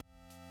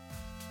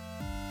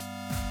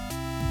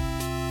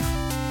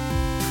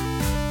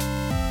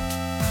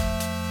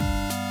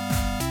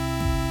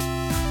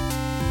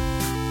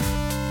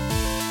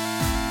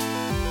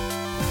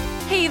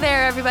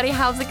there, everybody.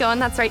 How's it going?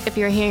 That's right. If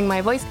you're hearing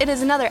my voice, it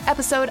is another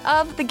episode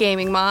of The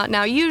Gaming Ma.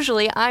 Now,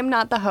 usually I'm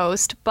not the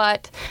host,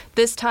 but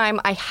this time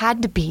I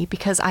had to be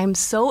because I'm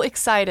so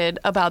excited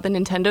about the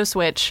Nintendo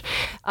Switch.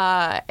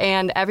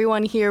 And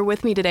everyone here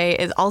with me today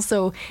is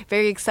also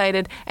very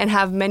excited and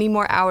have many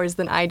more hours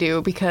than I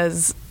do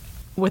because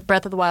with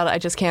Breath of the Wild, I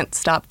just can't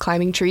stop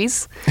climbing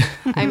trees.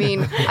 I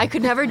mean, I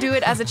could never do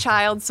it as a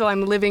child, so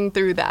I'm living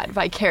through that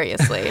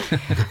vicariously.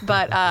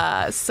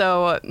 But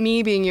so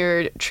me being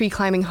your tree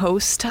climbing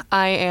host,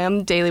 I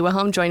am Daily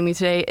Wilhelm. Joining me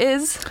today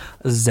is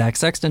Zach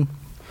Sexton,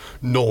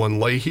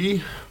 Nolan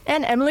Leahy,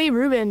 and Emily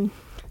Rubin.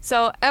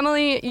 So,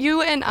 Emily,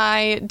 you and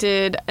I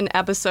did an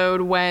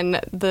episode when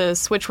the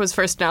Switch was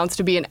first announced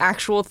to be an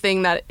actual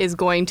thing that is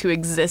going to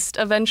exist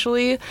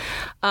eventually.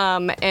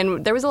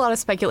 And there was a lot of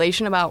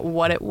speculation about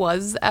what it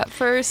was at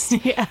first.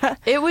 Yeah.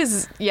 It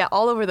was,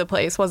 all over the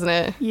place, wasn't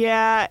it?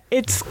 Yeah,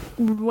 it's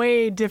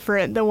way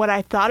different than what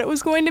I thought it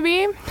was going to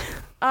be.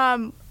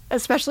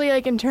 Especially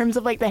like in terms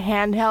of like the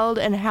handheld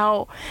and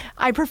how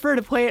I prefer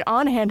to play it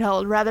on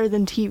handheld rather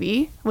than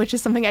TV, which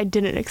is something I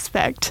didn't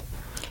expect.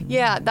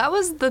 Yeah, that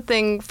was the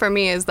thing for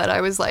me, is that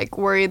I was like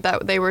worried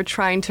that they were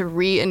trying to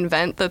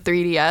reinvent the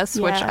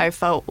 3DS, which I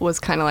felt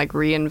was kind of like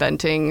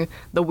reinventing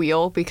the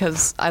wheel,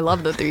 because I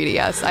love the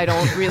 3DS. I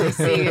don't really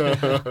see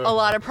a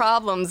lot of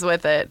problems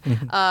with it.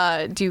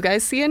 Do you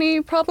guys see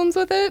any problems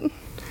with it?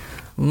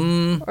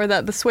 Or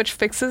that the Switch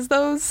fixes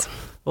those?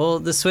 Well,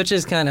 the Switch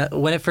is kind of,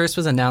 when it first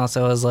was announced,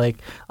 I was like,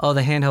 oh,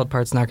 the handheld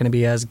part's not going to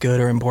be as good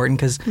or important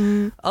because,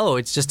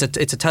 it's just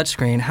it's a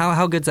touchscreen.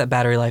 How good's that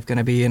battery life going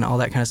to be and all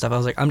that kind of stuff? I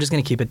was like, I'm just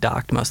going to keep it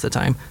docked most of the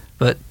time.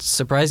 But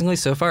surprisingly,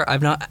 so far,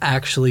 I've not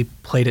actually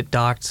played it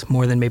docked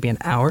more than maybe an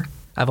hour.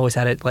 I've always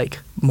had it like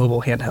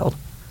mobile handheld.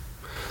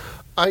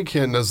 I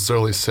can't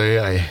necessarily say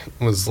I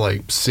was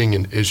like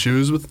seeing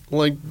issues with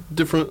like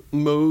different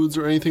modes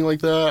or anything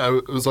like that.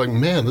 I was like,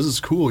 man, this is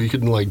cool. You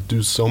can like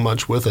do so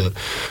much with it.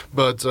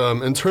 But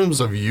in terms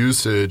of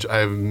usage,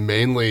 I've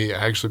mainly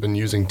actually been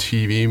using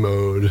TV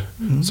mode,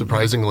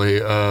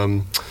 surprisingly.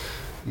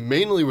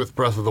 Mainly with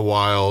Breath of the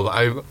Wild.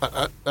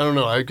 I don't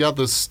know, I've got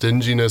this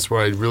stinginess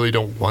where I really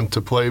don't want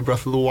to play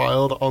Breath of the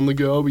Wild on the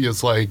go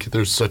because like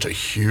there's such a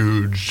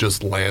huge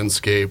just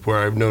landscape where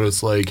I've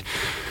noticed like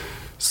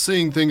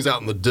seeing things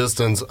out in the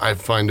distance, I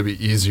find to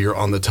be easier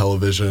on the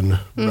television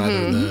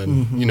rather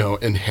than,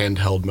 in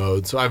handheld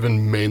mode. So I've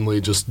been mainly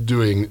just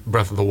doing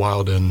Breath of the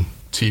Wild in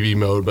TV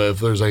mode, but if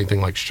there's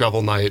anything like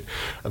Shovel Knight,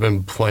 I've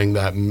been playing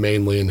that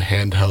mainly in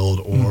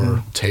handheld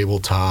or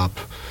tabletop.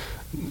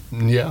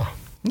 Yeah.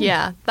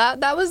 Yeah,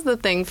 that was the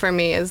thing for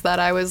me, is that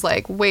I was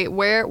like, wait,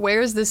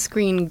 where's the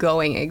screen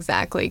going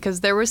exactly? Because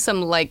there were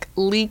some like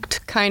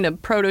leaked kind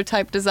of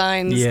prototype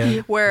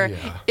designs where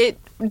it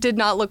did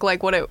not look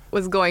like what it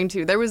was going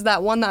to. There was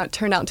that one that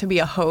turned out to be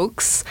a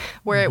hoax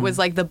where it was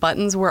like the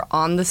buttons were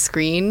on the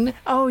screen.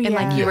 Oh, yeah. And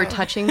like you were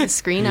touching the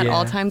screen at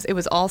all times. It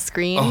was all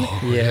screen.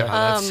 Oh, yeah,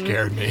 that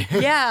scared me.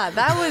 Yeah,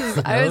 that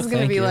was, I was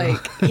going to be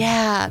like,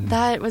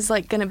 that was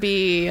like going to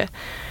be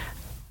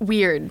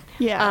weird.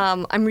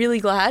 Yeah. I'm really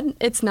glad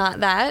it's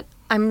not that.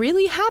 I'm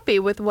really happy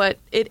with what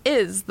it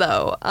is,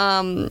 though.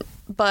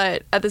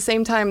 But at the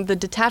same time, the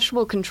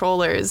detachable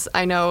controllers,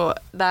 I know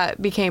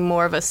that became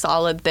more of a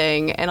solid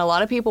thing, and a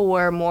lot of people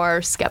were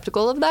more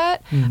skeptical of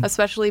that,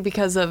 especially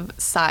because of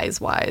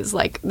size-wise.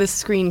 Like, this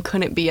screen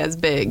couldn't be as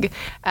big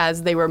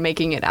as they were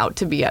making it out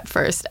to be at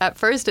first. At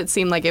first, it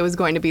seemed like it was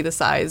going to be the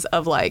size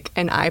of, like,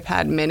 an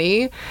iPad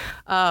mini,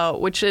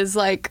 which is,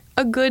 like,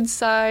 a good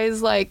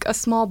size, like, a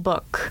small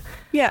book.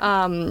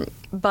 Yeah.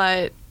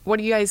 But what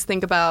do you guys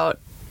think about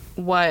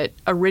what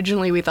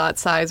originally we thought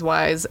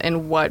size-wise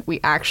and what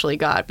we actually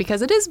got?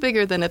 Because it is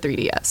bigger than a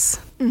 3DS.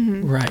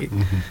 Right.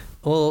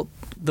 Well,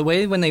 the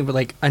way when they were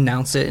like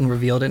announced it and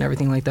revealed it and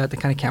everything like that, the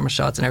kind of camera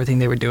shots and everything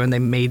they were doing, they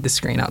made the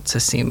screen out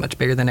to seem much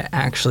bigger than it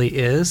actually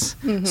is.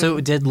 So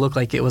it did look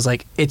like it was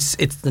like, it's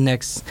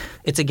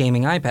a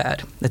gaming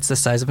iPad. It's the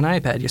size of an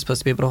iPad. You're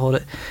supposed to be able to hold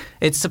it.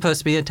 It's supposed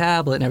to be a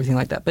tablet and everything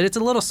like that, but it's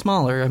a little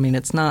smaller. I mean,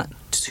 it's not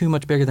too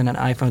much bigger than an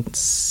iPhone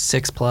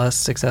 6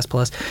 Plus, 6S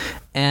Plus.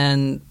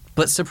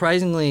 But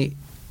surprisingly,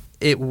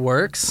 it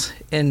works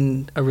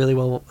in a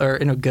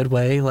in a good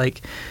way.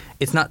 Like,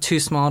 it's not too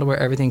small to where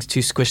everything's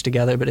too squished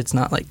together, but it's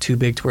not like too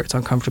big to where it's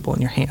uncomfortable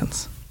in your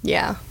hands.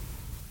 Yeah.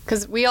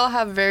 Because we all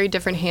have very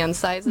different hand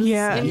sizes.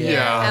 Yeah. in here.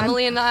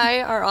 Emily and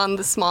I are on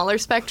the smaller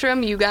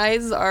spectrum. You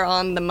guys are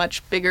on the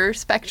much bigger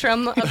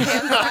spectrum of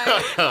hand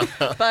size.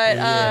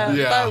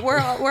 But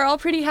we're all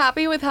pretty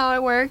happy with how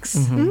it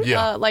works.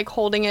 Like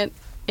holding it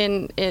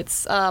in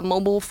its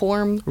mobile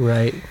form.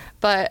 Right.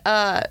 But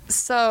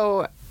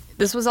so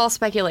this was all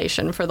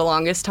speculation for the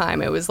longest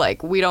time. It was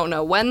like, we don't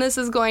know when this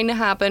is going to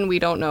happen. We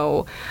don't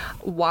know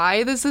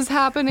why this is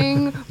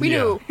happening. We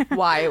knew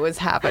why it was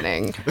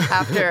happening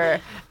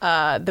after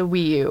the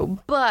Wii U.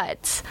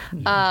 But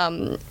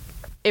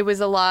it was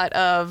a lot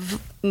of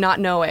not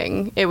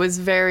knowing. It was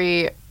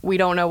very, we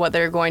don't know what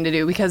they're going to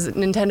do, because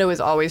Nintendo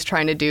is always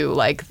trying to do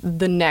like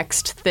the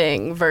next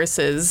thing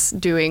versus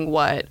doing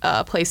what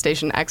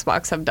PlayStation,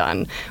 Xbox have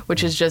done,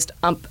 which is just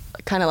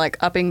kind of like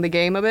upping the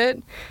game a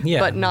bit, Yeah.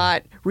 but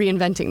not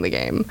reinventing the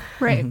game.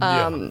 Right.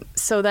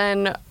 So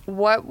then,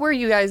 what were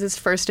you guys'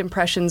 first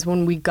impressions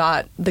when we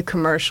got the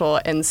commercial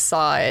and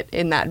saw it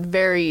in that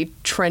very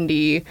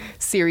trendy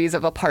series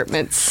of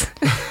apartments?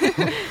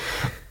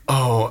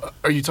 Oh,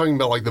 are you talking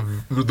about like the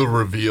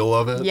reveal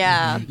of it?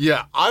 Yeah.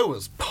 Yeah, I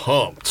was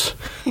pumped.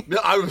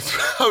 I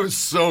was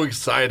so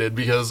excited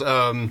because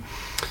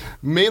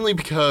mainly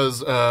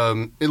because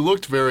it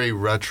looked very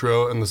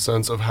retro in the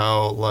sense of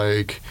how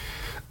like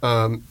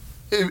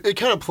it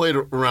kind of played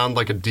around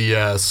like a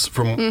DS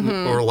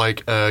or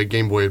like a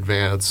Game Boy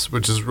Advance,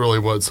 which is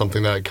really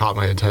something that caught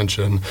my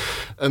attention.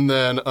 And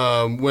then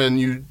when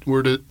you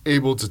were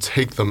able to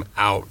take them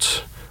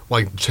out,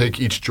 like take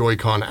each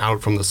Joy-Con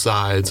out from the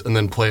sides and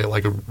then play it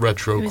like a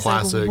retro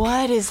classic.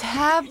 What is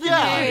happening?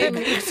 Yeah,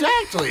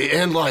 exactly.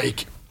 And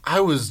like I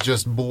was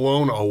just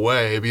blown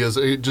away because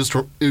it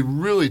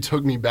really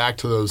took me back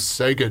to those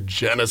Sega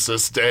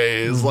Genesis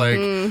days, like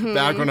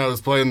back when I was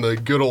playing the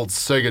good old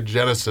Sega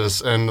Genesis,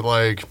 and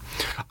like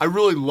I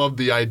really loved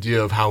the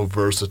idea of how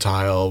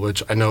versatile,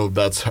 which I know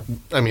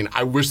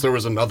I wish there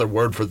was another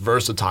word for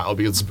versatile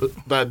because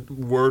that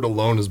word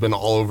alone has been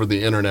all over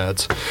the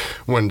internet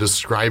when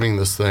describing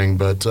this thing,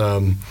 but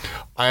I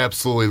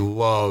absolutely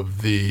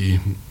love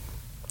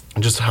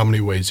just how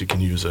many ways you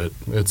can use it.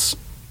 It's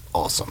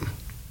awesome.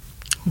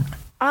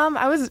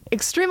 I was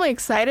extremely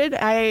excited.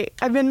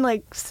 I've been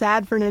like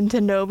sad for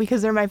Nintendo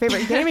because they're my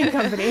favorite gaming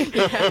company.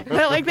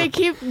 But like they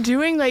keep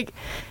doing like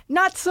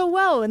not so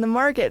well in the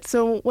market.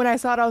 So when I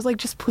saw it, I was like,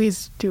 just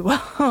please do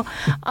well.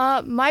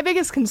 My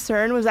biggest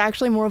concern was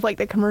actually more of like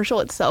the commercial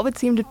itself. It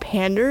seemed to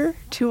pander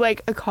to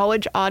like a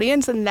college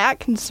audience, and that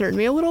concerned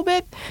me a little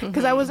bit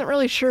because I wasn't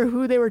really sure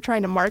who they were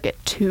trying to market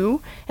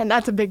to, and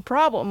that's a big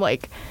problem.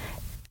 Like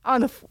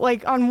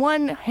on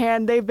one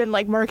hand, they've been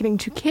like marketing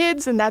to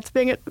kids, and that's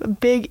been a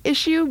big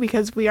issue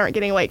because we aren't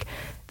getting like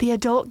the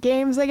adult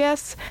games, I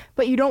guess.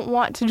 But you don't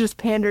want to just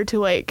pander to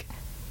like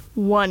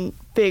one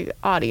big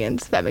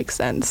audience, if that makes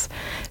sense.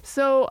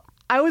 So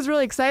I was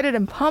really excited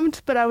and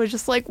pumped, but I was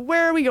just like,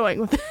 where are we going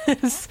with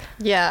this?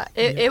 Yeah,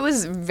 it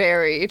was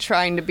very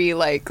trying to be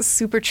like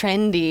super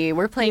trendy.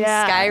 We're playing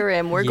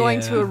Skyrim. We're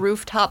going to a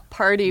rooftop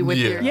party with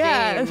your game.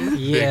 Yeah.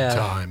 Big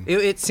time.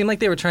 It seemed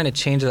like they were trying to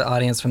change the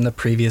audience from the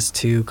previous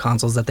two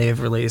consoles that they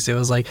have released. It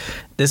was like,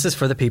 this is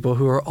for the people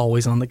who are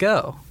always on the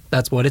go.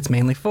 That's what it's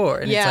mainly for.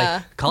 And it's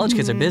like, college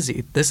kids are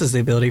busy. This is the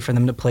ability for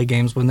them to play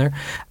games when they're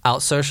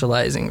out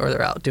socializing or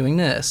they're out doing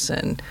this.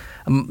 And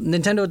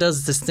Nintendo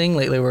does this thing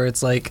lately where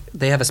it's like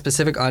they have a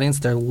specific audience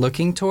they're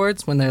looking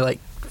towards when they're like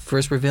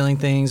first revealing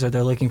things or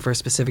they're looking for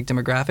specific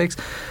demographics.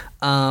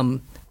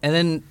 And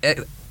then,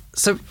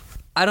 so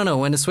I don't know,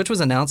 when the Switch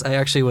was announced, I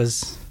actually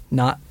was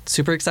not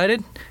super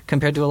excited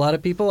compared to a lot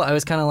of people. I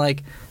was kind of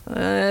like,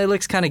 it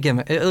looks kind of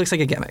gimmick. It looks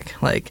like a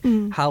gimmick. Like,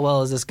 how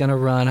well is this going to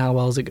run? How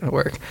well is it going to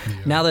work? Yeah.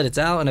 Now that it's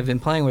out and I've been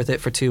playing with it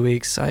for 2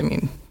 weeks, I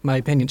mean, my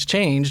opinion's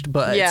changed,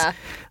 but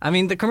I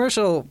mean, the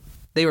commercial,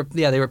 they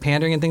were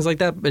pandering and things like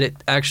that, but it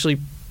actually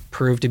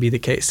proved to be the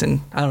case.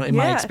 And I don't know, in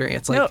my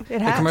experience, like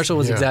the commercial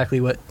was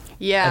exactly what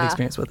I've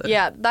experienced with it.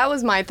 Yeah, that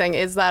was my thing,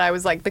 is that I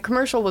was like, the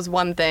commercial was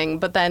one thing,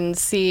 but then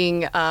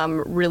seeing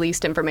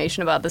released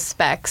information about the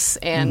specs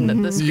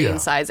and the screen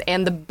size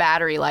and the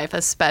battery life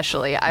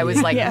especially, I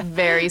was like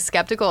very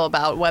skeptical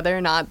about whether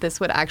or not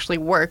this would actually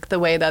work the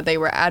way that they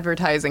were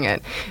advertising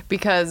it.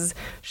 Because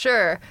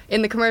sure,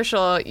 in the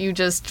commercial, you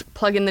just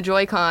plug in the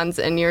Joy-Cons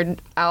and you're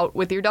out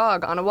with your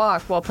dog on a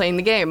walk while playing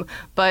the game.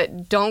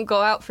 But don't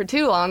go out for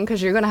too long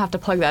because you're going to have to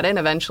plug that in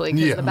eventually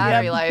because the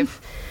battery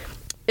life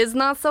is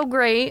not so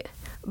great.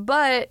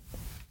 But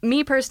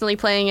me personally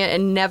playing it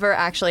and never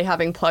actually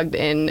having plugged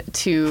in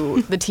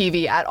to the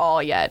TV at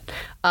all yet,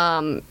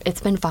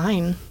 it's been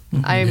fine.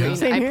 I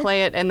mean, I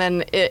play it, and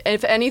then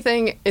if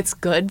anything, it's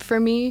good for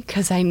me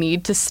because I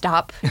need to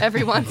stop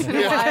every once in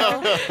a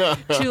while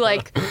to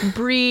like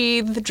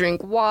breathe,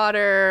 drink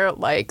water,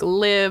 like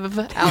live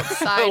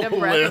outside of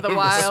Breath of the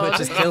Wild. The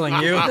Switch is killing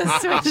you. The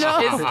Switch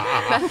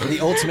is the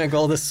ultimate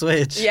goal of the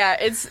Switch. Yeah,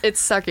 it's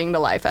sucking the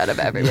life out of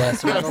everyone.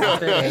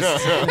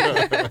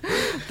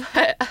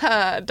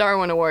 But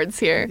Darwin Awards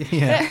here.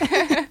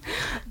 Yeah.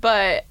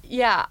 But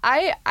yeah,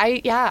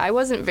 I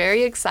wasn't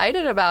very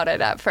excited about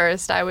it at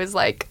first. I was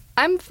like,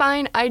 I'm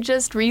fine. I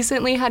just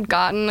recently had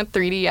gotten a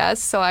 3DS,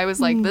 so I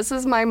was like, this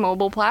is my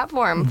mobile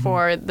platform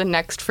for the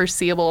next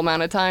foreseeable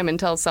amount of time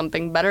until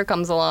something better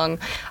comes along.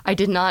 I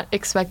did not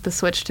expect the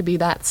Switch to be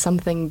that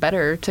something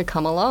better to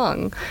come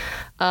along,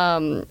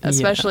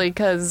 especially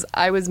because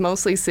I was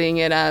mostly seeing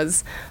it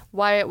as,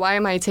 why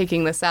am I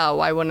taking this out?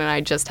 Why wouldn't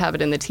I just have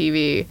it in the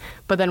TV?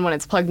 But then when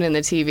it's plugged in the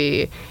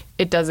TV,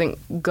 it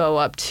doesn't go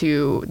up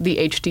to the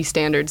HD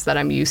standards that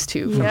I'm used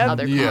to from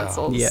other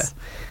consoles. Yeah.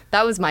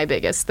 That was my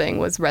biggest thing,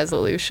 was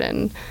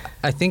resolution.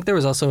 I think there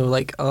was also,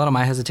 like, a lot of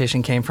my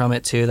hesitation came from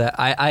it, too, that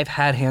I've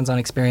had hands-on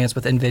experience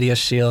with NVIDIA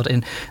Shield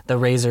and the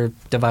Razer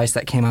device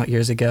that came out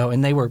years ago,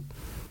 and they were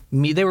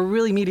they were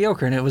really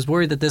mediocre, and it was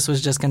worried that this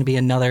was just going to be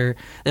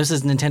this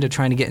is Nintendo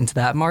trying to get into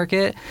that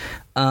market.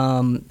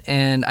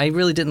 And I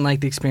really didn't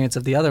like the experience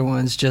of the other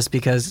ones just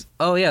because,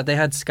 they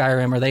had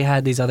Skyrim or they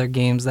had these other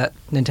games that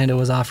Nintendo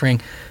was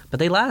offering, but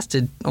they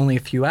lasted only a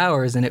few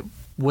hours and it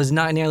was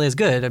not nearly as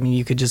good. I mean,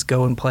 you could just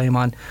go and play them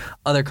on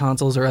other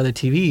consoles or other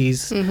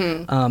TVs.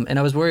 And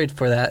I was worried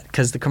for that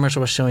because the commercial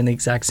was showing the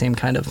exact same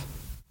kind of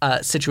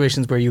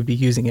situations where you would be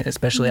using it,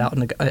 especially out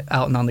and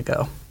on the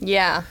go.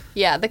 Yeah.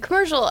 The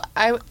commercial,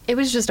 it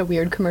was just a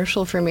weird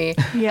commercial for me.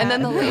 Yeah. And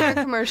then the later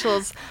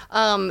commercials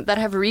that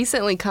have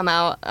recently come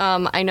out,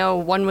 I know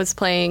one was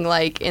playing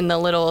like in the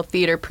little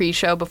theater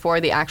pre-show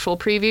before the actual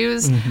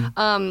previews.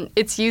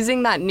 It's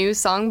using that new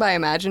song by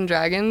Imagine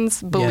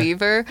Dragons,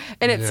 Believer,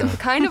 and it's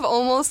kind of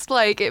almost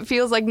like it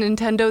feels like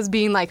Nintendo's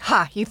being like,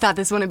 "Ha, you thought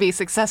this wouldn't be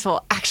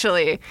successful,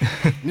 actually."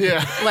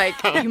 Like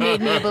you made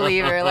me a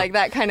believer, like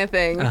that kind of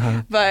thing.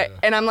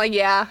 And I'm like,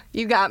 yeah,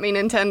 you got me,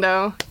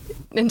 Nintendo.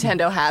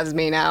 Nintendo has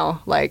me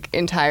now, like,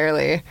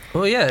 entirely.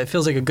 Well, yeah, it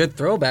feels like a good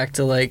throwback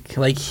to, like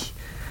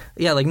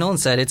Nolan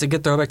said, it's a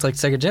good throwback to, like,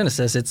 Sega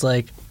Genesis. It's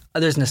like,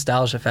 there's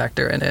nostalgia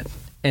factor in it.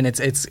 And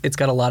it's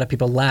got a lot of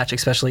people latch,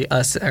 especially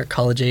us at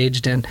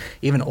college-aged and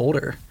even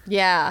older.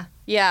 Yeah,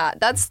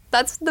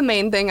 that's the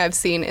main thing I've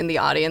seen in the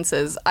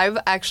audiences. I've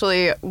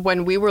actually,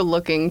 when we were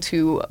looking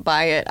to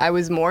buy it, I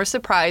was more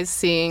surprised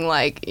seeing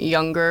like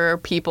younger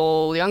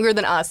people, younger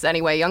than us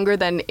anyway, younger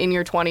than in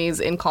your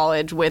 20s in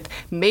college with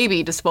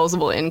maybe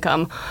disposable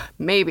income.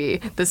 Maybe.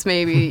 This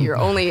may be your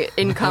only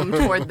income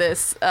toward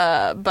this.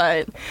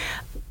 But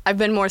I've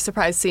been more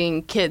surprised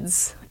seeing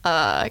kids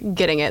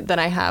getting it than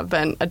I have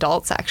been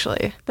adults,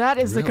 actually. That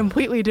is a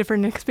completely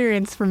different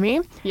experience for me.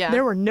 Yeah.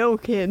 There were no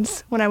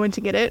kids when I went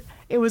to get it.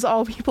 It was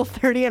all people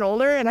 30 and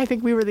older, and I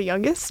think we were the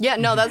youngest. Yeah,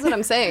 no, that's what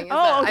I'm saying. Okay.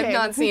 I've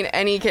not seen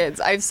any kids.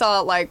 I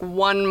saw like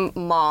one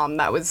mom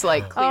that was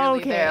like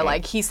clearly there.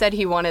 Like he said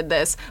he wanted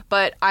this,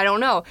 but I don't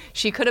know.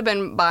 She could have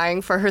been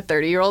buying for her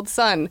 30-year-old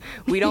son.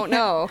 We don't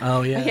know.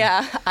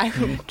 Yeah, I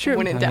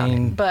wouldn't doubt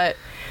it. But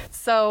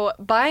so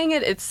buying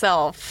it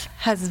itself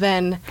has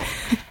been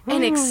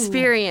an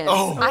experience.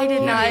 I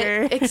did not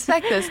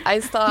expect this. I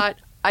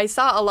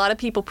saw a lot of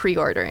people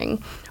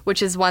pre-ordering,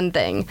 which is one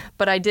thing,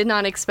 but I did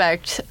not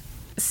expect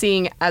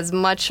seeing as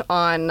much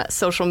on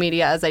social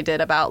media as I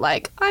did about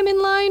like, I'm in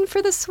line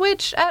for the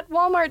Switch at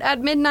Walmart at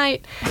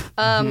midnight.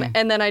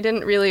 And then I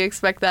didn't really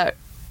expect that.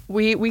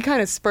 We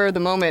kind of spurred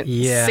the moment.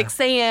 6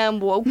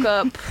 a.m., woke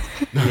up,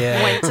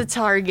 went to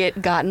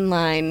Target, got in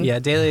line. Yeah,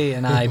 Daly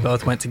and I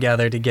both went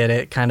together to get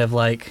it, kind of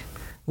like,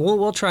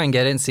 we'll try and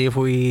get it and see if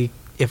we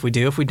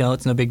do. If we don't,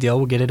 it's no big deal.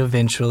 We'll get it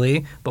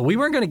eventually. But we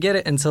weren't going to get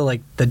it until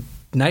like the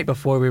night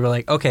before. We were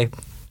like, okay,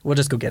 we'll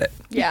just go get it.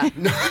 Yeah.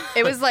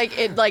 It was like,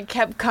 it like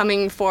kept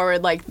coming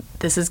forward, like,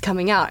 this is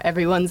coming out.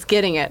 Everyone's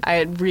getting it.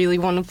 I really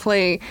want to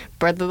play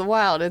Breath of the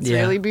Wild. It's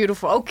really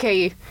beautiful.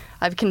 Okay,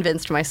 I've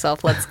convinced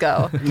myself. Let's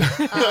go.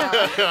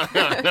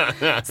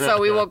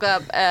 So we woke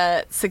up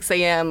at 6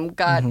 a.m.,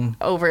 got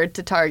over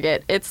to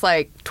Target. It's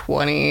like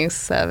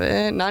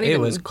 27, not even. It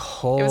was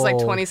cold. It was like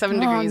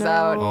 27 degrees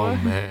out. Oh,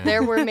 man.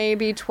 There were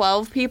maybe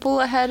 12 people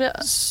ahead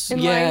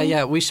in line.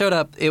 Yeah. We showed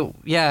up.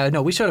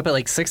 We showed up at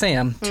like 6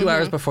 a.m., 2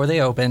 hours before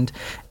they opened.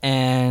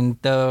 And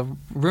the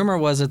rumor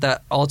was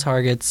that all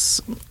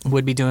Targets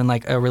would be doing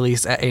like a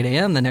release at 8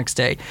 a.m. the next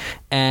day.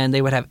 And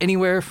they would have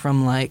anywhere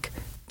from like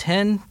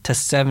 10 to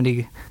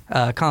 70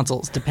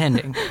 consoles,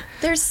 depending.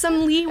 There's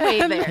some leeway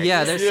there.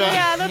 That's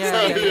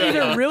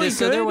either really good.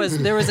 So there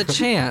was a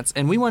chance,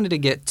 and we wanted to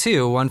get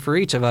two, one for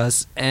each of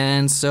us,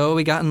 and so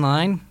we got in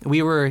line.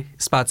 We were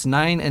spots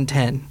 9 and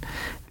 10,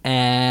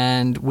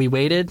 and we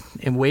waited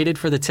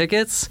for the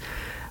tickets.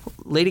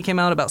 Lady came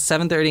out about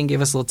 7:30 and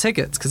gave us little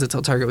tickets because that's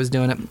how Target was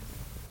doing it.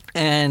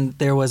 And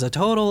there was a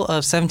total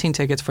of 17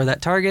 tickets for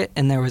that Target,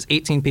 and there was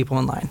 18 people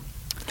in line.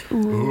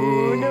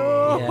 Ooh, no.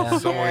 Yeah.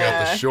 Someone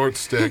got the short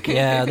stick.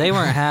 Yeah, they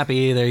weren't happy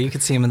either. You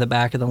could see them in the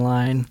back of the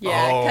line.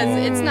 Yeah,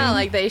 because it's not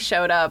like they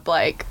showed up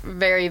like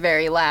very,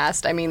 very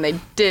last. I mean, they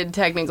did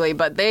technically,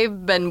 but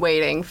they've been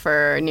waiting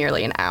for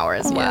nearly an hour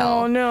as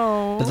well. Oh,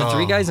 no. But the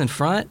three guys in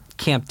front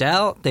camped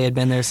out. They had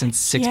been there since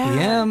 6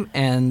 p.m.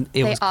 and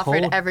it was cold.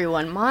 They offered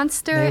everyone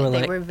Monster.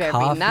 They were very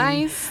coffee.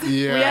 Nice.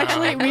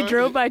 Yeah. We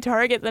drove by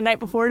Target the night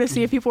before to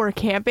see if people were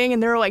camping,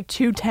 and there were like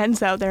 2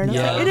 tents out there, and I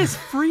was like, it is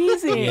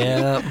freezing.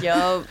 Yeah.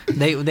 Yup.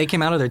 They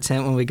came out of their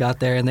tent when we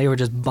got there, and they were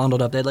just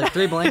bundled up. They had like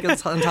 3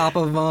 blankets on top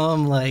of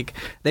them. Like,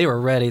 they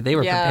were ready. They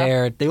were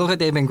prepared. They looked like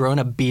they'd been growing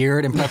a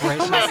beard in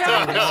preparation. Oh my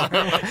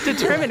gosh.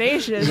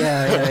 Determination.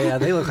 Yeah.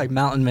 They look like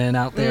mountain men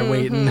out there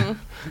waiting.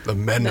 The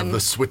men of the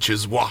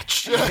Switches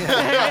watch.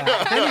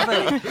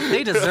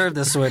 They deserve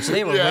the Switch.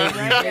 They were waiting.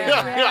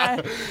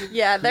 Yeah.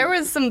 Yeah, there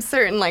was some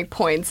certain like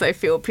points I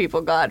feel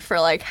people got for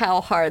like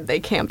how hard they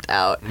camped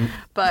out.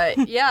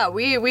 But yeah,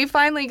 we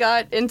finally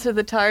got into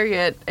the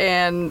Target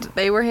and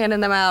they were handing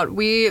them out.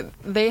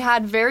 They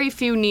had very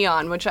few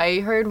neon, which I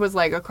heard was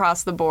like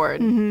across the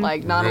board.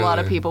 Like not a lot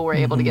of Really? people were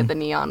able to get the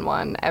neon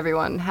one.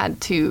 Everyone had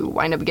to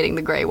wind up getting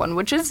the gray one,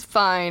 which is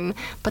fine.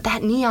 But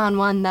that neon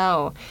one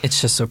though, It's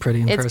just so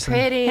pretty in it's person.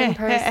 pretty in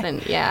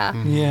person. Yeah.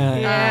 Yeah.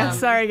 Yeah,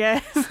 sorry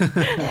guys.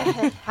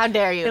 How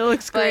dare you? It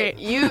looks But great.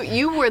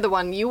 You were the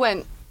one. You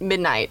went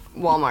midnight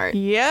Walmart.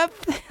 Yep.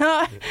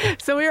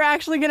 So we were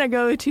actually going to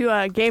go to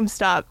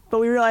GameStop, but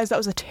we realized that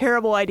was a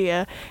terrible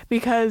idea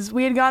because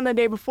we had gone the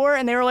day before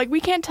and they were like,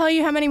 we can't tell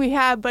you how many we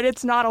have, but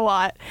it's not a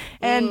lot.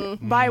 And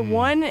by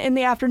 1 in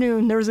the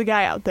afternoon, there was a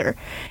guy out there.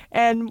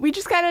 And we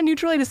just kind of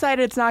neutrally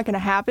decided it's not going to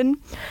happen.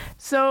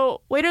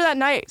 So later that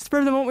night, spur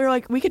of the moment, we were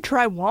like, we could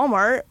try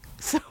Walmart.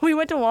 So we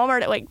went to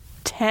Walmart at like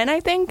 10, I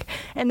think,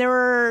 and there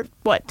were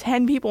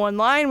 10 people in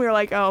line. We were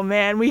like, oh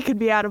man, we could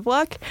be out of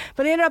luck,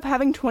 but they ended up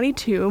having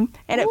 22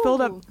 and it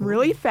filled up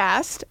really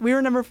fast. We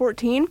were number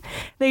 14.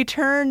 They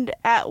turned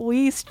at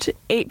least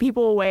 8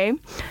 people away,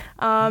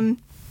 and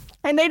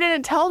they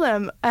didn't tell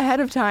them ahead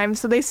of time,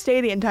 so they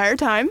stayed the entire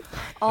time.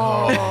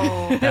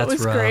 Oh. It That's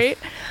was rough. great.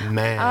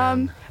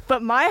 Man.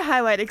 But my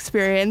highlight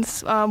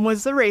experience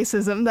was the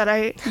racism that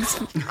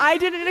I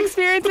didn't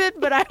experience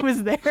it, but I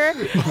was there.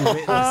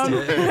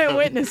 I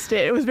witnessed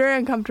it. It was very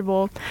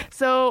uncomfortable.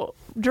 So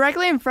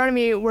directly in front of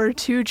me were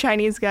 2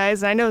 Chinese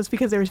guys, and I know it's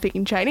because they were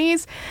speaking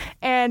Chinese.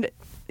 And,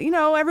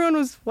 everyone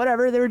was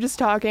whatever. They were just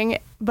talking.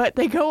 But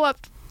they go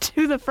up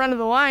to the front of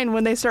the line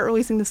when they start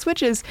releasing the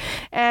Switches,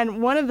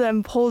 and one of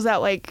them pulls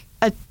out, like,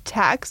 a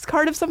tax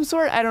card of some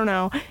sort. I don't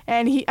know.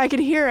 And I could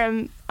hear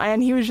him,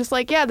 and he was just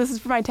like, yeah, this is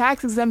for my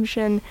tax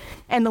exemption.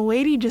 And the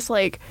lady just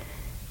like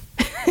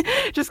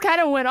just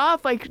kind of went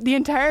off like the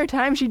entire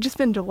time. She'd just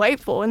been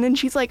delightful. And then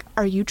she's like,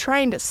 are you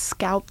trying to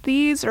scalp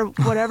these or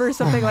whatever,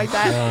 something like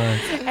that.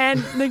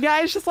 And the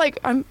guy's just like,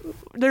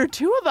 there are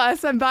 2 of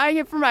us. I'm buying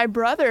it for my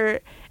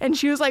brother. And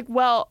she was like,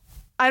 well,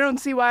 I don't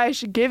see why I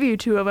should give you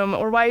 2 of them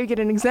or why you get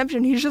an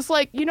exemption. He's just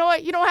like, you know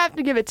what? You don't have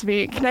to give it to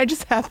me. Can I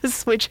just have the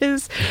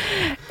Switches?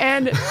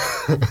 And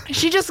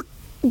she just,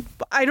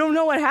 I don't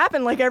know what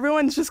happened. Like,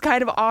 everyone's just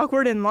kind of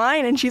awkward in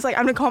line. And she's like,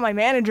 I'm going to call my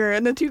manager.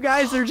 And the 2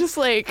 guys are just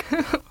like,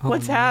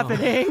 what's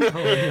happening?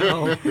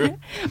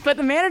 But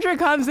the manager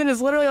comes in and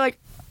is literally like,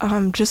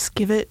 just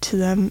give it to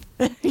them,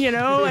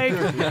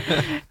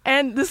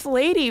 and this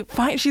lady,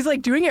 she's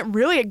like doing it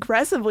really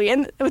aggressively.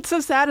 And what's so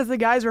sad is the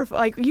guys were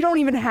like, you don't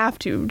even have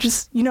to,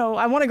 just,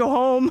 I want to go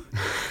home.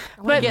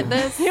 But get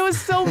this. It was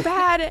so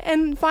bad.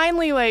 And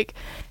finally, like,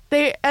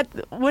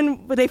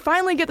 when they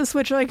finally get the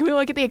Switch, they're like, can we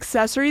look at the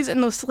accessories?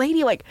 And this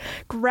lady like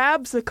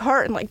grabs the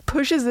cart and like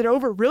pushes it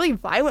over really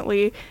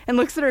violently and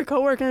looks at her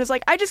coworker and is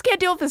like, I just can't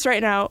deal with this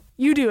right now.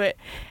 You do it.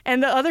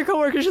 And the other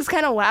coworker's just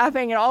kind of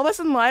laughing, and all of us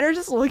in line are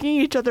just looking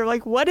at each other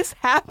like, what is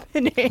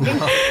happening?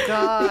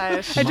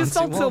 Gosh. I just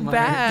felt so Walmart.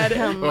 bad.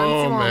 Oh,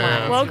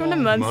 man. Welcome to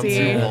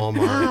Muncie.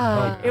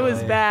 Walmart. It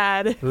was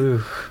bad.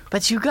 Ooh.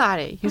 But you got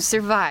it. You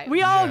survived.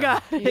 We all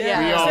got it. Yeah.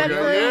 We all Except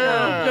got for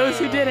it. those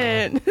who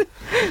didn't.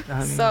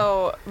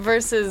 So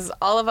versus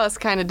all of us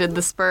kind of did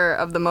the spur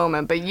of the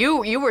moment, but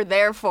you were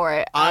there for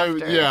it.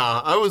 After.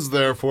 I was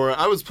there for it.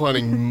 I was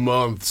planning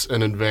months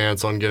in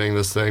advance on getting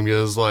this thing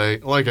because,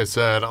 like I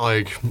said,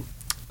 like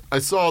I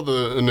saw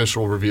the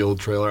initial reveal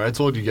trailer. I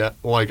told you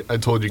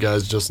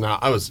guys just now,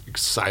 I was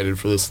excited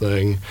for this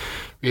thing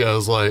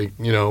because, like,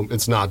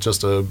 it's not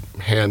just a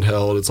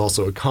handheld; it's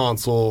also a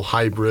console,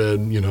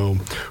 hybrid,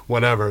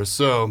 whatever.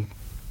 So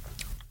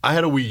I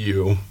had a Wii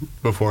U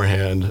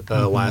beforehand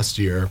last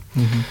year,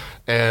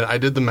 and I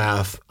did the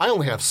math. I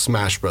only have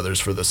Smash Brothers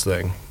for this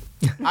thing.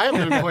 I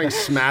haven't been playing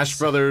Smash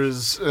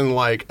Brothers in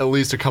like at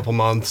least a couple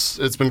months.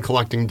 It's been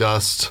collecting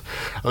dust.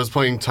 I was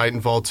playing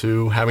Titanfall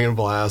 2, having a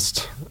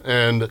blast,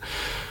 and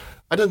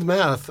I did the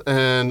math,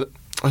 and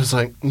I was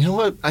like, you know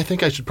what? I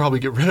think I should probably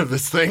get rid of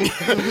this thing.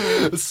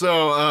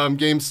 So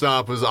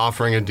GameStop was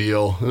offering a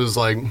deal. It was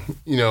like,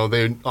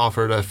 they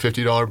offered a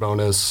 $50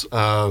 bonus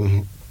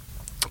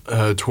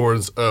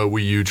towards a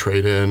Wii U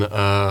trade-in.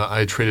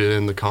 I traded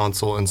in the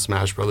console and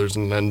Smash Brothers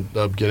and ended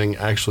up getting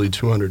actually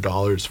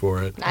 $200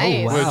 for it.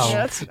 Nice. Oh, wow.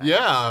 That's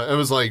Yeah, it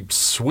was like,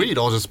 sweet,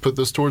 I'll just put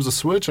this towards the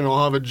Switch and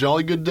I'll have a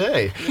jolly good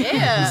day.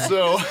 Yeah.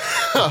 So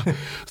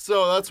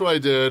that's what I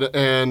did,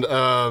 and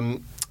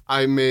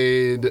I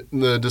made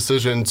the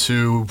decision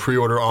to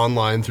pre-order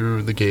online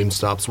through the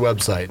GameStop's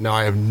website. Now,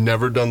 I have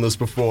never done this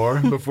before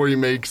you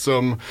make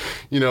some,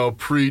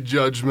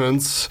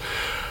 prejudgments.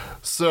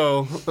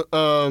 So,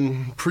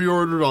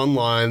 pre-ordered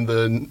online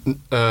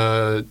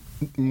the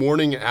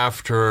morning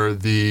after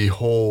the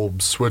whole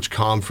Switch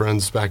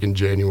conference back in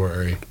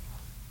January.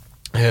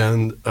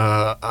 And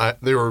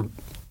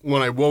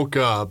when I woke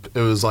up,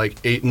 it was like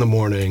 8 in the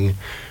morning.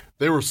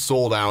 They were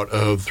sold out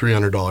of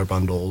 $300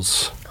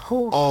 bundles.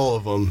 All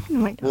of them. Oh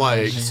my gosh.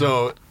 Like,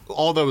 so,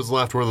 all that was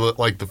left were the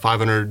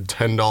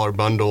 $510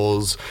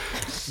 bundles,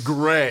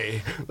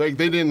 gray. Like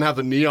they didn't have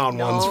the neon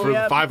ones for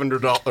the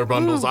 $500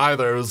 bundles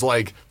either. It was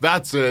like,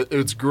 that's it.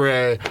 It's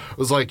gray. It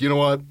was like, you know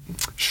what?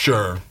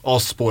 Sure, I'll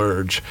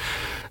splurge.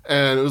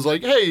 And it was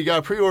like, hey, you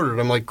got pre-ordered.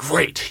 I'm like,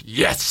 great,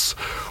 yes,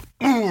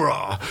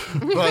 hoorah.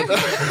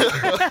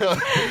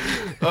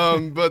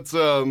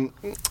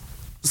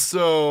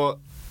 So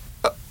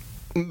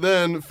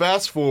then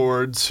fast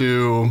forward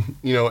to,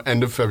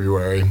 end of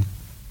February.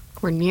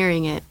 We're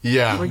nearing it.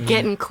 Yeah. We're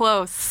getting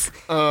close.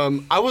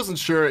 I wasn't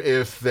sure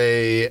if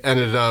they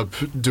ended up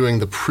doing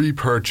the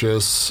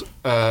pre-purchase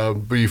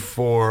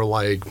before,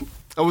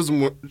 I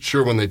wasn't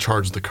sure when they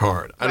charged the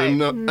card. I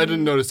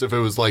didn't notice if it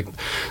was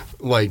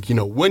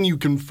when you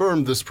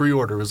confirmed this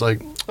pre-order, it was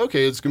like,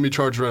 okay, it's going to be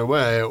charged right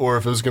away, or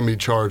if it was going to be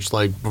charged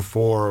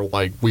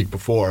week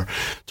before.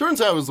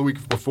 Turns out it was the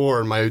week before,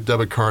 and my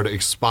debit card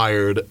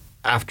expired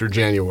after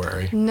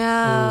January.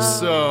 No.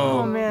 So,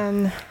 oh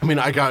man. I mean,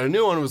 I got a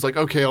new one. It was like,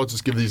 okay, I'll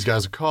just give these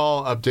guys a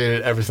call, update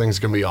it, everything's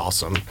going to be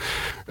awesome.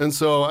 And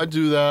so I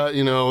do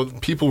that.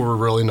 People were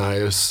really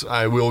nice.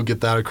 I will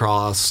get that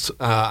across.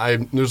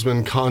 There's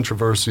been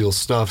controversial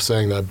stuff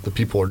saying that the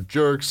people are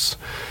jerks.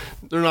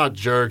 They're not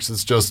jerks.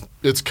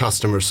 It's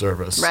customer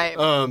service. Right.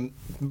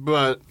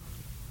 But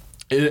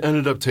it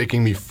ended up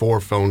taking me 4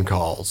 phone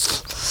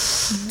calls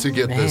to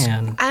get this.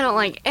 I don't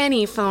like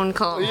any phone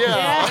calls.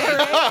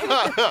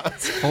 Yeah.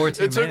 Or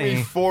too It took many.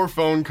 me 4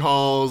 phone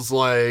calls,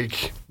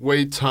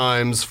 wait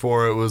times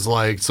for it was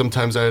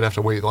sometimes I'd have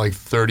to wait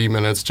 30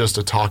 minutes just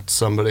to talk to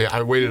somebody.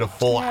 I waited a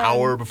full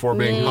hour before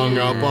being hung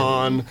up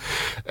on,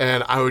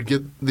 and I would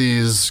get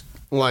these,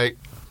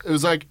 it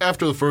was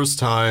after the first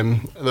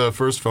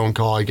phone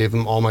call, I gave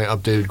them all my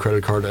updated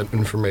credit card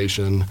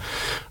information.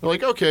 They're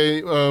like,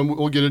 okay,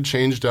 we'll get it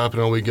changed up and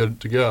it'll be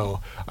good to go.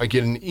 I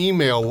get an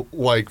email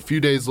a few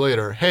days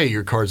later, hey,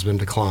 your card's been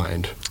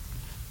declined.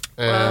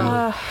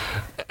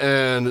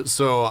 And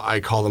so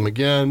I call them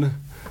again.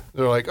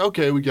 They're like,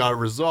 okay, we got it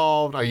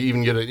resolved. I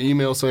even get an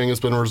email saying it's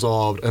been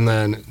resolved. And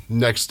then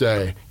next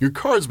day, your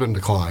card's been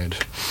declined.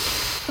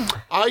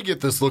 I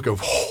get this look of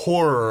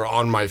horror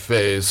on my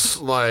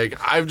face.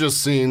 I've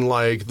just seen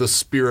the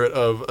spirit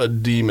of a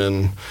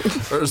demon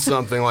or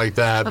something like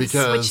that.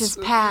 Because switches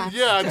past.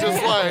 Yeah,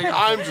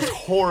 I'm just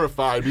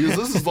horrified because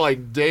this is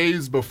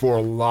days before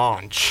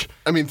launch.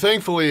 I mean,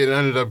 thankfully it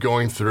ended up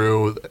going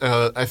through.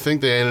 I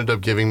think they ended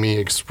up giving me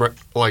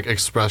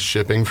express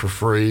shipping for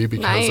free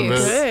because of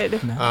it.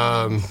 Good.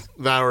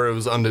 That or it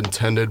was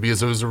unintended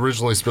because it was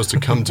originally supposed to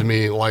come to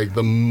me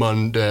the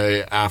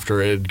Monday after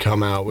it had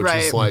come out, which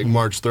is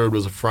March 3rd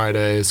was a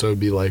Friday, so it'd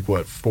be 4th,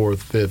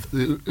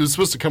 5th. It was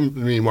supposed to come to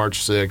me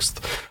March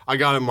 6th. I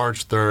got it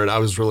March 3rd. I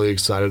was really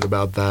excited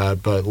about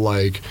that, but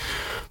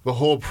the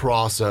whole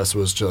process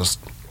was just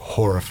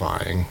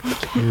horifying.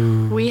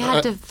 We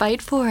had to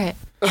fight for it.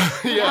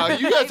 Yeah,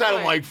 you guys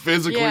had to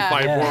physically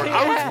fight for it.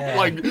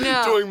 I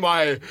was doing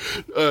my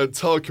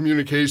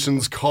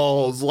telecommunications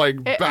calls,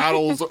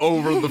 battles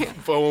over the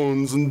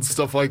phones and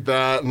stuff like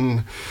that,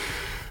 and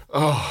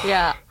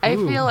yeah, I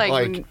feel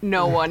like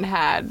no one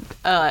had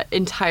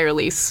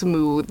entirely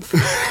smooth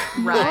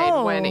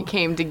ride when it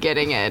came to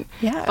getting it.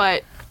 Yeah.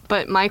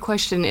 But my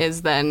question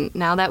is then,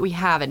 now that we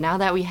have it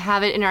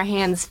in our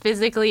hands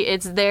physically,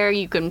 it's there,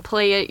 you can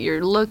play it,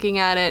 you're looking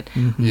at it.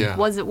 Yeah.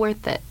 Was it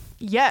worth it?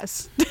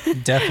 Yes.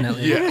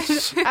 Definitely.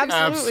 Yes,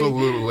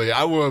 absolutely.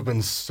 I would have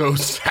been so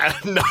sad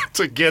not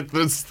to get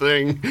this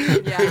thing.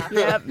 Yeah.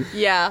 Yep.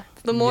 Yeah.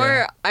 The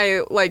more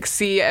I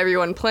see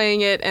everyone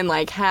playing it and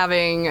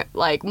having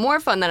more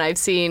fun than I've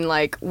seen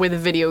with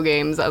video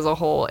games as a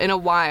whole in a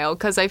while,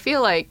 because I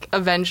feel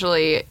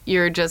eventually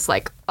you're just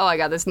oh, I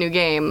got this new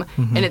game,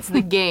 and it's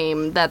the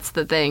game that's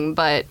the thing,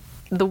 but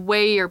the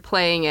way you're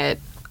playing it,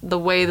 the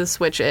way the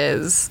Switch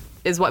is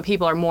what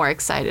people are more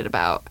excited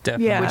about.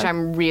 Definitely. Yeah. Which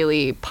I'm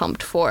really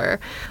pumped for.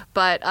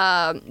 But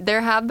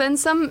there have been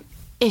some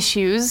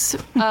issues,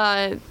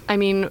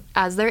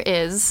 as there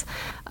is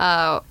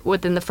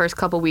within the first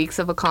couple weeks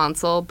of a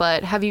console.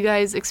 But have you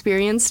guys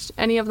experienced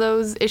any of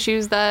those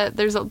issues that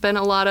there's been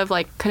a lot of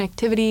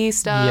connectivity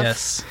stuff?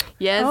 Yes.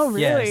 Yes? Oh,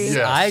 really? Yes.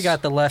 I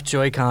got the left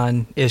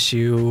Joy-Con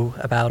issue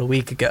about a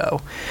week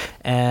ago,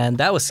 and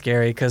that was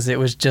scary because it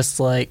was just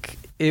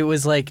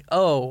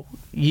oh,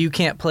 you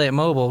can't play it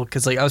mobile,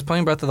 because I was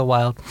playing Breath of the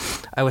Wild.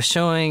 I was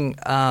showing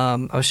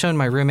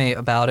my roommate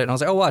about it, and I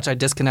was like, oh, watch, I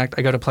disconnect,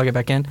 I go to plug it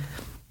back in,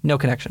 no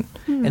connection.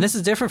 And this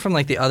is different from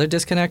the other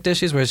disconnect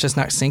issues where it's just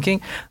not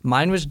syncing.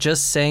 Mine was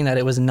just saying that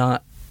it was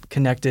not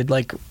connected,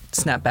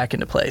 snap back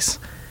into place.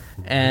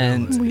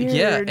 And Weird.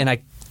 yeah, and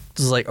I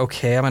was like,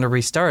 okay, I'm gonna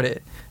restart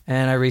it,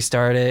 and I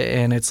restart it,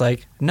 and it's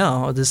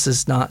no, this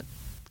is not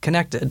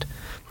connected. And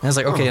I was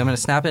like, okay, I'm gonna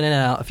snap it in and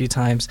out a few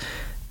times.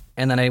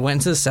 And then I went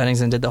into the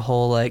settings and did the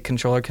whole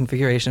controller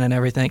configuration and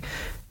everything.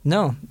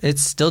 No,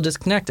 it's still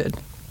disconnected.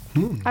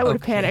 I would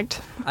have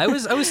panicked. It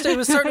was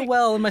starting to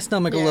well in my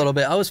stomach a little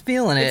bit. I was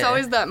feeling it. It's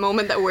always that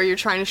moment that where you're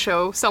trying to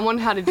show someone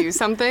how to do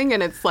something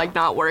and it's like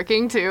not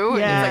working too.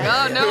 Yeah. And it's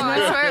like, oh no,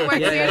 I swear it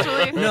works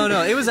usually.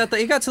 No, it was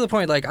it got to the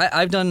point like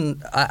I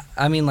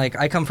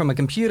come from a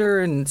computer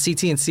and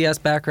CT and CS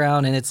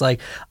background, and it's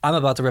like I'm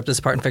about to rip this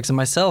apart and fix it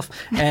myself,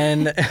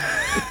 and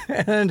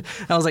and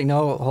I was like,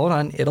 no, hold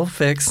on, it'll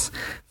fix.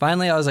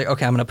 Finally, I was like,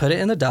 okay, I'm gonna put it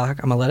in the dock.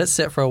 I'm gonna let it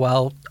sit for a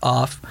while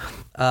off,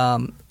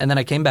 and then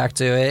I came back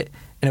to it.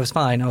 And it was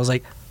fine. I was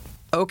like,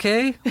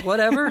 okay,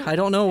 whatever. I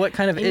don't know what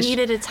kind of It issue.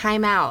 needed a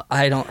timeout.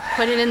 I don't.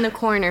 Put it in the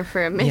corner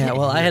for a minute. Yeah,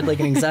 well, I had like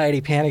an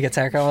anxiety panic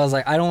attack. I was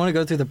like, I don't want to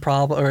go through the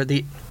problem or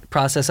the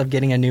process of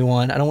getting a new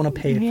one. I don't want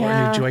to pay for a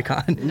Yeah. new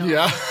Joy-Con.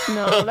 Yeah.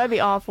 No, that'd be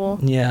awful.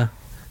 Yeah.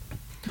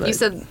 You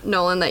said,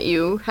 Nolan, that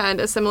you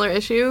had a similar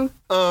issue.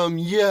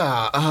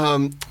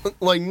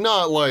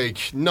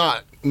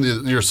 Not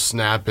your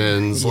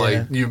snap-ins.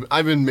 Yeah.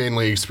 I've been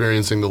mainly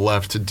experiencing the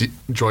left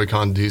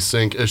Joy-Con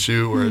desync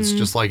issue, where it's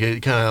just like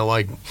it kind of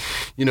like,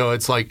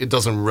 it's like it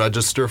doesn't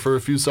register for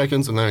a few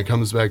seconds and then it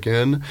comes back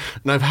in.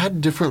 And I've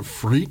had different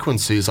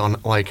frequencies on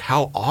like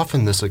how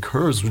often this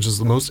occurs, which is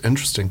the most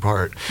interesting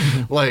part.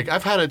 Like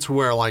I've had it to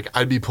where like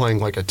I'd be playing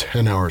like a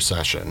 10-hour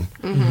session,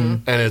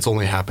 and it's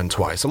only happened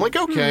twice. I'm like,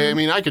 okay, I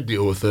mean, I could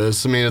deal with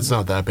this. I mean, it's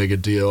not that big a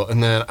deal.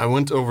 And then I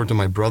went over to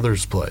my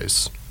brother's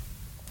place.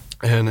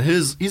 And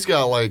he's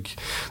got like,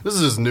 this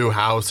is his new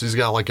house. He's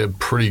got like a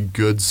pretty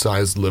good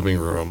sized living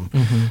room.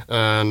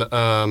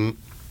 And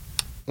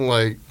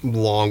like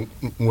long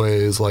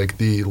ways, like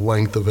the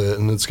length of it,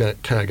 and it's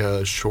got kind of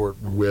got a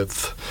short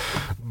width.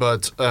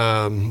 But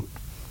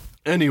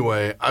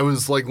anyway, I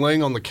was like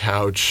laying on the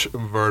couch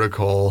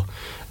vertical,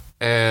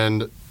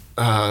 and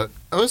I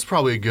was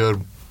probably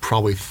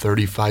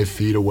 35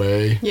 feet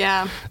away.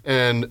 Yeah.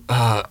 And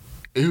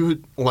it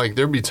would like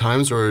there'd be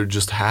times where it would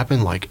just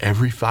happen like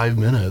every 5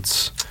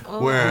 minutes,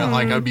 where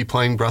like I'd be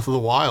playing Breath of the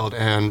Wild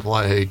and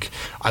like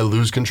I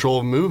lose control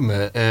of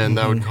movement, and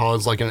that would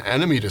cause like an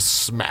enemy to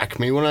smack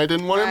me when I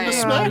didn't want him to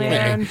Right. smack Oh,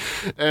 man. me,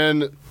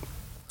 and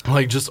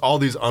like just all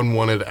these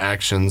unwanted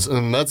actions,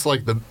 and that's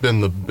like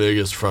been the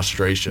biggest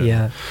frustration.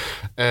 Yeah.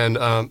 And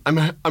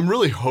I'm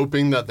really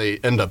hoping that they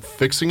end up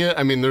fixing it.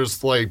 I mean,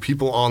 there's like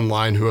people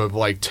online who have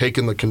like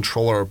taken the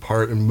controller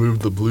apart and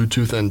moved the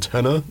Bluetooth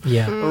antenna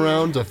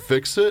around to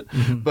fix it.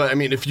 But I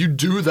mean, if you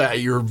do that,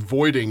 you're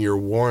voiding your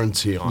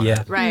warranty on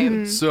Yeah. it.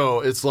 Right.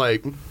 So it's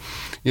like,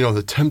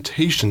 the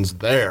temptation's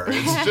there.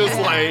 It's just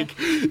like,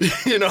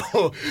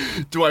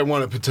 do I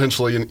want to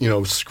potentially,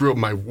 screw up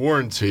my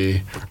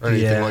warranty or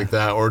anything like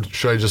that? Or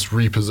should I just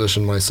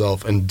reposition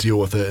myself and deal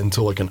with it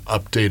until like an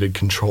updated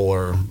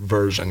controller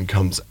version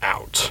comes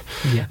out?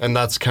 Yeah. And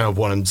that's kind of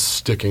what I'm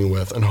sticking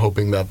with, and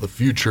hoping that the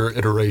future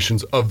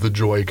iterations of the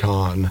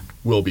Joy-Con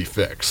will be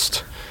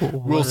fixed.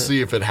 We'll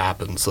see if it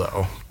happens,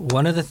 though.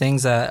 One of the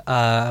things that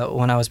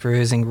when I was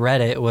perusing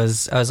Reddit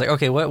was, I was like,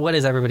 okay, what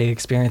is everybody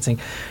experiencing?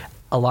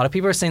 A lot of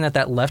people are saying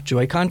that left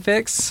Joy-Con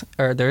fix,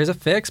 or there is a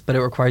fix, but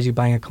it requires you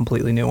buying a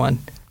completely new one.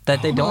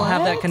 That they don't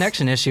have that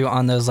connection issue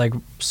on those like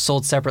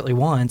sold separately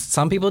ones.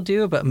 Some people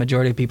do, but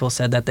majority of people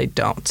said that they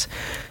don't.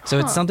 So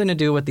it's something to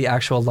do with the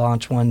actual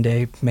launch one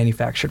day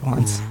manufactured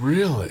ones.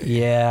 Really?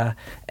 Yeah,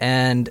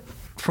 and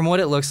from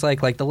what it looks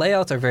like the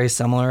layouts are very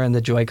similar in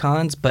the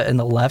Joy-Cons, but in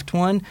the left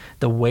one,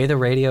 the way the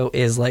radio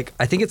is like,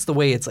 I think it's the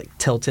way it's like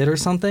tilted or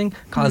something,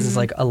 causes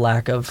like a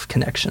lack of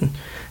connection.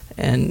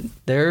 And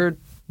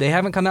they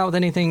haven't come out with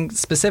anything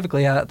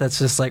specifically that's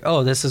just like,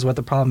 oh, this is what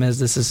the problem is.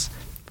 This is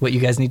what you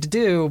guys need to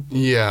do.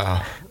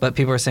 Yeah. But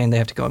people are saying they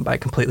have to go and buy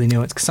completely new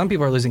ones because some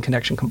people are losing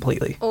connection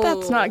completely.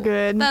 That's not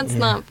good. That's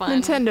not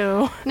fun.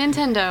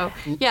 Nintendo.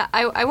 Yeah,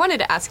 I wanted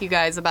to ask you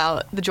guys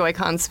about the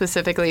Joy-Con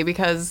specifically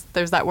because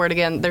there's that word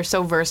again. They're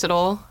so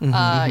versatile.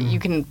 You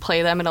can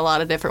play them in a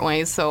lot of different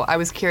ways. So I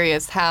was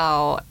curious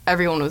how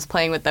everyone was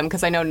playing with them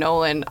because I know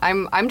Nolan,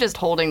 I'm just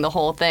holding the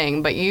whole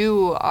thing, but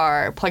you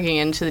are plugging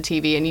into the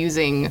TV and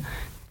using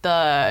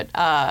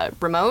the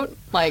remote,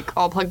 like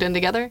all plugged in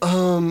together.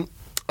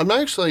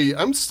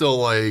 I'm still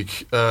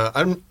like,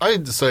 I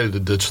decided to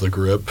ditch the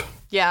grip.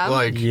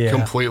 Yeah.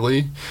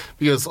 Completely.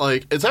 Because,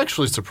 it's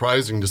actually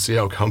surprising to see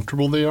how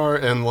comfortable they are.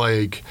 And,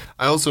 I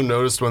also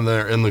noticed when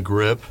they're in the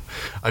grip,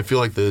 I feel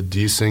like the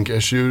desync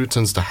issue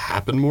tends to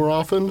happen more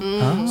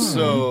often.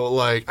 So,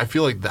 I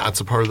feel like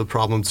that's a part of the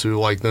problem, too.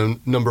 The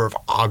number of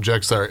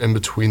objects that are in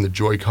between the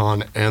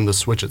Joy-Con and the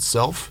Switch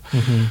itself.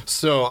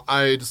 So,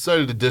 I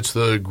decided to ditch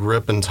the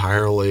grip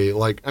entirely.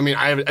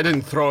 I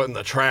didn't throw it in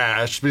the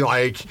trash, be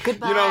like,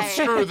 Goodbye.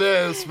 screw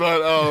this.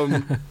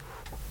 But,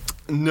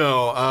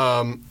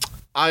 no,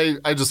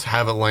 I just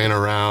have it laying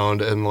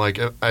around, and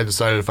I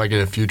decided if I get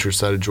a future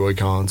set of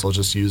Joy-Cons, I'll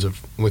just use it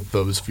with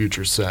those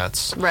future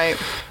sets. Right.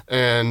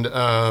 And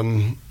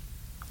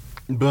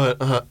but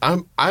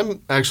I'm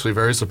actually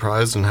very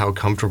surprised in how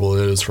comfortable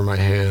it is for my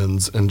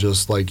hands, and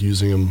just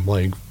using them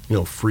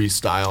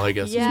freestyle, I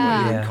guess is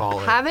what you would call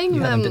it. Having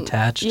You have them them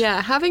detached.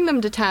 Yeah, having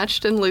them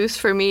detached and loose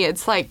for me,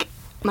 it's like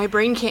my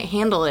brain can't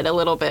handle it a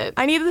little bit.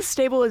 I need the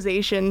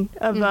stabilization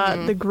of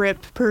the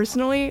grip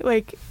personally.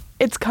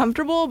 it's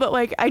comfortable, but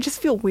like I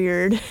just feel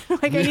weird.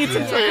 Like I need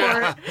some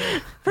support.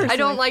 I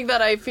don't like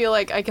that. I feel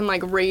like I can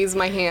like raise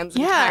my hands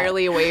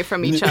entirely away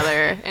from each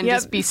other and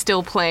just be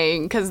still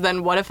playing. Because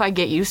then what if I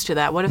get used to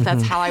that? What if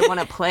that's how I want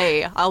to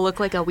play? I'll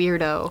look like a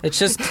weirdo. It's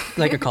just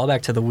like a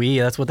callback to the Wii.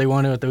 That's what they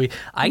wanted with the Wii.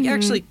 I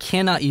actually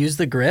cannot use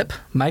the grip.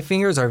 My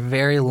fingers are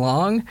very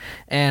long,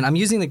 and I'm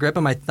using the grip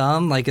on my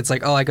thumb. Like it's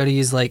like, oh, I got to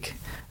use like.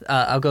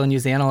 I'll go and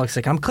use the analog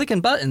stick. I'm clicking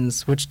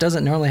buttons, which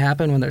doesn't normally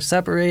happen when they're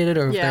separated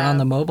or if they're on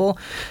the mobile.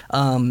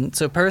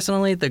 So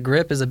personally, the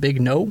grip is a big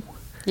no.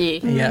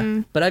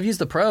 Yeah. But I've used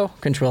the Pro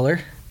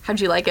controller. How'd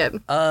you like it?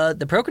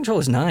 The Pro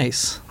controller is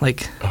nice.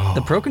 Like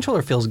the Pro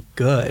controller feels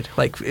good.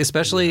 Like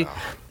especially,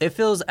 it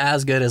feels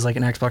as good as like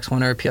an Xbox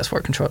One or a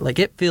PS4 controller. Like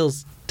it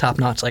feels top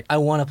notch. Like I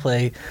want to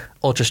play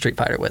Ultra Street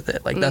Fighter with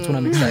it. Like that's what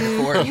I'm excited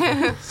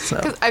for.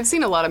 So. I've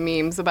seen a lot of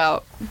memes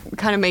about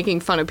kind of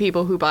making fun of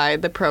people who buy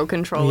the Pro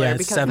controller. Yeah,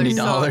 it's because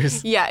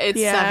 $70. It's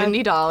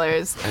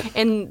 $70.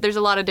 And there's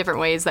a lot of different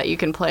ways that you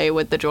can play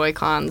with the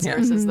Joy-Cons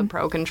versus the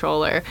Pro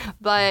controller.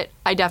 But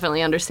I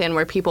definitely understand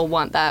where people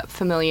want that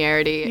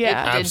familiarity.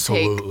 Yeah. It did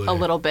take a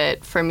little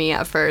bit for me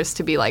at first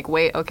to be like,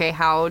 wait, okay,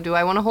 how do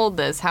I want to hold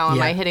this? How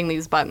am I hitting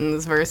these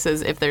buttons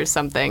versus if there's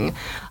something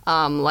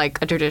like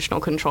a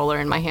traditional controller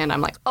in my hand,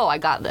 I'm like, oh, I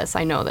got this.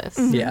 I know this.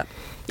 Yeah,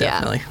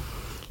 definitely.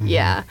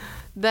 Yeah.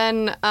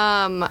 Then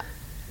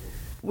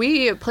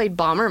we played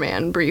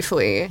Bomberman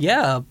briefly.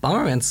 Yeah,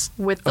 Bomberman's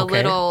with the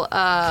little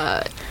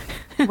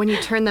when you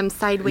turn them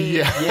sideways.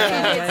 It's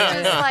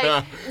just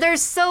like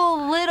there's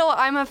so little.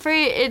 I'm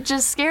afraid it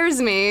just scares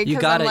me. You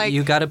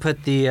gotta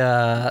put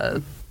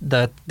the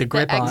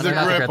grip on. The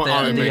grip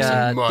on it makes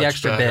it much the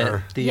extra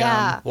better.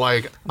 bit.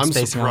 Like, I'm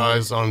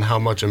surprised on how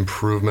much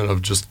improvement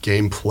of just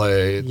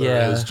gameplay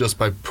there is just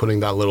by putting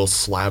that little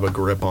slab of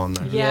grip on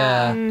there.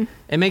 Yeah.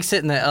 It makes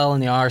hitting the L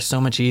and the R so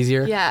much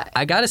easier. Yeah.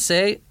 I gotta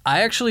say,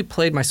 I actually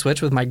played my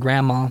Switch with my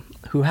grandma,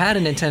 who had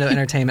a Nintendo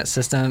Entertainment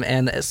System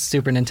and a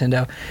Super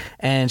Nintendo,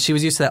 and she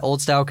was used to that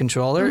old style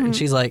controller, and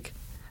she's like,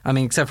 I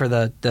mean, except for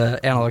the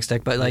analog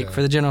stick, but like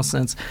for the general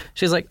sense,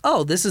 she's like,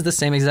 oh, this is the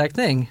same exact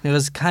thing. It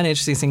was kind of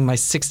interesting seeing my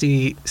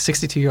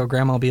 62-year-old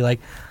grandma be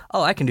like,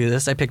 oh, I can do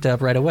this. I picked it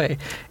up right away.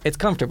 It's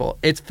comfortable.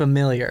 It's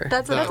familiar.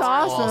 That's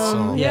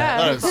awesome. Yeah.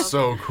 That is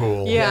so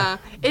cool. Yeah.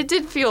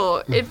 It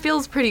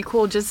feels pretty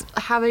cool just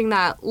having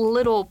that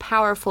little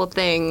powerful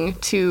thing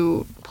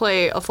to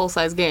play a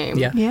full-size game.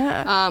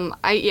 Yeah.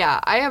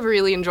 I have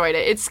really enjoyed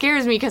it. It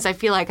scares me because I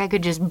feel like I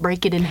could just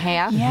break it in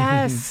half.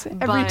 Yes.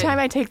 Every time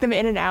I take them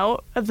in and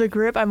out of the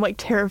grip, I'm like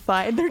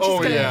terrified. They're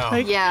just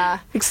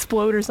gonna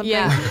explode or something.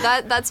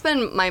 Yeah. That's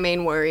been my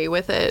main worry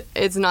with it.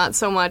 It's not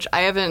so much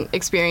I haven't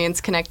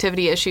experienced connectivity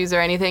issues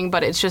or anything,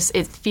 but it's just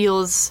it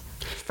feels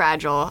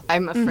fragile.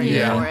 I'm afraid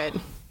for it.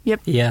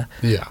 Yep. Yeah.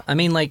 Yeah. I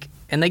mean, like,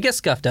 and they get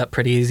scuffed up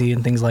pretty easy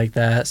and things like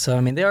that. So,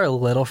 I mean, they are a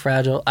little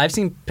fragile. I've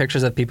seen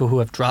pictures of people who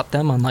have dropped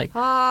them on, like,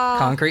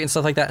 concrete and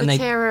stuff like that.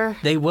 And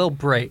they will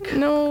break.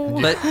 No.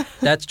 But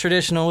that's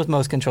traditional with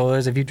most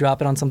controllers. If you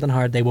drop it on something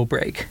hard, they will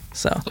break.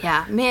 So.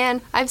 Yeah.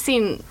 Man, I've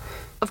seen...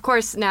 Of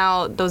course,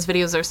 now those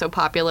videos are so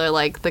popular,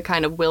 like the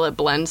kind of will it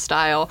blend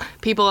style.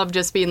 People have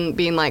just been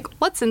being like,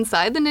 what's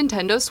inside the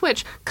Nintendo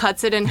Switch?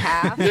 Cuts it in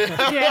half. And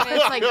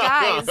it's like,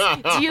 guys,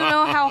 do you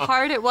know how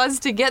hard it was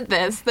to get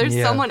this? There's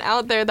someone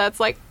out there that's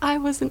like, I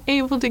wasn't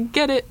able to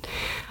get it.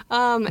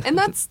 And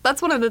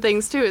that's one of the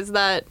things, too, is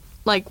that,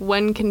 like,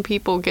 when can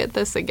people get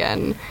this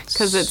again?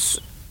 Because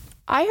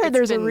I heard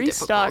there's a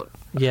restock. Difficult.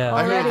 Yeah.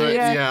 I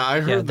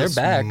heard they're this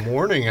back.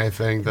 morning, I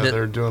think, that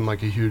they're doing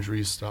like a huge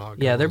restock.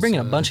 Yeah, they're bringing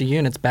a bunch of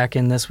units back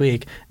in this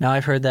week. Now,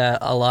 I've heard that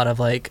a lot of,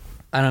 like,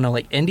 I don't know,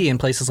 like India and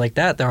places like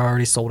that, they're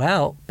already sold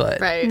out, but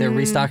they're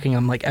restocking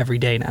them like every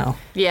day now.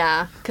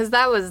 Yeah, because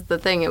that was the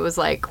thing. It was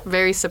like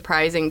very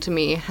surprising to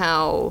me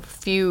how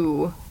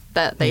few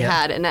that they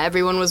had, and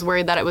everyone was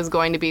worried that it was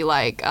going to be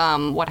like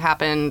what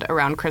happened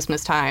around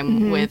Christmas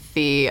time with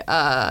the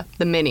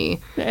Mini.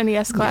 The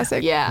NES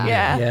Classic.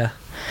 Yeah.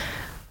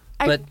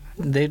 But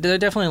they're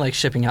definitely like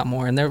shipping out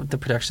more, and the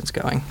production's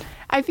going.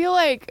 I feel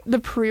like the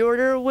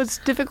pre-order was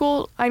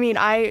difficult. I mean,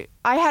 I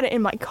had it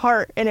in my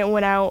cart and it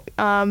went out,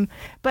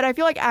 but I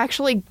feel like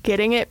actually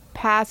getting it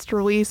past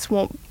release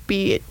won't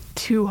be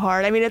too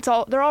hard. I mean,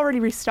 they're already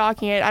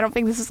restocking it. I don't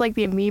think this is like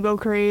the Amiibo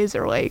craze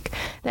or like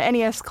the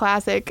NES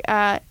Classic.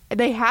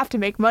 They have to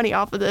make money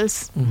off of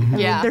this. I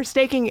mean, they're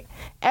staking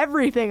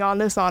everything on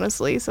this,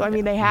 honestly. So I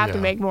mean, they have to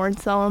make more and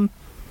sell them.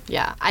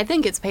 Yeah, I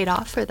think it's paid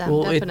off for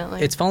them,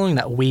 definitely. It's following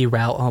that Wii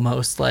route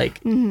almost. Like,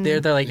 they're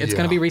like, it's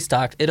going to be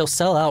restocked. It'll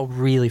sell out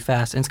really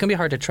fast. And it's going to be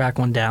hard to track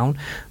one down.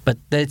 But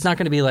it's not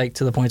going to be like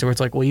to the point where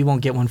it's like, well, you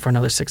won't get one for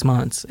another 6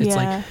 months. It's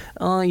like,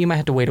 oh, you might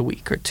have to wait a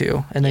week or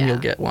two, and then you'll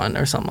get one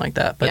or something like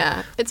that.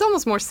 But it's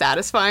almost more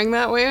satisfying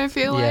that way, I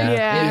feel like.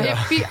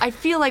 I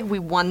feel like we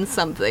won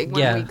something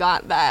when we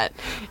got that.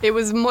 It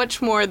was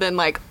much more than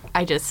like,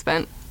 I just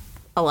spent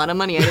a lot of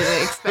money I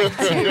didn't expect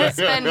to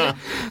spend,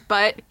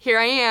 but here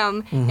I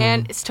am,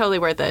 and it's totally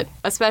worth it.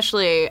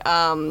 Especially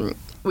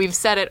we've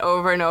said it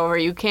over and over.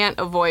 You can't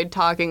avoid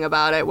talking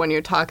about it when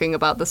you're talking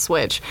about the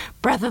Switch.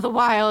 Breath of the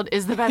Wild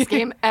is the best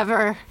game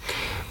ever.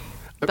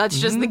 That's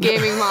just the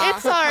gaming mom.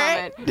 It's all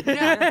right.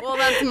 Yeah, well,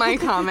 that's my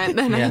comment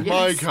then, I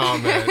My guess.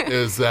 comment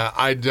is that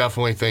I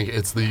definitely think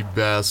it's the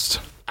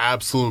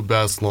absolute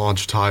best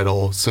launch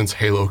title since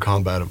Halo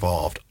Combat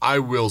Evolved. I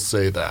will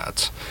say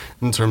that.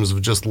 In terms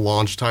of just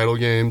launch title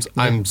games,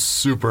 I'm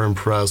super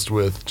impressed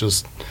with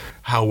just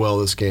how well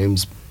this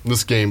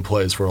game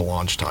plays for a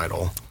launch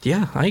title.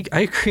 Yeah, I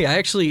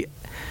agree.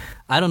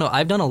 I don't know.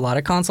 I've done a lot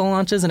of console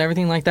launches and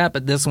everything like that,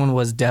 but this one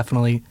was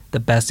definitely the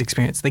best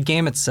experience. The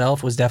game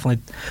itself was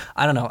definitely,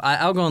 I don't know.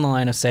 I'll go on the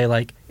line of say,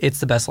 like, it's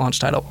the best launch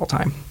title of all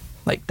time.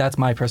 Like, that's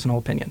my personal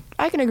opinion.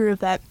 I can agree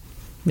with that.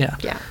 Yeah.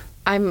 Yeah,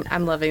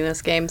 I'm loving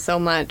this game so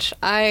much.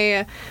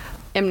 I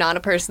am not a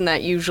person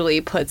that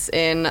usually puts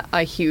in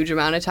a huge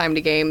amount of time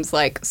to games.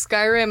 Like,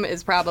 Skyrim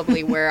is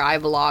probably where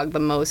I've logged the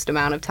most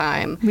amount of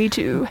time. Me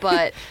too.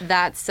 But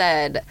that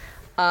said,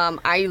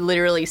 I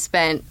literally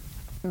spent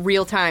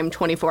real-time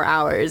 24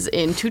 hours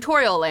in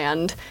tutorial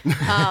land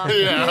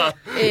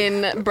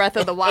in Breath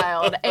of the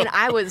Wild, and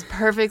I was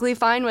perfectly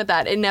fine with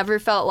that. It never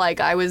felt like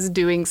I was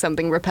doing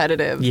something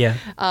repetitive. Yeah.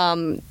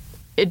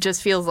 It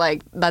just feels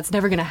like that's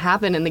never going to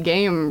happen in the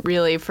game,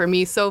 really, for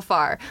me so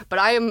far. But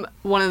I am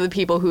one of the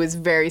people who is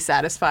very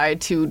satisfied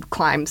to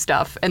climb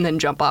stuff and then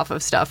jump off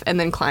of stuff and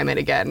then climb it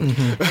again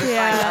and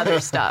find other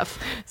stuff.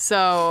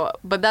 So,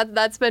 but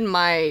that's been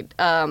my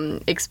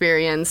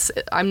experience.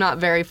 I'm not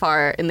very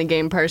far in the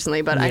game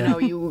personally, but I know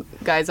you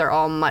guys are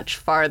all much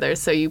farther,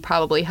 so you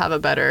probably have a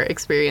better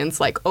experience,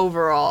 like,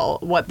 overall,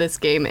 what this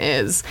game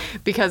is.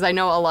 Because I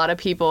know a lot of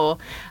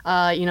people,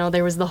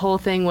 there was the whole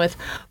thing with,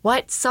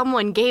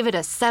 someone gave it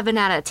a 7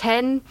 out of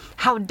 10?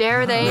 How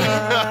dare they?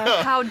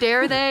 How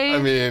dare they? I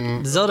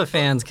mean, Zelda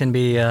fans can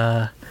be.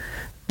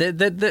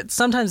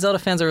 Sometimes Zelda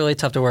fans are really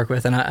tough to work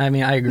with, and I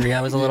mean, I agree.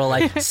 I was a little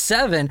like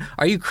 7.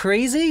 Are you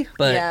crazy?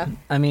 But Yeah.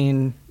 I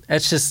mean,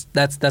 it's just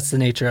that's the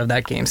nature of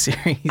that game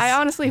series. I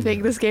honestly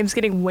think this game's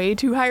getting way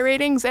too high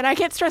ratings, and I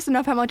can't stress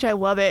enough how much I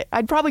love it.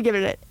 I'd probably give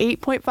it an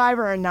 8.5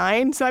 or a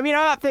 9. So I mean,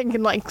 I'm not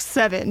thinking like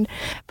 7,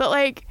 but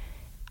like,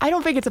 I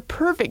don't think it's a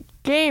perfect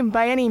game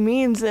by any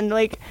means, and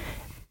like,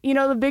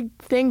 the big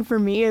thing for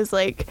me is,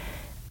 like,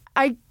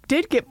 I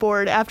did get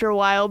bored after a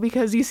while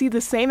because you see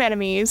the same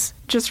enemies,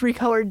 just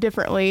recolored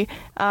differently.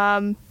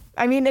 I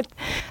mean,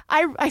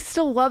 I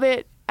still love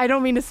it. I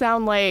don't mean to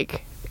sound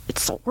like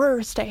it's the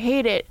worst. I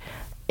hate it.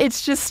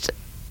 It's just,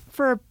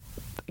 for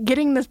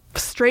getting the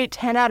straight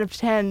 10 out of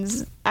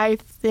 10s, I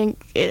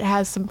think it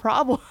has some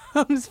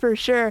problems for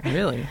sure.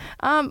 Really?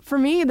 For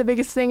me, the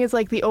biggest thing is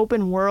like the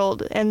open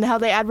world and how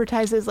they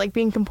advertise it as like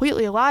being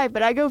completely alive,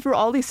 but I go through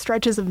all these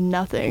stretches of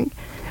nothing.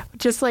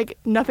 Just like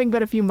nothing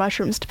but a few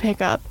mushrooms to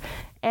pick up.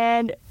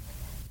 And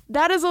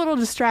that is a little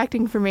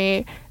distracting for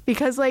me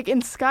because, like,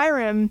 in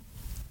Skyrim,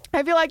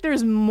 I feel like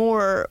there's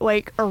more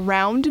like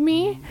around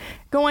me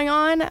going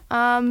on.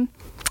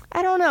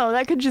 I don't know.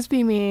 That could just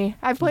be me.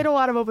 I've played a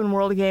lot of open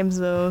world games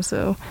though,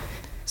 so.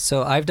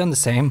 So I've done the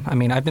same. I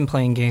mean, I've been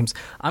playing games.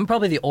 I'm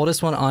probably the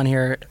oldest one on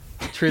here,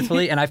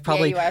 truthfully, and I've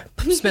probably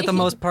spent the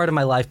most part of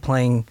my life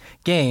playing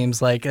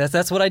games. Like,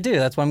 that's what I do.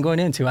 That's what I'm going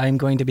into. I'm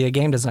going to be a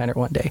game designer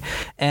one day.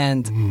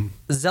 And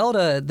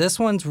Zelda, this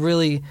one's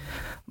really,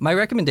 my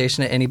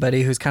recommendation to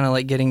anybody who's kind of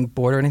like getting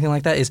bored or anything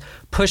like that is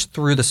push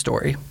through the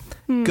story.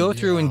 Go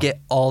through and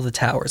get all the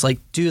towers. Like,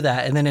 do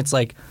that. And then it's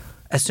like,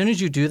 as soon as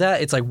you do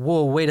that, it's like,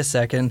 whoa, wait a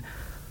second.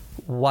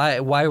 Why,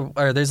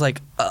 or there's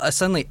like,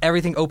 suddenly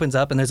everything opens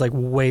up and there's like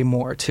way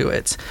more to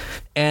it.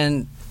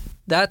 And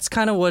that's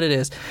kind of what it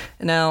is.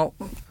 Now,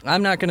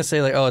 I'm not going to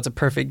say like, oh, it's a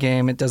perfect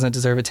game. It doesn't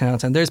deserve a 10 out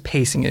of 10. There's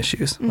pacing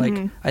issues. Like,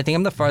 I think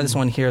I'm the farthest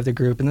one here of the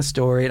group in the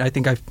story. And I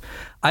think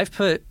I've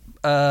put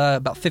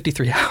about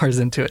 53 hours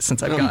into it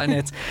since I've gotten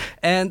it.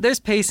 And there's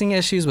pacing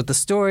issues with the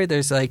story.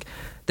 There's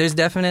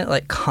definite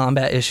like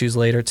combat issues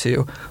later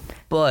too.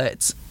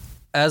 But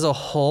as a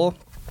whole,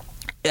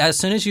 as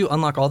soon as you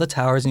unlock all the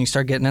towers and you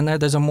start getting in there,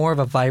 there's a more of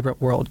a vibrant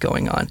world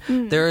going on.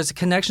 There's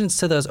connections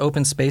to those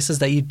open spaces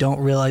that you don't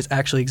realize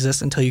actually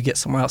exist until you get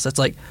somewhere else. It's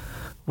like,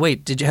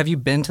 wait, have you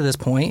been to this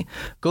point?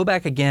 Go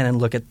back again and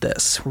look at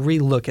this.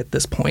 Re-look at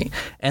this point.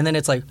 And then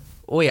it's like,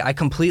 wait, I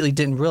completely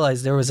didn't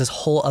realize there was this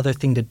whole other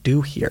thing to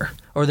do here.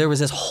 Or there was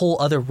this whole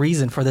other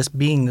reason for this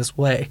being this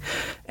way.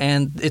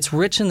 And it's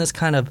rich in this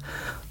kind of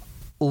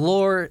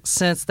lore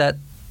sense that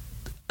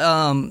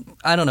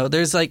I don't know.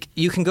 There's like,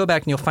 you can go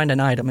back and you'll find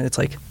an item and it's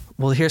like,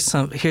 well,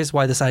 here's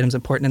why this item's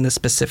important in this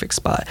specific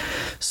spot.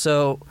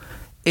 So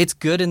it's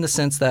good in the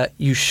sense that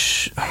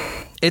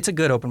it's a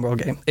good open world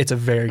game. It's a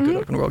very good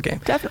open world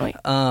game. Definitely.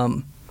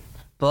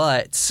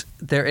 But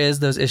there is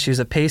those issues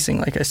of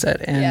pacing, like I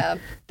said. And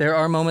there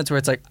are moments where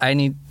it's like, I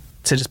need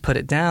to just put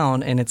it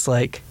down and it's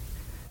like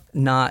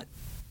not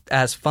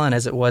as fun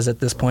as it was at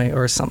this point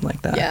or something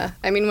like that. Yeah.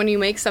 I mean, when you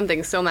make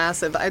something so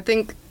massive, I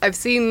think I've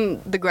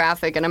seen the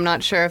graphic and I'm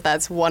not sure if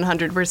that's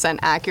 100%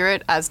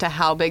 accurate as to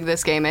how big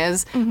this game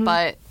is,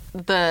 but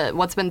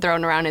what's been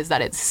thrown around is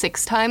that it's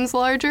 6 times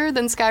larger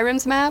than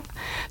Skyrim's map.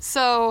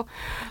 So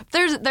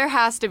there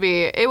has to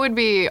be. It would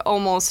be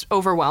almost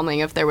overwhelming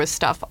if there was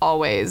stuff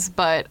always,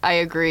 but I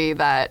agree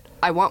that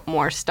I want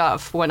more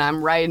stuff when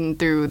I'm riding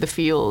through the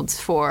fields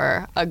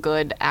for a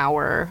good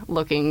hour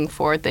looking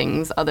for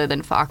things other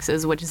than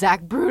foxes, which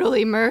Zach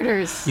brutally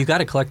murders. You got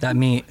to collect that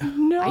meat.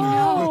 No, I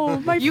know.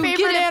 my You favorite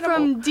get it animal.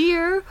 from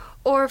deer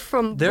or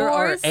from There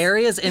boars. are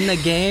areas in the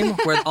game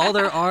where all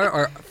there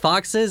are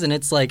foxes, and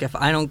it's like, if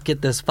I don't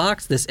get this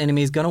fox, this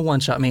enemy is going to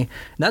one-shot me. And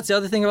that's the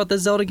other thing about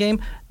this Zelda game.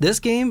 This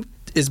game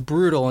is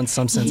brutal in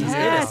some senses.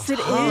 Yes, it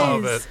is.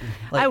 Love it.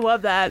 I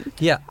love that.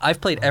 Yeah, I've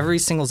played every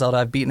single Zelda.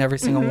 I've beaten every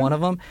single one of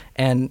them,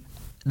 and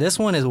this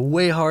one is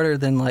way harder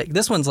than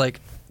this one's the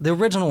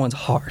original one's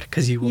hard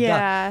because you will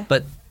Yeah. die.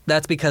 But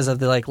that's because of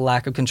the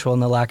lack of control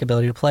and the lack of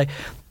ability to play.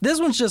 This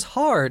one's just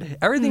hard.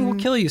 Everything will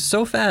kill you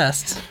so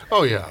fast.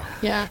 Oh yeah.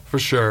 Yeah. For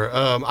sure.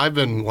 I've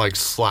been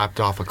slapped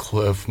off a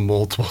cliff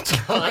multiple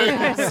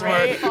times.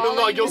 Right?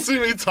 And, you'll see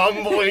me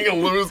tumbling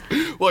and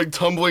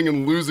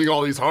losing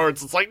all these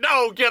hearts. It's like,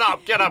 no, get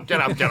up.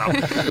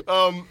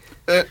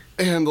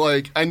 And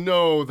I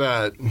know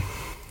that.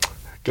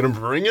 Gonna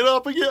bring it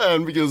up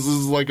again because this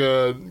is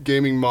a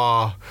Gaming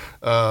Ma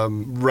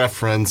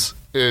reference.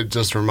 It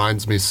just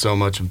reminds me so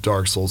much of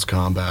Dark Souls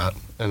combat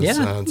in a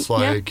sense.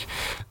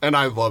 And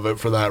I love it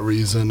for that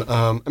reason.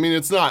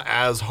 It's not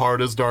as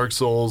hard as Dark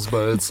Souls,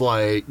 but it's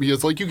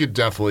because you could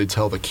definitely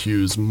tell the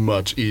cues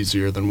much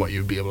easier than what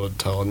you'd be able to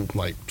tell in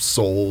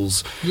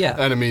Souls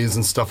enemies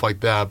and stuff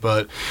like that.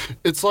 But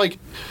it's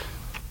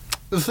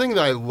the thing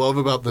that I love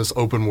about this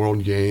open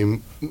world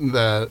game,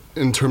 that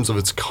in terms of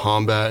its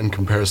combat in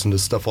comparison to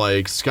stuff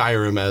like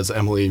Skyrim, as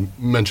Emily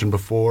mentioned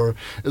before,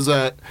 is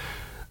that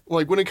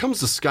when it comes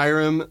to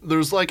Skyrim,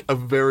 there's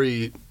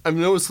I've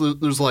noticed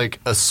that there's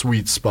a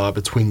sweet spot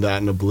between that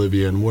and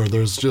Oblivion, where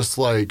there's just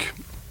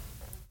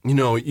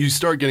you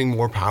start getting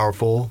more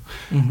powerful,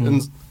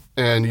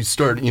 and you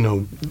start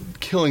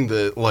killing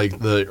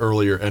the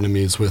earlier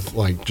enemies with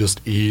just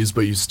ease,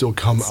 but you still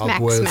come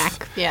up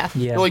with Yeah.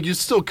 you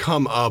still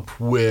come up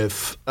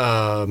with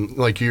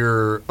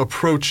you're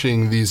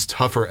approaching these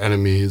tougher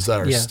enemies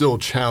that are still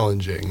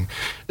challenging.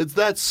 It's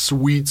that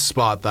sweet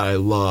spot that I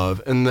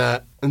love, and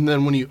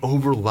then when you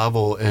over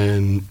level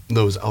in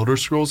those Elder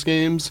Scrolls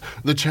games,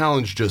 the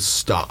challenge just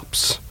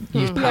stops.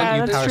 You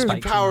that's power true.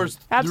 spike. Powers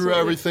through Absolutely.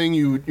 everything.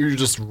 You're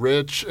just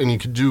rich, and you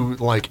can do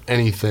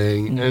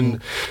anything.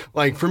 And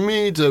for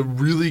me to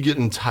really get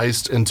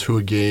enticed into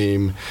a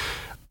game,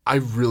 I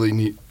really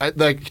need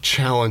that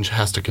challenge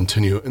has to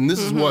continue. And this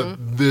is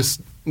what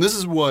this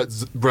is what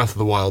Breath of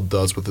the Wild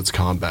does with its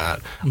combat.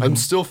 I'm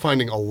still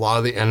finding a lot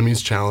of the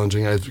enemies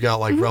challenging. I've got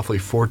roughly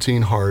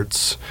 14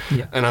 hearts,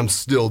 and I'm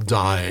still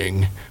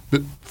dying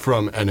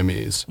from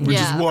enemies, which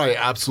is what I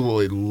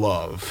absolutely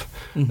love.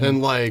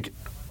 And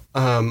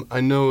I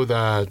know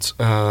that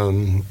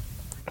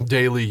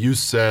Daily, you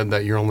said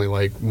that you're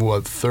only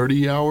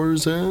 30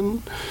 hours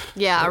in?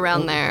 Yeah,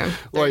 around there. 30,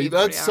 40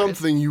 that's hours.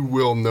 something you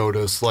will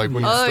notice when you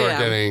start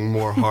getting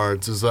more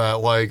hearts, is that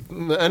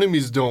the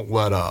enemies don't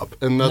let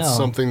up, and that's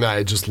something that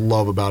I just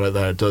love about it,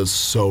 that it does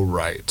so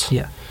right.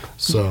 Yeah.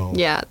 So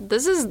Yeah,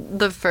 this is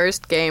the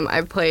first game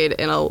I've played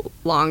in a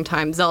long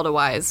time,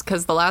 Zelda-wise,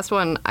 because the last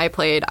one I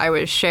played, I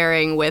was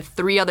sharing with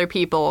 3 other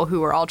people who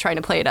were all trying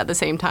to play it at the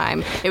same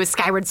time. It was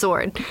Skyward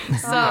Sword.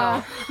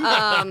 So,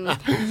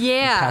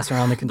 yeah. Pass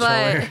around the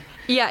controller. But,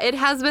 yeah, it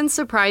has been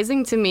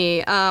surprising to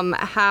me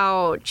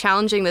how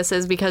challenging this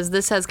is, because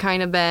this has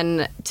kind of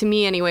been, to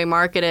me anyway,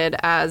 marketed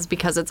as,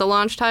 because it's a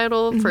launch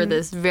title for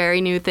this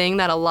very new thing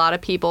that a lot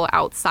of people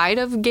outside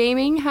of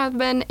gaming have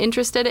been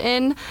interested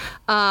in,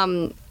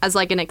 as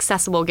an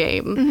accessible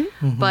game.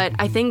 But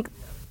I think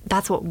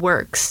that's what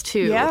works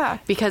too. Yeah.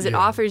 Because it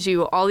offers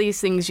you all these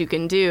things you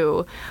can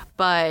do,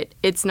 but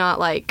it's not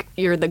like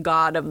you're the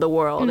god of the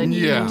world and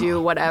you can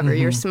do whatever.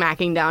 You're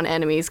smacking down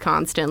enemies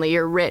constantly.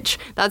 You're rich.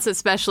 That's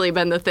especially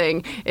been the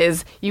thing,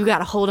 is you got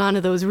to hold on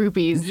to those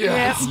rupees.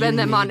 Yeah. Spend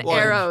them on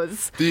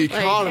arrows. The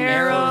economy of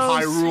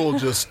arrows. Hyrule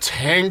just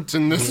tanked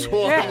in this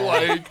one.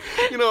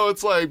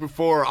 It's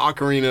before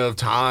Ocarina of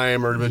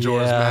Time or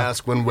Majora's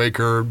Mask, Wind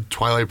Waker,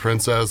 Twilight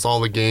Princess, all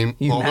the game,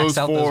 You all max those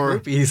out those 4.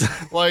 rupees.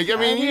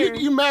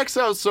 You max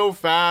out so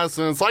fast,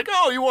 and it's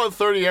you want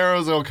 30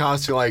 arrows, it'll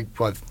cost you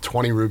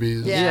 20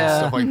 rupees, Yeah.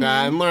 stuff like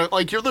that. And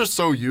they're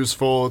so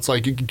useful. It's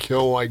you can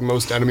kill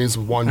most enemies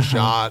with one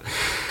shot.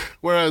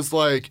 Whereas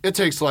it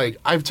takes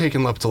I've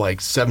taken up to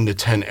 7 to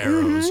 10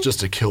 arrows just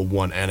to kill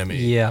one enemy.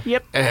 Yeah.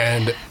 Yep.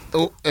 And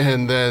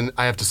then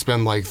I have to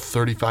spend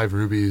 35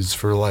 rubies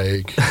for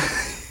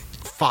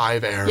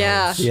 5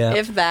 arrows. Yeah,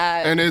 if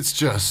that. And it's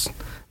just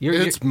You're-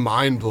 it's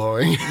mind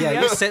blowing. Yeah,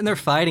 you're sitting there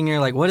fighting.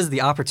 You're like, what is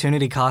the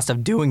opportunity cost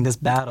of doing this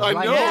battle? I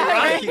Like, know, yeah,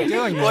 right? keep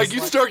doing this.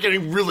 You start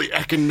getting really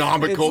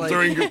economical It's like-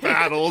 during your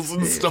battles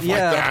and stuff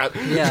yeah, like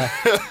that.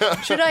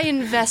 Yeah. Should I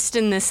invest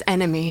in this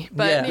enemy?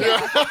 But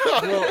Yeah.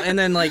 Well, and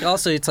then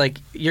also it's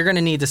you're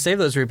gonna need to save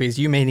those rupees.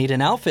 You may need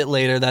an outfit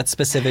later that's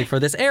specific for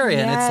this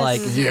area, and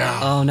it's Yes. Yeah.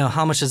 oh no,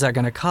 how much is that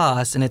gonna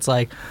cost? And it's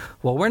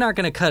well, we're not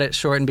going to cut it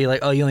short and be like,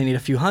 oh, you only need a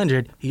few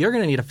hundred. You're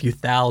going to need a few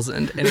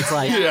thousand. And it's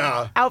like,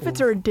 Yeah.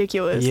 Outfits are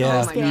ridiculous. Yeah. in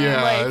this Oh my game.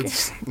 Yeah, Like,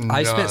 it's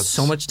I spent nuts.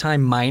 so much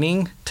time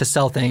mining to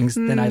sell things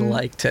than I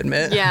like to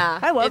admit. Yeah.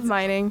 I love It's-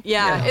 mining.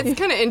 Yeah, it's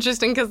kind of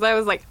interesting because I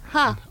was like,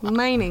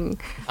 mining.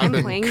 I've I'm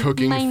been playing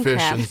cooking fish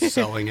and Minecraft.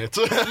 selling it.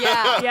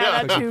 Yeah.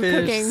 Yeah, that too. Fish,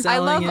 Cooking.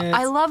 selling it.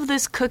 I love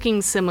this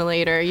cooking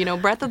simulator. You know,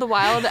 Breath of the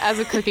Wild as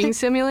a cooking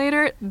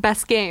simulator,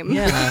 best game.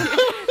 Yeah.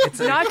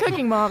 Not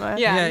Cooking Mama.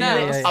 Yeah, Yeah, no.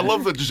 yeah, yeah. I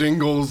love the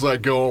jingles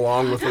that go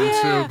along with them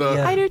Yeah, too. The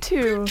Yeah. I do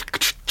too.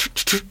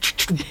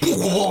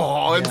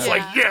 it's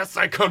like, yes,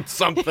 I cooked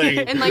something.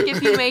 And like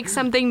if you make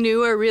something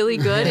new or really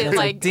good, it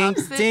like ding,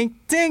 ups it. ding,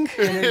 ding.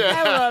 And then,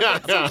 I love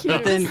it. So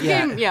cute. then,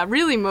 yeah. Game,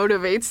 really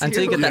motivates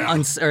Until you get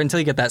that until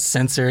you get that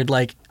censored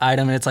like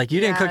item, and it's like you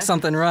didn't Yeah. cook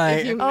something right.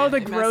 If you Oh, the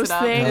mess gross it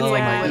up, thing. It's like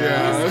Yeah. literally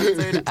Yeah.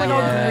 censored. It's like all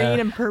Yeah. green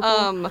and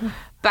purple.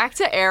 Back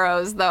to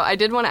arrows, though, I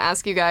did want to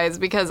ask you guys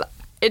because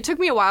it took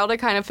me a while to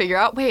kind of figure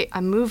out, wait,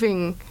 I'm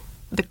moving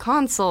the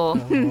console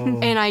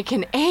and I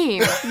can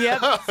aim.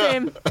 Yep,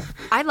 same.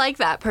 I like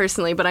that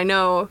personally, but I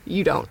know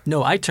you don't.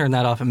 No, I turned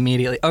that off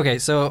immediately. Okay,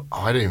 so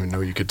Oh, I didn't even know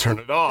you could turn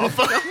it off.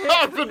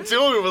 I've been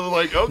dealing with it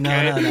like, okay.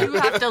 no. You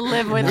have to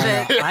live with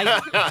it.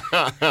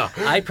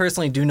 I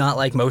personally do not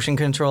like motion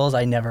controls.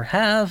 I never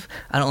have.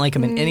 I don't like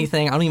them in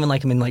anything. I don't even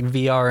like them in like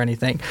VR or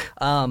anything.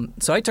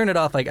 So I turn it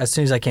off like as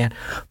soon as I can.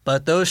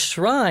 But those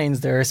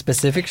shrines, there are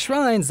specific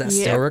shrines that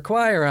Yep. still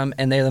require them,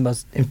 and they're the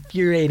most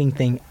infuriating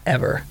thing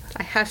ever.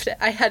 I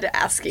had to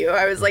ask you.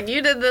 I was like,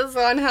 you did this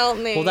one, help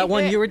me. Well, that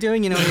one you were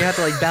doing, you know, you have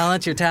to like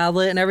balance your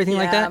tablet and everything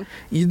like Yeah. that.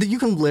 You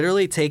can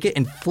literally take it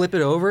and flip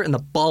it over, and the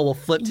ball will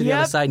flip to the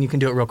other Yep. side, and you can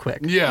do it real quick.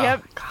 Yeah.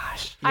 Yep.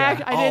 Gosh. I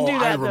didn't do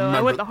that, though. I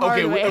remember. went the hard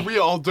okay, way. have we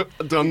all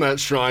done that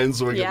shrine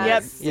so we can...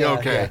 Yes. Yeah,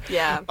 okay.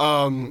 Yeah.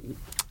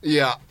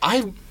 Yeah,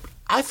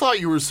 I thought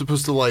you were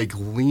supposed to like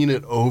lean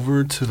it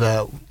over to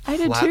that I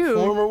did platform too.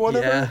 or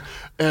whatever. Yeah.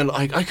 And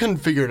I couldn't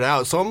figure it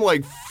out. So I'm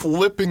like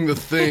flipping the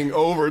thing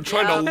over,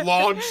 trying to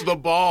launch the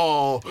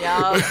ball.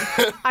 Yeah.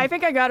 I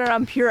think I got it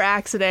on pure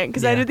accident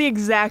because I Yeah. did the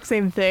exact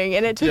same thing,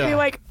 and it took me Yeah.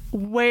 like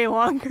way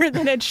longer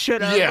than it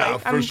should have. Yeah,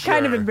 like, for I'm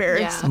kind of sure.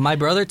 embarrassed. Yeah. My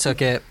brother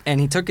took it, and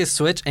he took his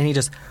Switch, and he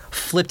just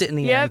flipped it in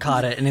the air and Yep.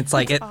 caught it, and it's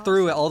like it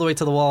threw it all the way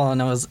to the wall,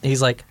 and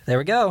he's like, there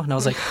we go, and I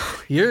was like,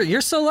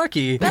 you're so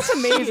lucky. That's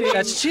amazing.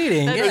 That's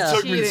cheating. That's Yeah. It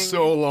took me Cheating.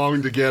 so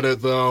long to get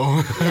it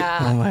though. Yeah,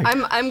 Oh my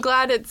I'm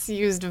glad it's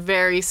used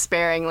very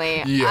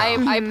sparingly. Yeah.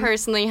 I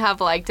personally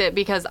have liked it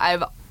because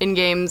in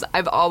games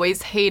I've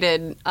always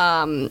hated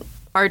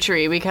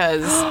archery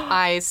because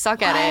I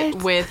suck at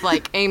it with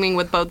like aiming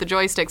with both the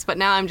joysticks. But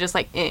now I'm just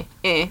like like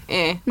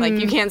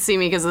you can't see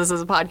me because this is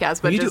a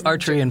podcast. But You do just,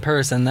 archery in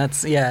person.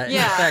 That's it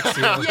affects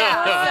you.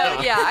 Yeah,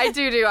 so, yeah, I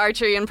do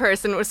archery in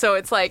person, so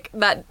it's like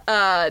that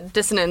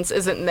dissonance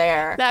isn't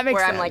there. That makes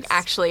where I'm like sense.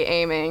 actually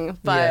aiming.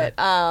 But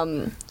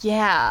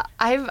yeah,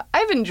 I've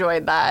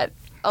enjoyed that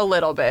a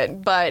little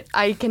bit, but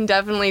I can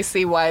definitely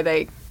see why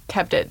they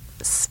kept it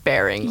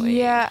sparingly.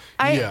 Yeah,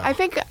 Yeah. I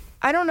think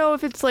I don't know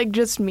if it's like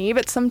just me,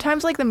 but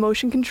sometimes like the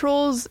motion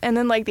controls and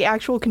then like the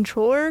actual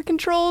controller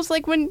controls,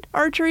 like when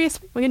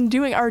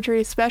doing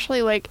archery,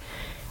 especially like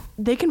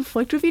they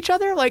conflict with each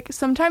other. Like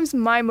sometimes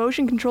my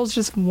motion controls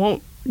just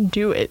won't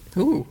do it.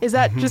 Ooh. Is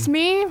that just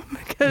me?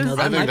 Because No, I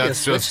that might think be a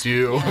that's just Switch.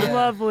 you.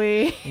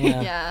 lovely.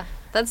 Yeah. Yeah,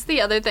 that's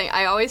the other thing.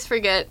 I always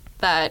forget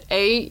that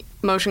A,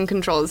 motion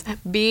controls,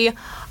 B,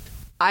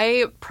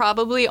 I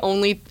probably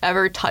only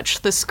ever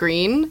touch the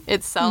screen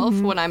itself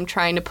when I'm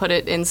trying to put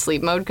it in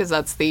sleep mode because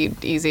that's the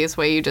easiest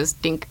way. You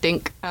just dink,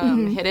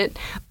 hit it.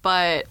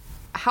 But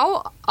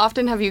how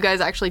often have you guys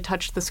actually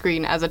touched the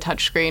screen as a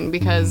touch screen?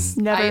 Because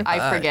Never.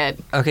 I forget.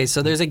 Okay,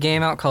 so there's a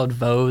game out called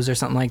Vose or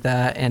something like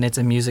that, and it's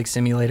a music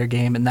simulator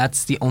game, and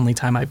that's the only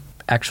time I've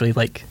actually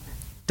like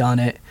done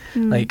it.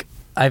 Like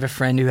I have a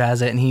friend who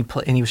has it, and he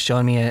was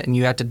showing me it, and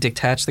you have to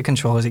detach the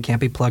controllers; it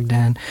can't be plugged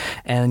in,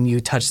 and you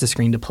touch the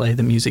screen to play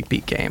the Music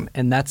Beat game,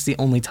 and that's the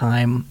only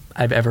time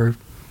I've ever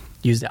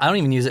used it. I don't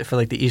even use it for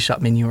like the eShop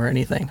menu or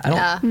anything. I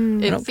don't.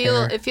 Yeah, don't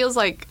care. it feels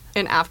like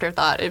an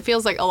afterthought. It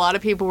feels like a lot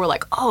of people were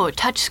like, "Oh,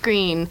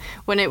 touchscreen,"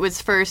 when it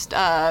was first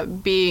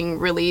being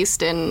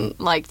released and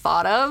like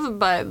thought of,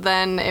 but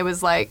then it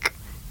was like,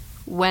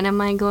 when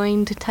am I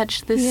going to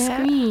touch the Yeah.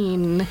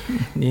 screen?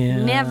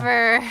 Yeah.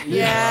 Never.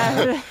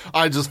 Yeah.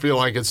 I just feel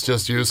like it's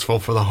just useful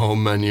for the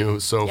home menu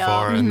so Yeah.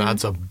 far, and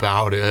that's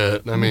about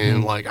it. I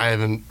mean, like I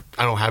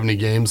don't have any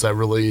games that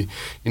really,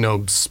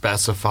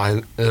 specify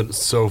it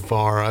so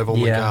far. I've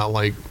only Yeah. got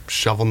like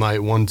Shovel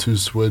Knight 1, 2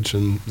 Switch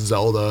and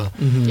Zelda.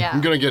 Yeah.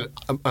 I'm gonna get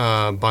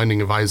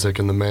Binding of Isaac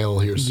in the mail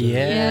here soon.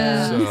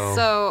 Yeah.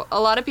 So a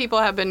lot of people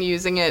have been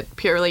using it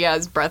purely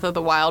as Breath of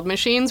the Wild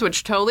machines,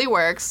 which totally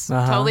works,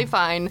 totally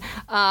fine.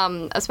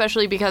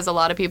 Especially because a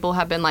lot of people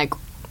have been like,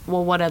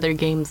 well, what other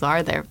games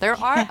are there? There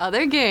are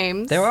other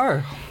games. There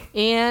are.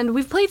 And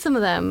we've played some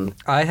of them.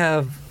 I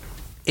have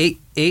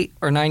eight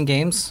or 9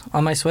 games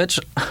on my Switch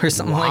or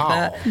something like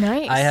that.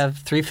 Nice. I have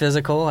 3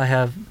 physical. I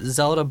have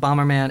Zelda,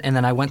 Bomberman, and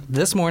then I went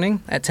this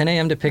morning at 10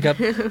 a.m. to pick up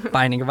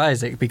Binding of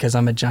Isaac because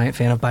I'm a giant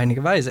fan of Binding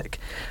of Isaac.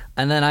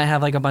 And then I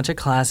have like a bunch of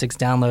classics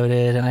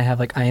downloaded, and I have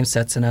like I Am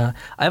Setsuna.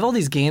 I have all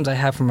these games I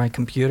have from my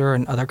computer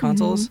and other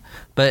consoles,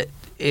 but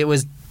it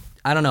was,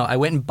 I don't know, I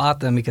went and bought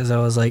them because I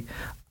was like,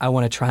 I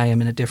want to try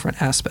them in a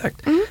different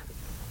aspect.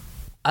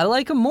 I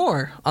like them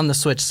more on the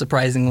Switch,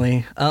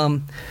 surprisingly.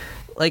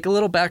 Like a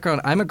little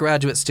background, I'm a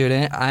graduate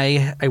student.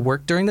 I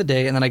work during the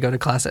day and then I go to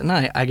class at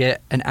night. I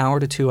get an hour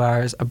to 2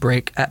 hours a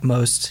break at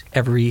most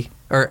 1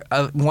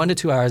 to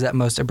 2 hours at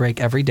most a break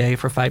every day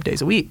for 5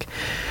 days a week.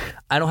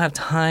 I don't have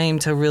time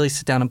to really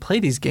sit down and play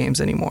these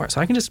games anymore.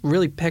 So I can just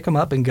really pick them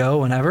up and go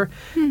whenever.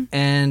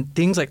 And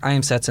things like I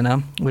Am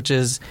Setsuna, which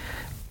is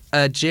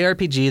a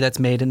JRPG that's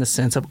made in the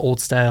sense of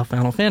old-style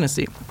Final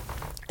Fantasy.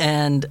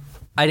 And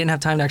I didn't have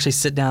time to actually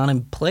sit down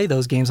and play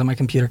those games on my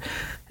computer.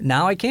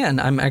 Now I can.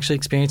 I'm actually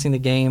experiencing the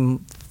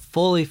game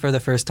fully for the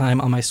first time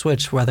on my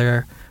Switch,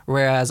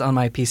 whereas on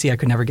my PC I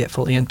could never get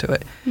fully into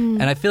it.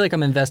 And I feel like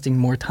I'm investing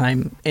more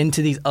time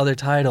into these other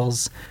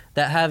titles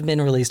that have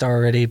been released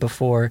already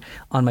before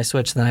on my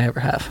Switch than I ever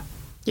have.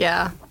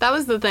 Yeah, that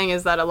was the thing,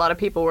 is that a lot of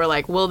people were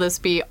like, will this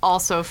be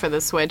also for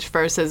the Switch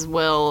versus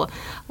will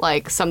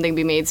like something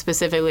be made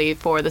specifically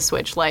for the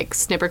Switch, like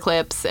Snipper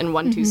Clips and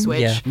 1-2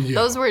 Switch. Yeah.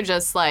 Those were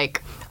just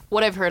like,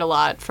 what I've heard a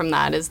lot from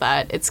that is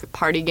that it's a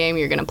party game.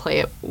 You're going to play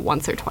it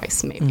once or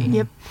twice maybe.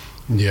 Yep.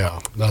 Yeah,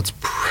 that's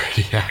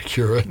pretty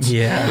accurate.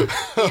 Yeah.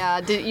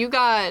 Yeah, you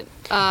got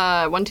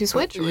 1-2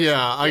 Switch? Yeah,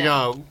 I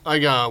got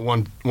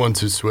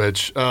 1-2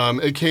 Switch.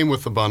 It came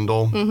with the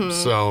bundle,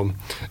 so,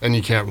 and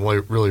you can't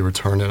really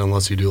return it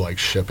unless you do like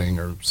shipping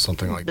or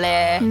something like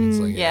that. It's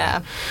like,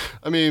 Yeah.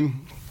 I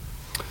mean,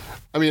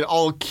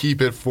 I'll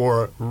keep it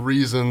for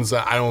reasons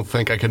that I don't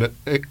think I can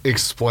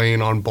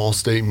explain on Ball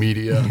State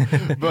Media,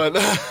 but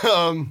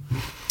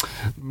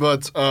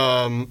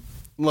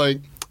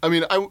like. I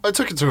mean, I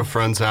took it to a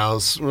friend's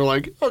house. We're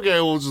like,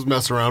 okay, we'll just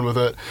mess around with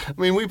it. I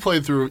mean, we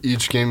played through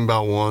each game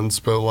about once,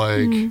 but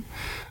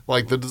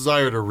like the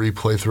desire to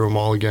replay through them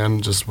all again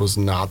just was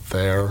not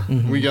there.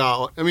 We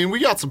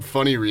got some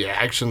funny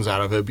reactions out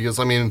of it because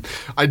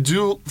I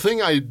do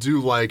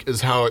like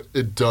is how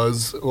it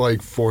does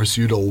like force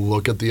you to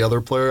look at the other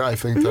player. I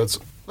think that's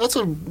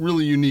a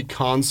really unique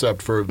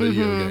concept for a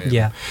video game.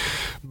 Yeah.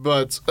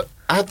 But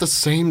at the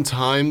same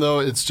time, though,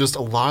 it's just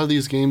a lot of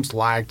these games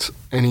lacked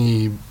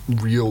any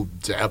real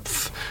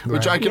depth,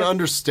 which I can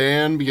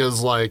understand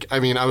because, like,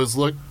 I mean, I was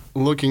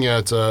looking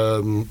at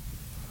a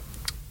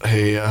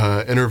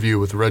interview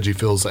with Reggie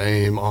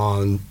Fils-Aime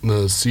on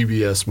the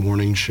CBS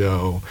morning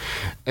show,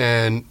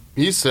 and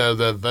he said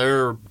that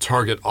their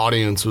target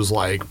audience was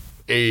like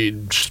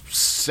age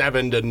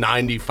 7 to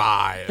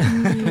 95.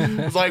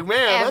 It's like,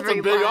 man, that's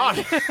a big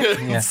audience.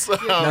 Yeah.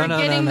 You're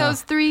getting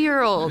those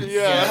 3-year-olds.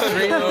 Yeah.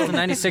 3-year-olds and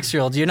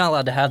 96-year-olds. You're not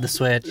allowed to have the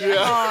Switch.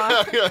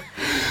 Yeah.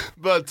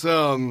 But,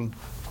 I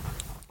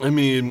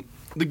mean,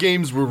 the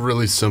games were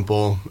really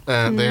simple.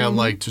 And they had,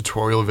 like,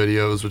 tutorial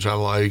videos, which I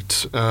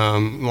liked.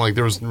 Like,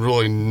 there was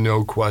really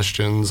no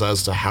questions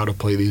as to how to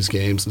play these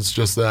games. It's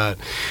just that,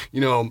 you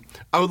know,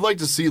 I would like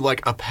to see,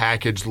 like, a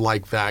package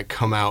like that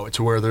come out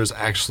to where there's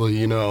actually,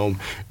 you know,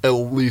 at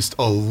least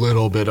a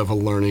little bit of a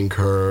learning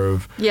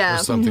curve. Yeah. Or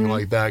something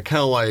like that.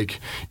 Kind of like,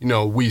 you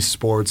know, Wii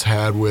Sports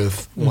had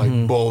with,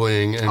 like,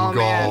 bowling and golf.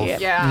 Man.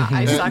 Yeah,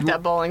 I sucked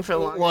at bowling for the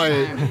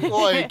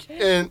longest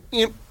time.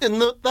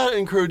 That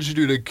encouraged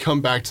you to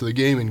come back to the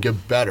game and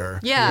get better.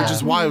 Yeah. Which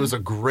is why it was a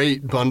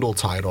great bundle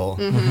title.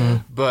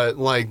 But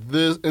like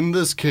in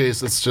this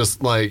case, it's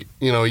just like,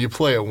 you know, you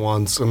play it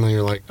once and then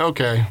you're like,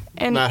 okay,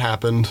 And that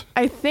happened.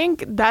 I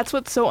think that's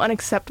what's so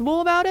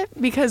unacceptable about it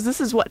because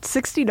this is what,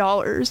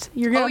 $60.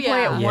 You're gonna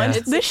play it once.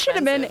 It's This should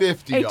have been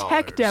 $50. a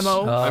tech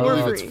demo I for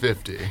believe free. it's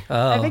 50.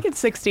 I think it's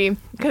 60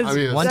 because I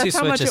mean, that's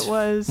how much it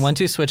was.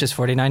 1-2 Switch is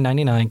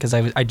 $49.99 because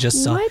I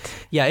just saw. What?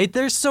 Yeah,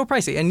 they're so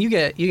pricey, and you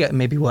get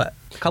maybe what,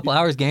 a couple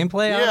hours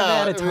gameplay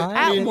out of it at a time.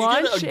 At you get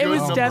launch, a it good was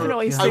number-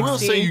 definitely I will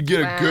 60. say you get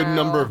a good Wow.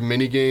 number of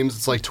mini games.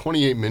 It's like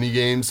 28 mini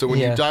games. So when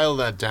Yeah. you dial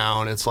that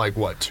down, it's like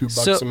what, $2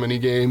 So- a mini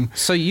game?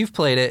 So you've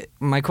played it.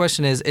 My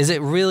question is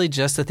it really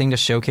just a thing to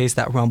showcase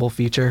that Rumble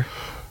feature?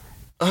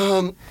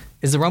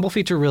 Is the Rumble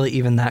feature really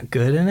even that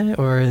good in it,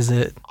 or is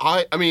it?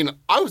 I mean,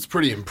 I was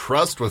pretty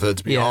impressed with it,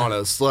 to be Yeah.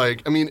 honest.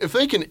 Like, I mean, if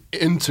they can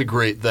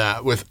integrate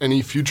that with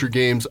any future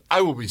games,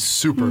 I will be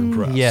super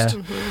impressed. Yeah.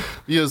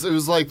 Because it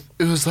was that,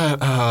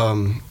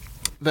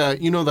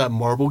 you know, that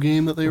marble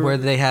game that they were... Where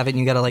they have it and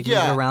you got to like move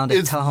it around.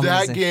 it's tell how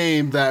that amazing.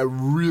 game that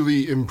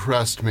really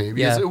impressed me.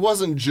 Because Yeah. it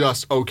wasn't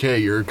just, okay,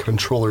 your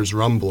controller's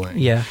rumbling.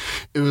 Yeah.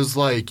 It was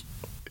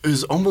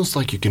almost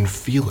like you can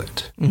feel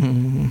it.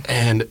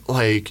 And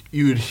like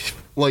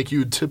like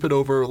you'd tip it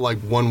over like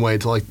one way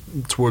to like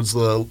towards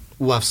the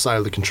left side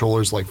of the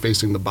controllers, like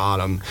facing the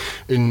bottom,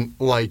 and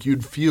like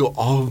you'd feel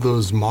all of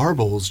those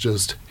marbles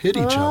just hit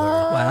each other.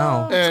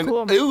 Wow. And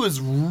cool. it was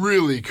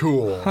really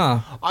cool. Huh.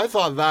 I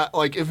thought that,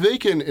 like, if they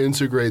can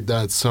integrate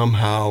that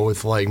somehow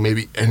with, like,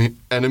 maybe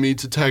enemy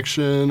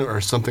detection or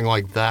something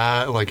like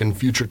that, like in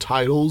future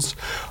titles,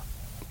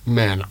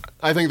 man,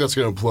 I think that's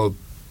going to blow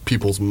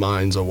people's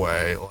minds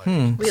away. Like,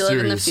 We live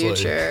in the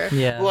seriously. future.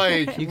 Yeah.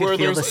 Like you where could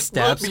feel there's the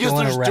steps because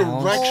going there's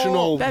around.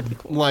 directional, that'd be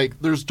cool. like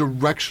there's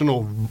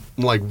directional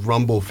like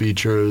rumble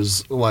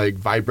features, like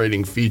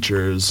vibrating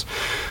features.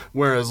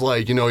 Whereas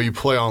like you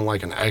play on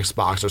like an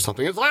Xbox or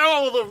something, it's like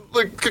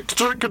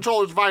the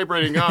controller's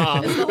vibrating.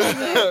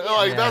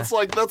 That's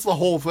the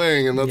whole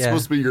thing, and that's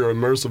supposed to be your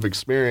immersive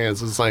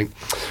experience. It's like,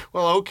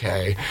 well,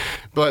 okay,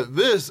 but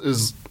this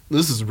is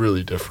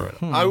really different.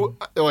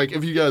 Like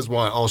if you guys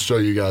want, I'll show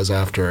you guys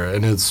after,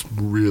 and it's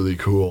really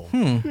cool.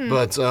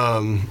 But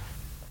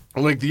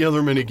like the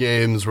other mini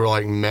games were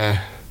like meh.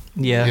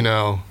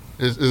 Yeah.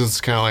 It's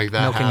kind of like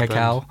that. Milking happened. a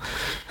cow.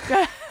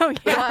 Oh,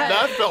 yeah.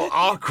 That felt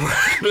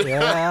awkward.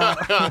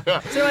 Yeah.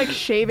 So like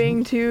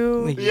shaving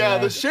too. Yeah,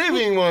 the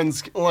shaving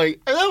one's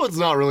like that one's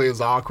not really as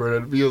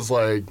awkward. It feels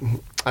like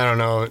I don't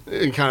know.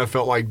 It kind of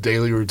felt like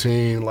daily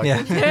routine. Like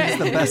Yeah. He's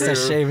the best at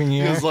shaving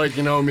you. It's like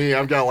me.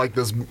 I've got like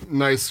this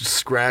nice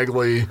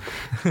scraggly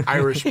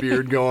Irish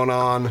beard going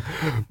on,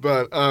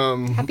 but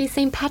Happy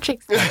St.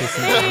 Patrick's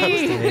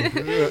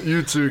Day.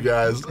 you too,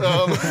 guys.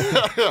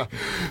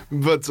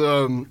 But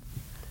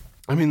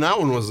I mean, that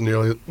one was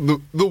nearly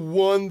the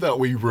one that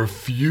we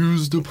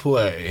refused to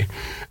play.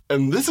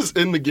 And this is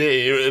in the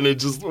game,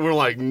 and we're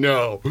like,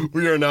 no,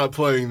 we are not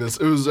playing this.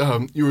 It was,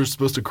 you were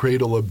supposed to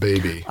cradle a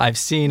baby. I've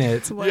seen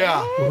it.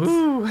 Yeah.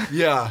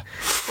 Yeah.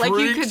 Like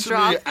you could Freaked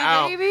drop me the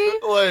out. baby?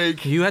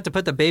 Like, You had to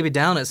put the baby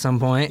down at some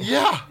point.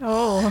 yeah.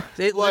 Oh.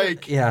 It,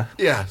 Like, yeah.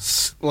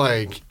 yes.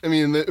 Like, I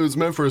mean, it was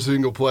meant for a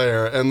single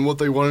player, and what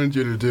they wanted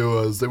you to do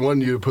was they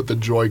wanted you to put the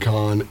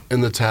Joy-Con in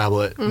the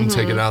tablet and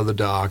take it out of the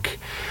dock.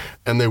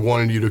 And they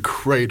wanted you to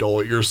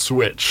cradle your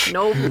Switch.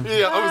 Nope.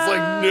 Yeah, I was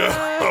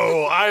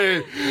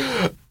like,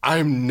 no,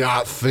 I'm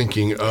not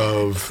thinking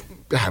of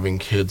having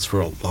kids for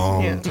a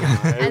long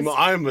time.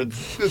 I'm a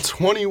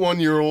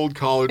 21-year-old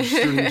college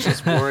student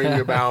just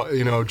worrying about,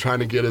 trying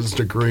to get his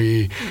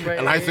degree.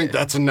 And I think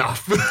that's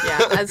enough. Yeah,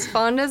 as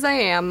fond as I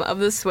am of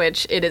the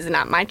Switch, it is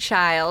not my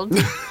child.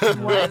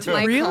 It's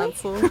my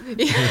console.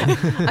 Yeah,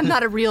 I'm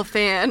not a real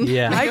fan.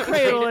 Yeah. I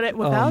cradled it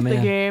without the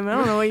man. game. I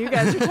don't know what you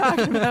guys are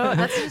talking about.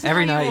 That's just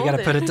Every how night you hold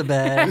gotta put it to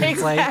bed.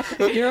 It's like,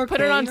 you're okay,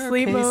 Put it on you're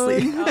sleep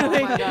okay, mode. Oh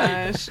my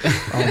gosh.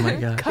 Oh my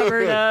god.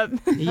 Covered up.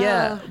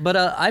 Yeah, but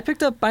I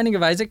picked up Binding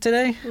of Isaac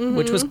today,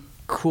 which was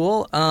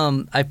cool.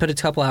 I put a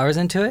couple hours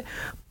into it.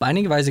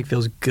 Binding of Isaac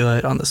feels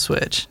good on the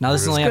Switch. Now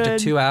this is only after Good.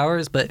 2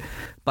 hours, but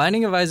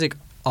Binding of Isaac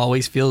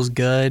always feels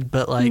good.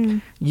 But like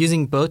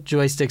using both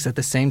joysticks at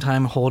the same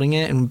time, holding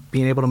it and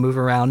being able to move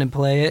around and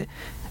play it,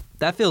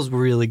 that feels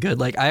really good.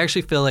 Like I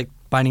actually feel like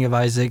Binding of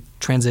Isaac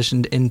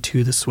transitioned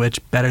into the Switch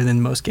better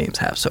than most games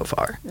have so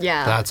far.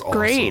 Yeah. That's awesome.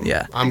 Great.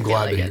 Yeah. I'm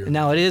glad like to it. hear.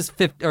 Now it is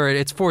it's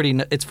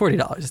 $40. It's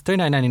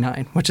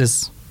 $39.99, which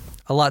is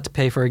a lot to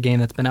pay for a game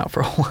that's been out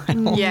for a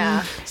while.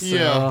 Yeah.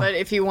 Yeah. But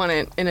if you want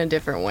it in a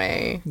different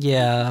way.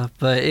 Yeah,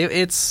 but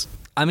it's.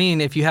 I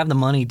mean, if you have the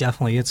money,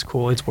 definitely it's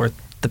cool. It's worth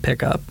the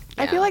pickup.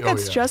 I feel like Oh,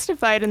 that's yeah.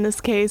 justified in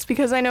this case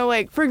because I know,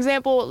 like, for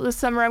example, this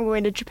summer I'm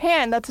going to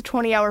Japan. That's a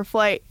 20-hour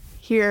flight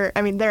here.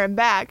 I mean, there and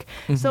back.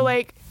 So,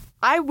 like,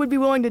 I would be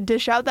willing to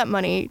dish out that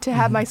money to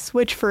have my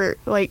Switch for,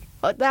 like,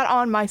 that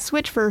on my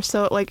Switch for,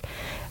 so, like,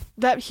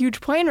 that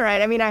huge plane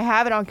ride. I mean, I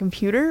have it on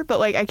computer, but,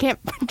 like, I can't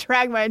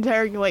drag my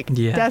entire, like,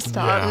 Yeah.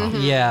 desktop. Yeah.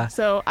 Yeah,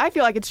 So I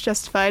feel like it's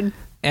justified.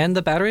 and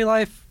the battery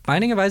life.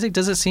 Binding of Isaac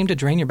doesn't seem to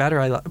drain your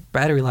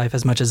battery life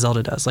as much as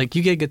Zelda does. Like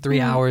you get a good 3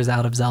 hours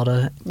out of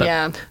Zelda. But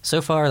Yeah.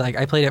 So far, like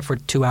I played it for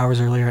 2 hours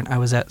earlier, and I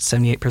was at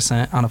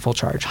 78% on a full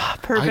charge.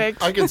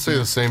 Perfect. I can say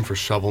the same for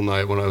Shovel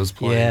Knight when I was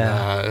playing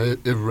Yeah. that.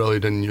 It really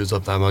didn't use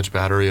up that much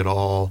battery at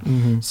all.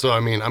 So,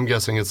 I mean, I'm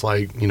guessing it's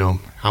like,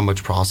 how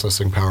much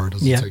processing power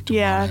does Yeah. it take to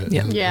Yeah. run it?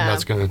 Yeah. And Yeah.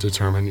 that's going to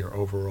determine your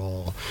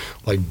overall,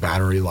 like,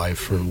 battery life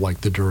for,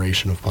 like, the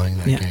duration of playing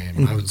that Yeah.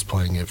 game. I was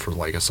playing it for,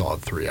 like, a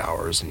solid 3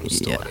 hours and it was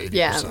still at 80%.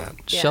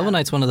 Yeah. Shovel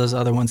Knight's one of those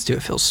other ones too.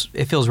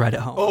 It feels right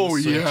at home. on Oh,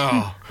 the Switch.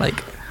 yeah.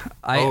 Like,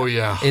 Oh,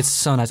 yeah. It's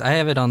so nice. I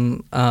have it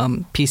on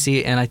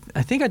PC, and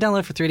I think I downloaded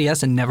it for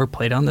 3DS and never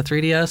played on the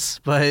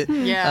 3DS. But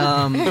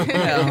Yeah.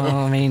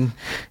 I mean,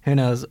 who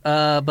knows?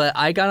 But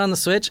I got on the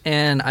Switch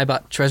and I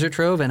bought Treasure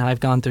Trove, and I've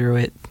gone through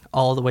it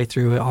all the way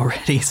through it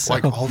already. So.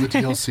 Like, all the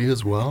DLC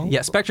as well?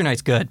 Yeah, Spectre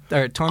Knight's good.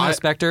 Or Torment of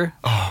Spectre.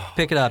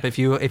 Pick it up if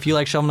you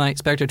like Shovel Knight.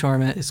 Spectre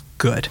Torment is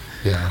good.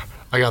 Yeah.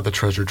 I got the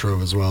Treasure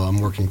Trove as well. I'm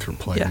working through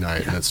Plague Yeah,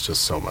 Knight, yeah. and it's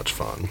just so much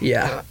fun.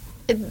 Yeah.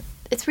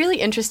 It's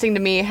really interesting to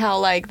me how,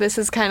 like, this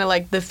is kind of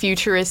like the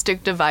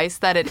futuristic device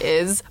that it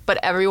is, but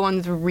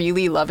everyone's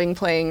really loving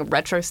playing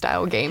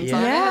retro-style games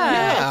on it.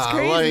 Yeah, it's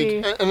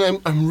crazy. Like,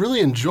 and I'm really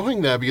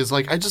enjoying that because,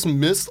 like, I just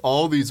missed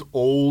all these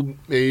old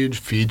age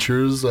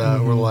features that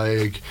were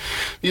like,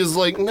 because,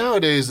 like,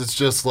 nowadays it's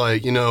just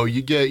like, you know,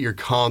 you get your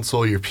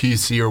console, your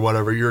PC or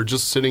whatever, you're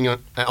just sitting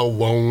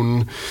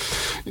alone,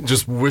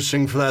 just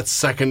wishing for that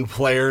second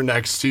player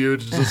next to you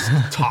to just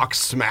talk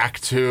smack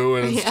to,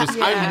 and it's just,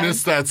 I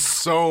miss that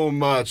so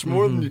much,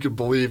 more than you could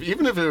believe.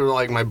 Even if it were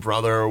like my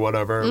brother or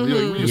whatever,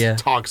 we used to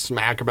talk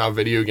smack about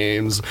video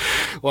games,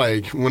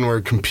 like when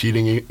we're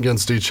competing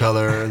against each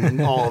other and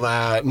all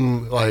that.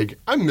 And like,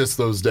 I miss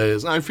those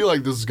days. And I feel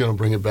like this is going to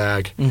bring it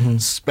back,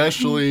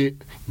 especially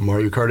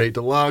Mario Kart 8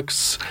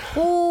 Deluxe,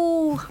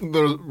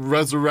 the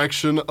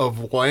resurrection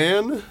of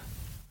LAN.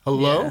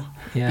 Hello?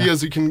 Yeah.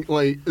 Because you can,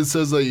 like, it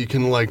says that you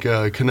can, like,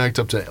 connect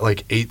up to,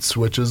 like, 8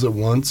 switches at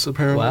once,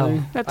 apparently.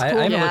 Wow. That's I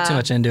cool. haven't looked too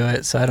much into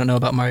it, so I don't know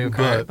about Mario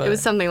Kart. But It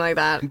was something like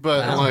that.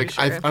 But, I'm like,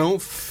 pretty sure. I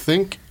don't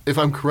think, if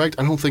I'm correct,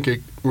 I don't think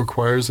it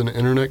requires an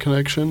internet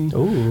connection.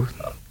 Ooh,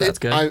 that's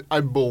good.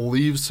 I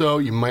believe so.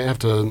 You might have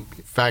to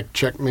fact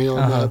check me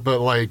on that.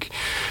 But, like,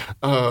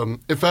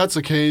 if that's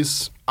the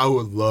case, I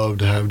would love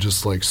to have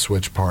just, like,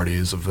 Switch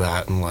parties of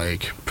that. And,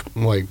 like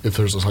if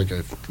there's just, like,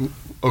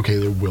 okay,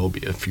 there will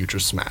be a future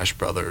Smash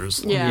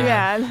Brothers.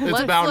 Yeah.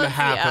 It's bound to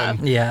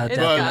happen. Yeah, It's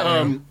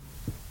definitely.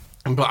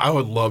 But I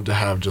would love to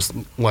have just,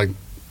 like,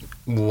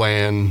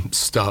 LAN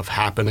stuff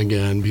happen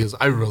again because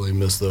I really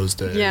miss those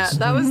days. Yeah,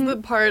 that was the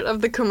part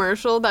of the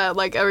commercial that,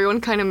 like, everyone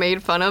kind of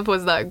made fun of,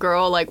 was that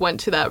girl, like, went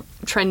to that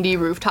trendy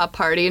rooftop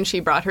party and she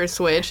brought her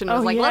Switch and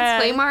was like,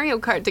 let's play Mario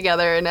Kart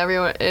together, and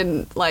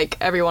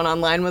everyone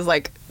online was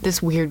like, this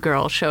weird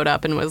girl showed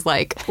up and was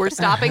like, we're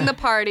stopping the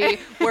party,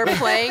 we're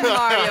playing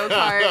Mario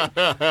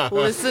Kart,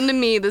 listen to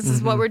me, this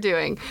is what we're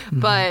doing.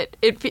 But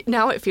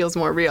now it feels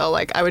more real.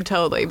 Like, I would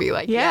totally be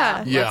like,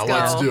 Yeah,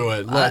 let's do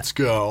it. Let's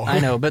go. I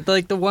know, but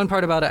like the one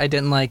part about it I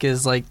didn't like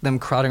is like them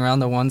crowding around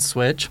the one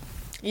Switch.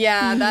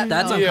 Yeah,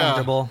 That's felt-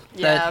 uncomfortable.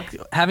 Yeah.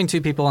 That, having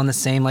two people on the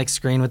same like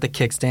screen with the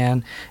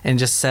kickstand and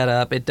just set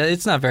up,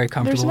 it's not very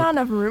comfortable. There's not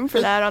enough room for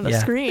that on the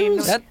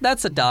screen.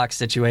 That's a dock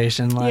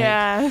situation. Like,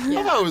 yeah.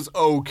 I thought it was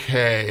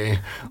okay.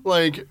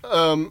 Like,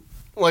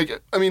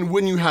 I mean,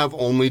 when you have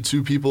only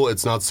two people,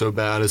 it's not so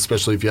bad,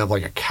 especially if you have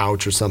like a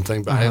couch or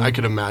something. But I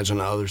could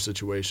imagine other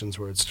situations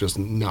where it's just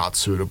not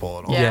suitable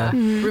at all. Yeah.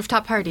 Yeah.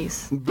 Rooftop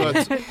parties.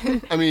 But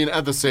I mean,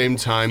 at the same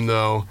time,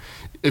 though,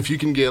 if you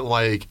can get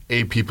like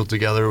 8 people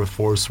together with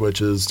 4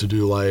 switches to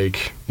do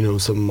like, you know,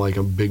 something like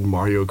a big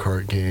Mario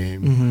Kart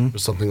game or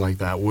something like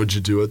that, would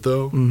you do it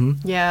though?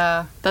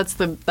 Yeah, that's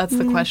the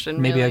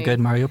question. Maybe really. a good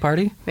Mario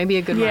Party. Maybe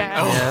a good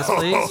Yeah. Mario. Yes,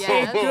 please.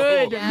 Yes.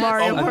 Good Yes.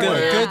 Mario Oh, Kart.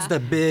 good. Good's the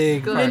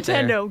big Good. part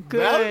there. Nintendo, good.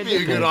 That would be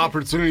a good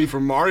opportunity for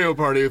Mario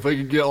Party if they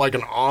could get like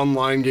an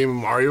online game of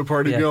Mario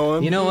Party Yeah.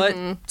 going. You know what?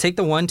 Take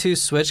the 1-2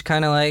 switch,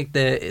 kind of like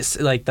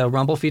the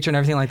rumble feature and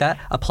everything like that.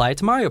 Apply it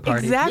to Mario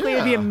Party. Exactly,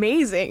 it'd be Yeah.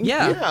 amazing.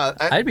 Yeah,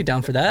 I'd be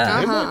down for that.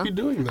 They might be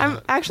doing that. I'm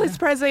actually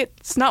surprised that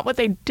it's not what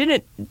they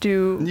didn't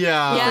do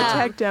yeah. with Yeah. the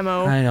tech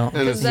demo. I know.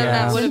 And it's Then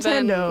Yeah. that would have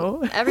been,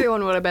 Nintendo.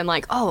 everyone would have been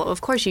like, oh,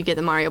 of course you get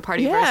the Mario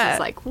Party Yeah. versus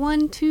like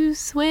 1-2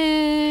 switch.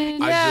 I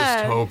just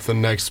Yeah. hope the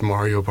next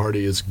Mario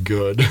Party is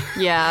good.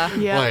 Yeah.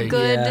 Yeah. Like,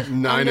 Good. Yeah.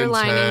 9 and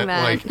Underlining 10,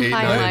 that. like 8,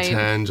 9, Highlight. and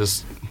 10,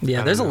 just.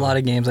 Yeah, there's a lot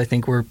of games I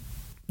think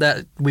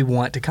that we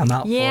want to come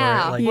out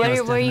Yeah. for. Like, what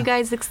just are you to-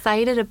 guys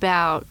excited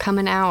about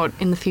coming out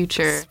in the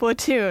future?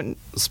 Splatoon.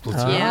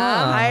 Splatoon.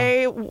 Yeah.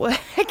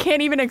 I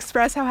can't even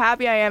express how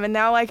happy I am, and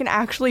now I can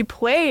actually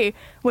play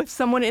with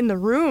someone in the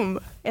room,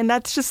 and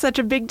that's just such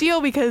a big deal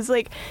because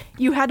like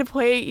you had to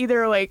play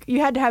either like you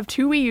had to have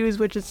 2 Wii U's,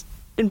 which is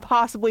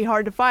impossibly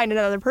hard to find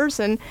another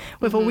person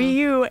with a Wii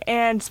U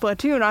and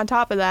Splatoon on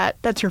top of that.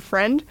 That's your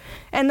friend,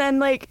 and then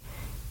like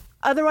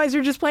otherwise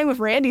you're just playing with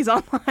Randy's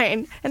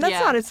online, and that's Yeah.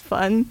 not as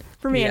fun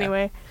for me Yeah.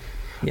 anyway.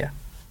 Yeah.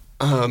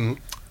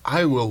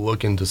 I will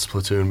look into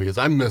Splatoon because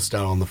I missed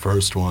out on the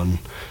first one.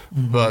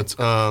 But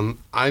I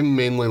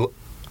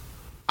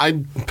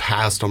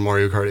passed on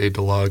Mario Kart 8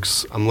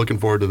 Deluxe. I'm looking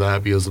forward to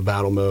that because of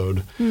battle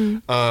mode.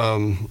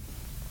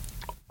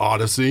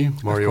 Odyssey,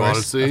 Mario course,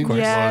 Odyssey. of course.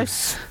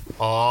 Yes. Looks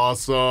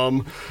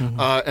awesome.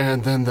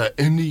 And then the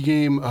indie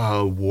game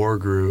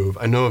Wargroove.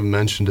 I know I've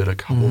mentioned it a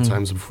couple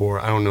times before.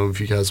 I don't know if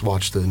you guys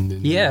watched the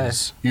Nindies. Yeah.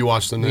 You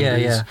watched the Nindies? Yeah,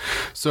 yeah.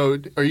 So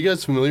are you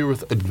guys familiar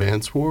with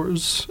Advance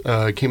Wars?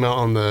 It came out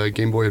on the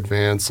Game Boy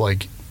Advance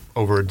like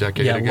over a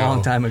decade Yeah, a ago.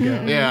 long time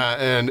ago. Yeah,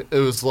 and it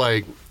was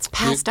like, It's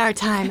past our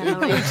time,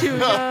 Emily.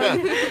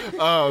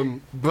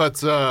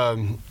 but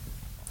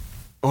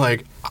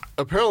like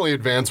apparently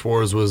Advance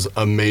Wars was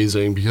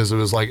amazing because it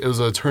was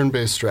a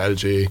turn-based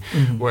strategy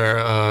where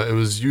it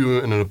was you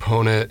and an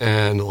opponent,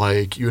 and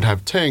like you would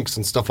have tanks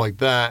and stuff like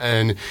that.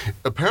 And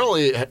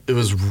apparently it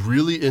was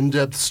really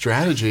in-depth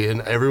strategy,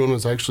 and everyone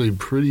was actually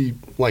pretty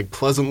like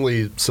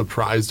pleasantly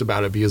surprised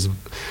about it because of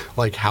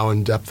like how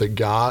in-depth it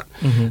got.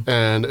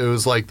 And it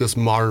was like this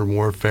Modern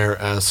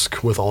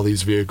Warfare-esque with all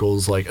these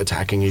vehicles like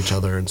attacking each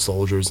other and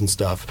soldiers and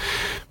stuff.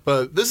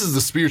 But this is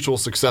the spiritual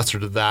successor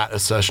to that,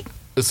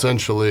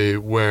 essentially,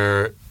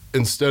 where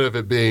instead of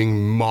it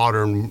being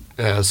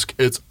modern-esque,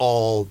 it's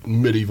all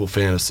medieval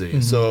fantasy.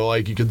 So,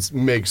 like, you could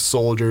make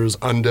soldiers,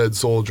 undead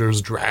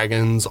soldiers,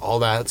 dragons, all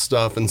that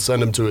stuff, and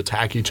send them to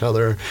attack each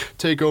other,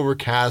 take over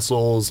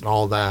castles, and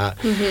all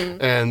that.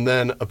 And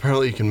then,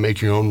 apparently, you can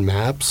make your own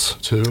maps,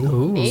 too.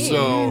 Ooh.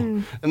 So,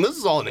 and this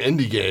is all an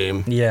indie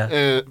game.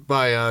 Yeah.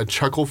 By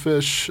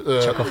Chucklefish.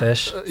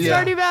 Chucklefish.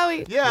 Stardew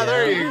Valley. Yeah,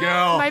 there you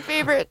go. My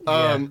favorite.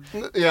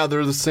 Yeah,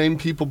 they're the same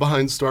people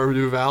behind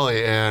Stardew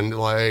Valley, and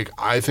like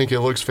I think it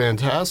looks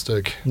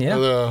fantastic. Yeah.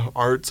 The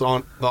art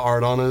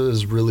on it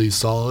is really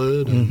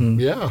solid. And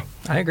yeah.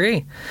 I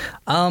agree.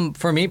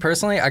 For me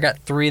personally, I got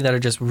 3 that are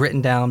just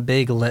written down,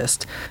 big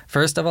list.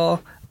 First of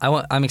all,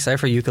 I'm excited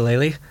for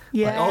Yooka-Laylee.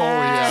 Yeah. Oh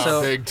yeah,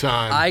 So, big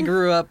time. I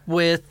grew up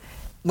with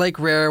like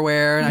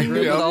Rareware, and I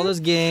grew up with all those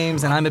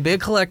games, and I'm a big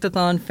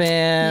Collectathon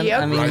fan.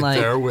 Yep. I mean, Right like,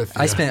 there with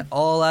I ya. spent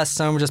all last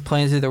summer just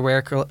playing through the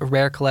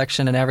Rare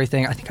collection and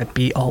everything. I think I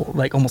beat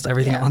almost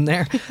everything on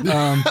there.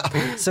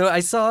 So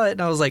I saw it,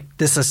 and I was like,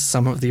 this is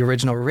some of the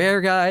original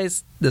Rare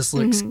guys. This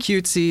looks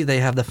cutesy. They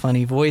have the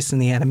funny voice and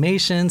the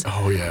animations.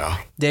 oh yeah.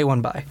 Day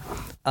one buy.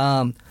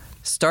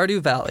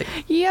 Stardew Valley.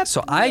 Yep.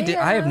 So I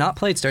have not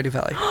played Stardew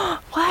Valley.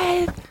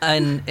 What?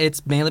 And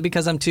it's mainly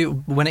because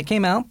when it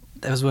came out,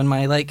 that was when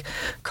my like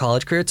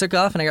college career took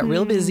off and I got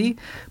real busy.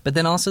 But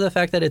then also the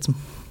fact that it's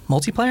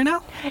multiplayer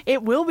now.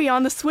 It will be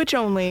on the Switch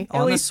only.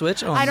 On the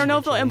Switch only. I don't know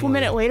if they'll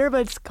implement it later,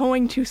 but it's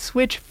going to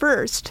Switch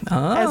first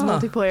as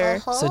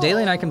multiplayer. So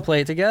Daly and I can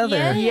play it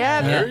together.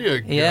 Yeah. There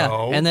you go. Yeah.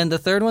 And then the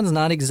third one's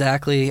not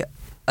exactly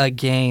a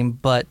game,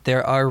 but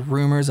there are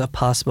rumors of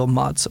possible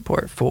mod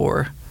support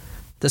for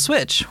the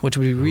Switch, which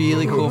would be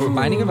really cool for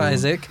Binding of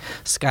Isaac,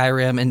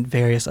 Skyrim, and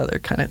various other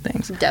kind of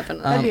things.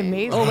 Definitely. That'd be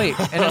amazing. Oh wait,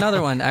 and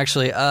another one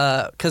actually,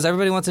 because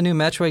everybody wants a new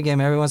Metroid game,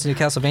 everybody wants a new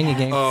Castlevania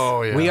game.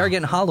 Oh, yeah. We are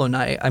getting Hollow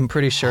Knight. I'm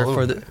pretty sure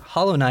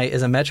Hollow Knight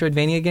is a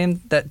Metroidvania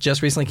game that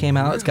just recently came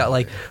out. It's got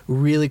like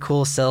really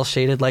cool cell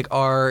shaded like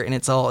art, and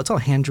it's all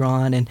hand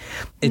drawn, and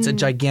it's a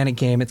gigantic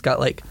game. It's got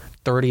like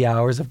 30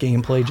 hours of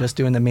gameplay just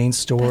doing the main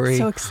story.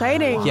 So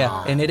exciting.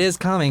 Yeah, and it is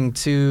coming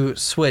to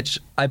Switch.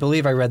 I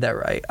believe I read that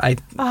right.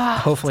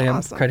 Hopefully I'm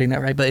awesome. crediting that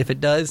right, but if it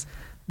does,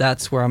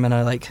 that's where I'm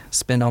gonna like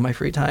spend all my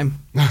free time.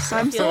 I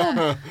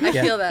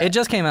feel that. It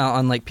just came out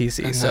on like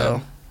PC,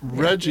 so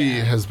Reggie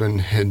has been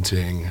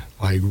hinting,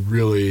 like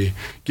really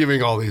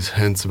giving all these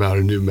hints about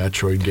a new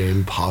Metroid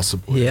game,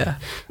 possibly. yeah.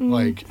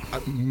 Like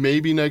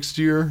maybe next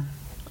year.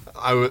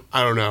 I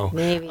don't know.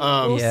 Maybe.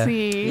 We'll Yeah.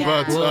 see.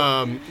 But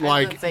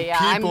like say, yeah,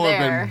 I'm people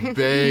have been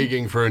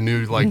begging for a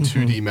new like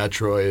 2D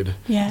Metroid,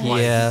 Yeah.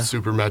 like Yeah.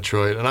 Super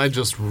Metroid, and I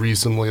just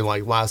recently,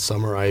 like last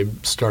summer, I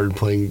started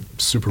playing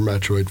Super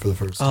Metroid for the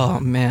first time. Oh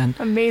man.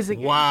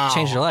 Amazing. Wow!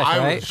 Changed your life, I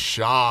right? was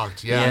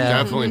shocked. Yeah,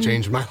 Yeah. definitely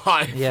changed my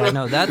life. Yeah,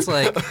 no, that's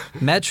like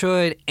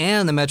Metroid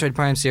and the Metroid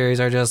Prime series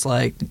are just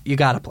like you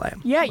gotta play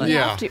them. Yeah, you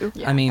Yeah. have to.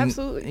 I mean,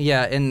 absolutely.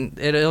 yeah, and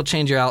it'll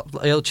change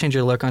it'll change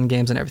your look on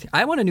games and everything.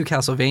 I want a new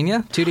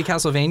Castlevania, 2D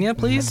Castlevania,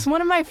 please. It's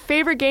one of my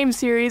favorite game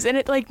series, and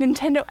it like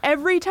Nintendo.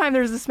 Every time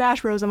there's a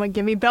Smash Bros, I'm like,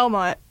 give me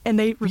Belmont, and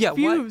they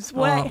refuse.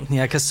 Yeah,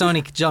 yeah, because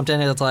Sony jumped in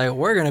and it's like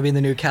we're gonna be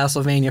the new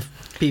Castlevania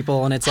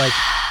people, and it's like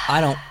I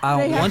don't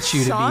They have want you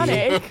to be.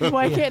 Sonic.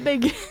 Why can't they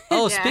get?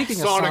 Oh, Yeah.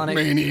 speaking of Sonic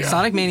Mania.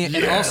 Sonic Mania, and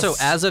Yes. also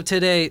as of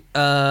today,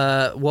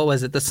 what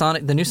was it?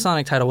 The new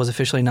Sonic title was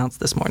officially announced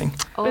this morning.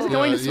 Is it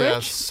going to Switch? Yeah,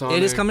 Sonic,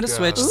 It is coming to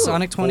Switch.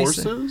 Sonic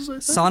 26. Forces, I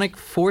think? Sonic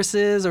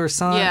Forces or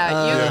Sonic.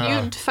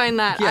 Yeah, you'd find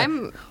that. yeah.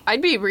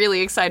 I'd be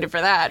really excited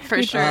for that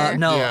for sure.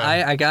 No,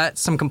 Yeah. I got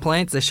some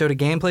complaints. They showed a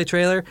gameplay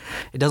trailer.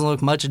 It doesn't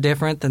look much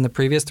different than the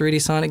previous 3D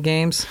Sonic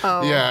games.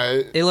 Oh.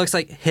 Yeah, It looks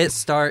like hit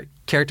start,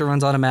 character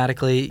runs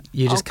automatically.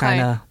 You just Okay.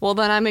 kind of. Well,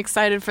 then I'm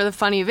excited for the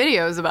funny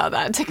videos about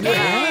that to come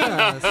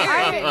out.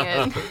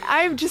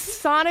 I've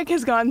just Sonic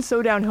has gone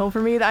so downhill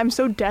for me that I'm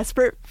so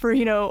desperate for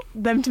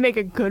them to make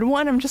a good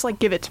one. I'm just like,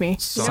 give it to me.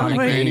 Sonic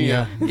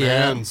Mania. Mania.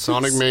 Yeah. Man,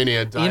 Sonic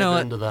Mania. Dive You know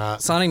what? into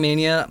that. Sonic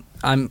Mania.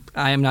 I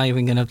am not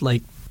even gonna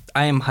like.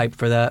 I am hyped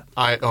for that.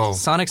 unquestionable.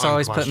 Sonic's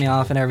always put me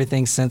off and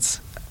everything since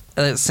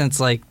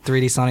like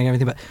 3D Sonic and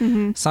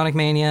everything, but Sonic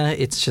Mania,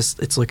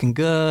 it's looking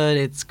good.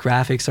 Its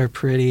graphics are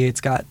pretty. It's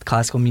got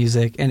classical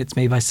music, and it's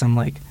made by a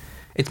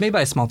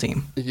small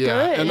team.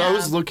 Yeah, Good. and I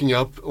was looking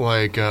up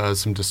like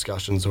some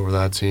discussions over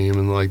that team,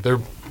 and like they're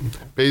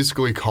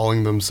basically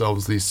calling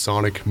themselves these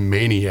Sonic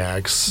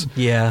Maniacs.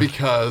 Yeah.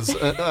 Because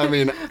I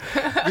mean,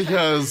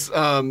 because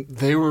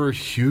they were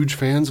huge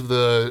fans of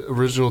the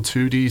original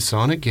 2D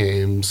Sonic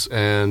games,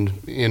 and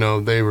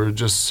they were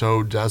just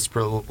so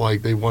desperate,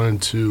 like they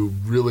wanted to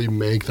really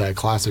make that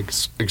classic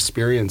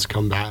experience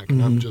come back.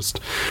 And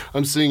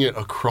I'm seeing it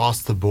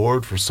across the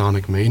board for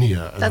Sonic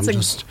Mania. And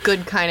That's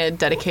good kind of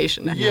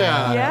dedication to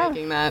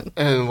making that.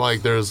 And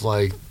like there's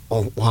like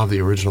a lot of the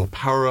original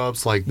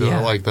power-ups, like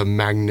the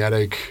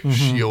magnetic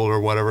shield or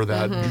whatever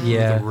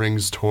that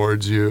rings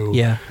towards you.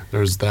 Yeah.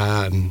 There's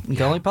that. And,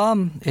 The only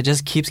problem, it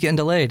just keeps getting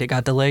delayed. It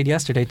got delayed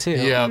yesterday, too.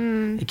 Yeah.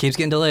 It keeps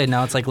getting delayed.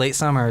 Now it's like late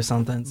summer or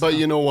something. But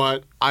you know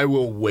what? I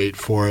will wait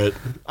for it.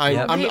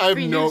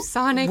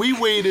 Sonic. We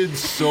waited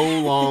so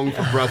long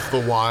for Breath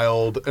of the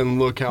Wild, and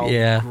look how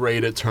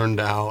great it turned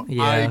out.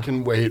 Yeah. I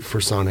can wait for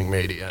Sonic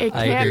Mania. It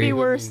can't be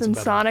worse than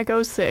Sonic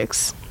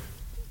 06.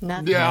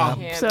 Nothing.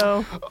 Yeah.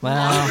 So,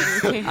 well,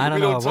 I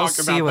don't know. We'll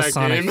see what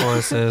Sonic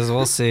Force is.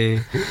 We'll see.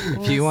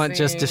 If you want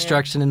just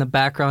destruction in the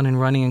background and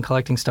running and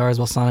collecting stars,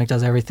 well, Sonic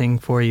does everything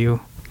for you.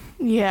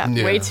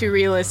 yeah. Way too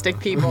realistic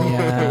people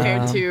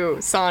compared to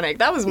Sonic.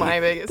 That was my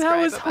biggest That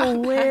gripe was about that.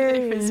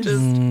 hilarious. It was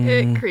just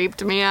it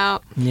creeped me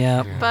out.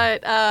 Yeah.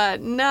 But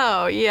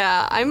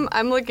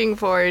I'm looking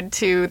forward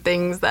to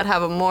things that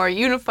have a more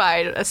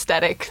unified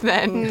aesthetic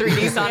than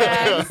 3D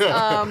Sonic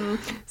games.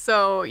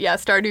 So yeah,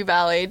 Stardew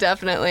Valley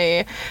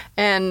definitely,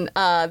 and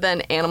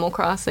then Animal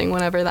Crossing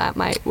whenever that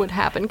would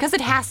happen, because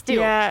it has to.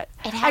 Yeah.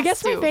 It has I guess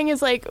to. my thing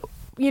is like,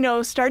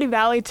 Stardew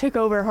Valley took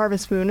over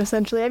Harvest Moon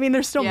essentially. I mean,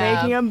 they're still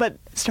making them, but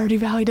Stardew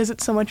Valley does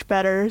it so much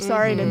better.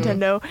 Sorry,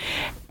 Nintendo.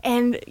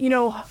 And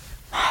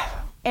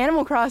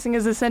Animal Crossing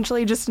is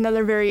essentially just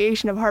another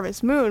variation of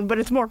Harvest Moon, but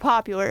it's more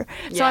popular.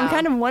 So I'm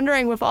kind of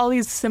wondering, with all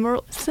these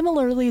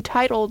similarly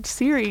titled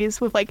series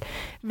with like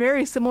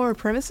very similar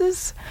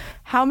premises,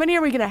 how many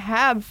are we going to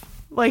have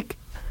like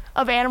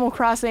of Animal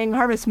Crossing,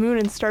 Harvest Moon,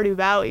 and Stardew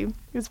Valley?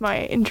 Is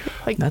my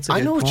like. That's a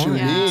good I know point. what you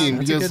mean,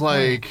 That's a because good point.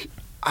 like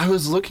I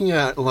was looking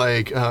at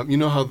like how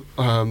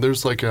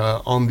there's like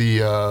on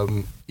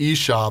the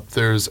eShop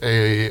there's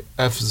a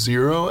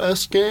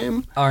F-Zero-esque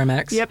game.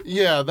 RMX. Yep.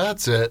 Yeah,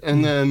 that's it.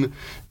 And then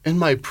in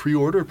my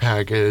pre-order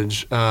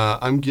package,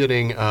 I'm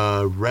getting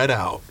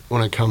Redout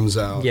when it comes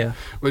out. Yeah.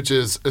 Which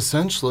is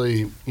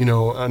essentially,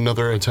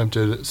 another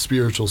attempted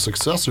spiritual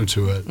successor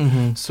to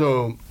it.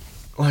 So,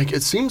 like,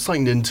 it seems like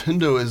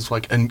Nintendo is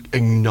like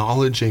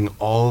acknowledging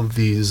all of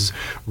these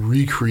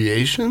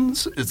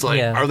recreations. It's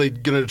like, are they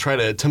gonna try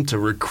to attempt to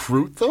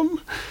recruit them?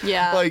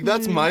 Yeah. Like,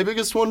 that's my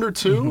biggest wonder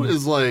too.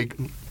 Is like,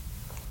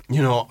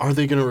 are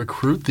they going to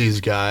recruit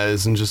these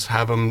guys and just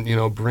have them,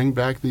 bring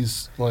back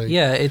these like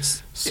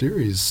it's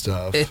series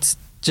stuff? It's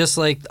just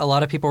like a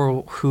lot of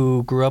people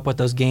who grew up with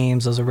those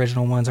games, those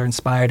original ones, are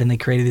inspired and they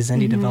created these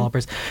indie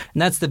developers.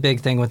 And that's the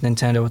big thing with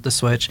Nintendo with the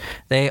Switch.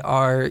 They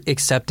are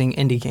accepting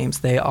indie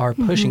games. They are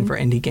pushing for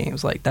indie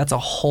games. Like, that's a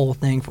whole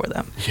thing for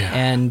them. Yeah.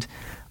 And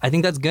I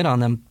think that's good on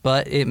them.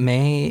 But it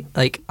may,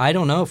 like, I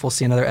don't know if we'll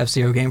see another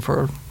F-Zero game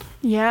for...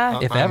 Yeah.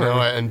 If I ever. know,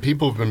 and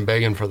people have been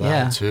begging for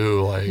that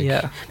too. Like,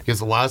 because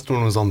the last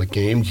one was on the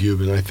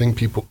GameCube, and I think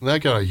that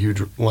got a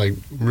huge, like,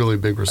 really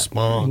big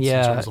response in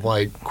terms of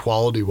like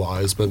quality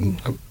wise. But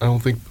I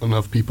don't think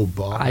enough people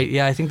bought it.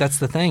 I think that's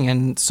the thing.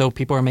 And so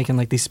people are making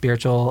like these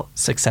spiritual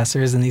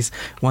successors and these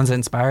ones that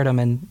inspired them,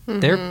 and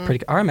they're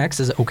pretty.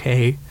 RMX is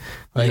okay.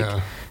 Like,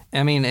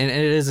 I mean, it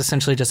is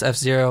essentially just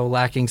F-Zero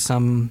lacking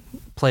some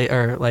play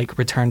or like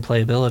return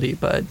playability,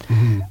 but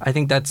I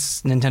think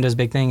that's Nintendo's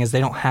big thing, is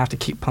they don't have to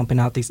keep pumping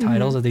out these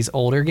titles of these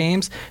older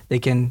games. They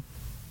can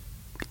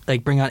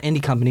like bring on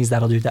indie companies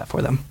that'll do that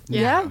for them.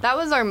 Yeah. That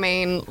was our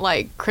main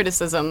like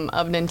criticism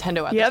of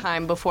Nintendo at the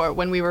time, before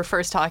when we were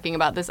first talking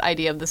about this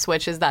idea of the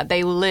Switch, is that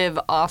they live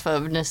off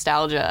of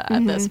nostalgia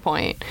at this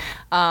point,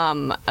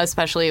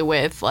 especially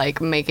with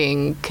like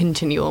making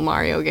continual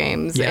Mario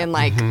games and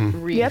like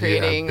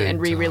recreating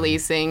and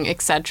re-releasing,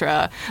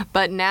 etc.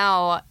 But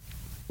now,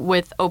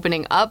 with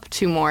opening up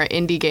to more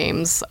indie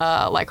games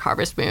like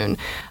Harvest Moon,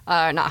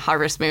 not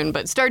Harvest Moon,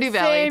 but Stardew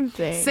Valley. Same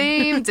thing.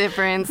 Same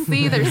difference.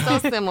 See, they're so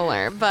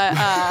similar. But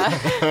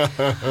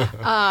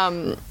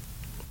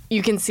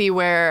you can see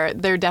where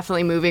they're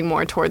definitely moving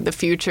more toward the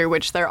future,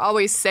 which they're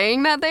always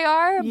saying that they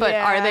are, but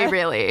are they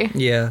really?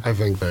 Yeah. I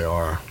think they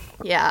are.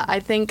 Yeah, I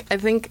think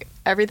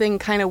everything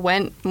kind of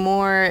went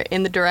more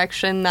in the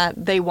direction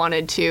that they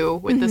wanted to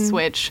with the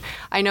Switch.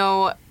 I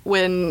know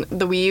when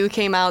the Wii U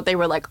came out, they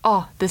were like,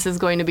 oh, this is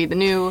going to be the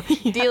new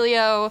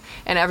Delio,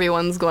 and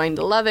everyone's going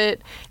to love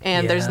it,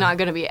 and there's not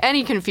going to be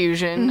any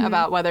confusion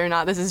about whether or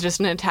not this is just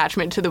an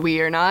attachment to the Wii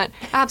or not.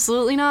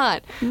 Absolutely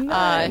not.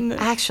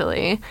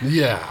 Actually.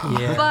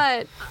 Yeah.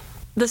 But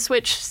the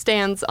Switch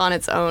stands on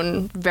its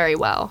own very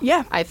well.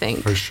 Yeah. I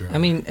think. For sure. I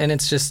mean, and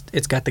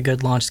it's got the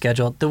good launch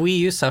schedule. The Wii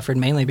U suffered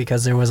mainly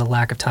because there was a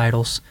lack of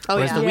titles. Oh,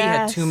 Whereas the Wii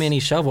had too many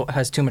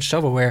has too much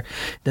shovelware.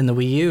 Then the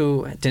Wii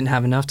U didn't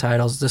have enough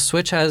titles. The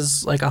Switch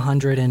has like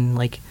 100 and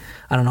like,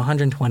 I don't know,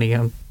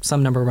 120,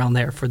 some number around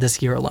there for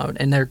this year alone.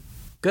 And they're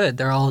good.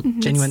 They're all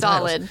genuine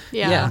Solid, titles.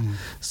 yeah.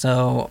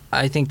 So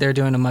I think they're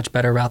doing a much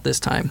better route this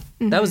time.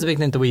 That was the big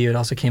thing with the Wii U. It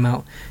also came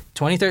out.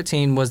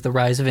 2013 was the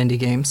rise of indie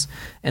games,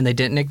 and they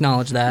didn't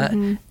acknowledge that.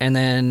 And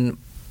then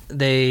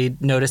they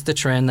noticed the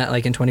trend that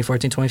like in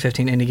 2014,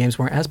 2015, indie games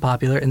weren't as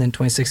popular. And then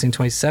 2016,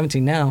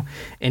 2017, now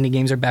indie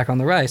games are back on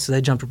the rise. So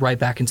they jumped right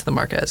back into the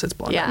market as it's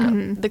blown Yeah.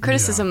 up. The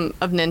criticism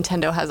of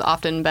Nintendo has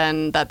often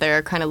been that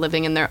they're kind of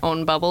living in their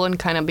own bubble and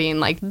kind of being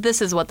like, this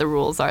is what the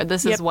rules are.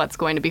 This is what's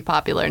going to be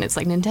popular. And it's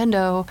like,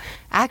 Nintendo,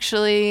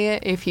 actually,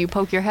 if you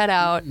poke your head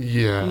out,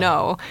 Yeah.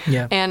 no.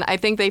 Yeah. And I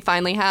think they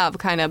finally have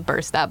kind of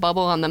burst that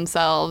bubble on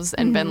themselves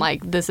and been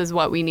like, this is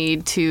what we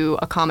need to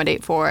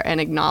accommodate for and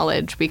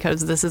acknowledge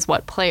because this is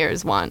what players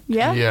want.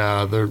 Yeah.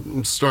 Yeah, they're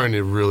starting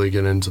to really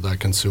get into that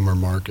consumer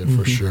market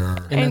for sure.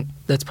 And then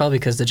that's probably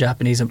because the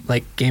Japanese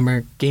like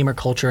gamer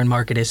culture and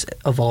market is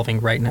evolving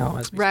right now.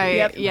 As we speak. Right.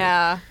 Yep.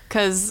 Yeah.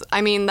 Because, I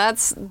mean,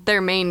 that's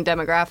their main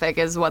demographic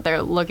is what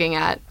they're looking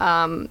at.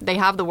 They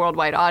have the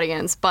worldwide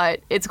audience, but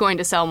it's going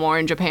to sell more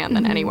in Japan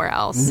than anywhere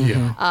else.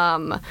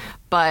 Yeah.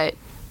 But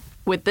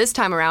with this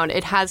time around,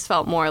 it has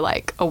felt more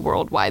like a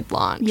worldwide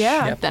launch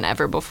than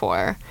ever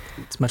before.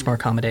 It's much more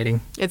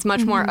accommodating. It's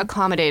much more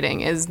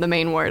accommodating is the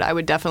main word I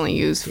would definitely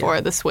use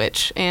for the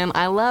Switch. And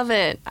I love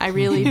it. I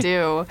really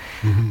do.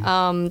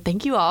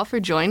 Thank you all for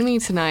joining me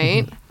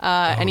tonight.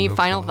 Any no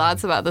final problem.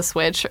 thoughts about the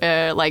Switch?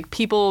 Like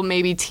people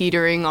maybe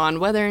teetering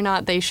on whether or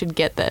not they should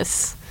get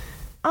this.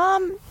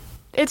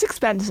 It's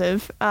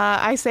expensive.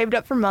 I saved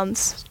up for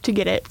months to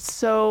get it,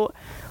 so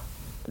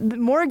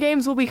more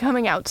games will be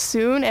coming out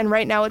soon, and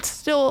right now it's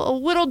still a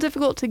little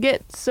difficult to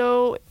get,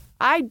 so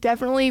I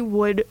definitely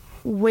would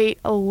wait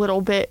a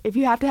little bit. If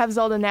you have to have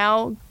Zelda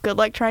now, good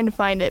luck trying to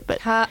find it, but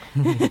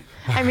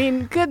I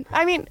mean,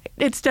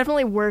 it's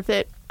definitely worth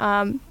it.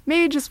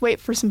 Maybe just wait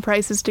for some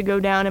prices to go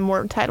down and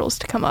more titles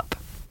to come up.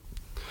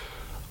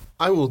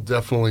 I will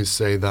definitely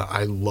say that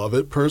I love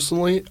it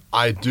personally.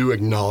 I do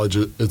acknowledge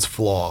its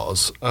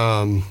flaws.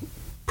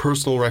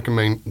 Personal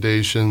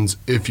recommendations,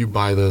 if you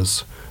buy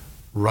this,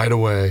 right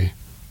away,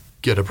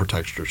 get a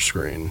protector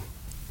screen.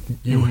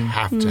 You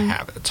have to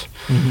have it.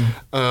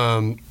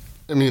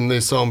 I mean, they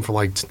sell them for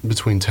like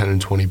between $10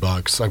 and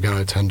 $20. I've got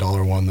a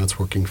 $10 one that's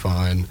working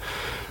fine.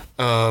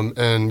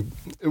 And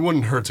it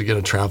wouldn't hurt to get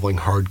a traveling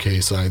hard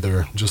case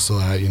either, just so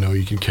that, you know,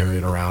 you can carry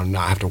it around and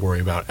not have to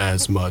worry about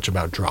as much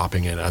about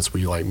dropping it as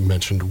we like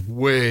mentioned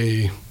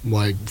way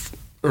like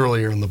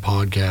earlier in the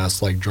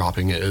podcast, like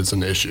dropping it is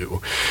an issue.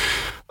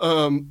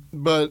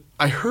 But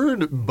I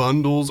heard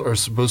bundles are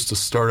supposed to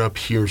start up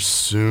here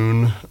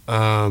soon.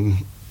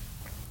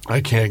 I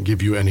can't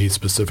give you any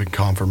specific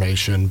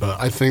confirmation,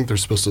 but I think they're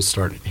supposed to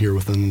start here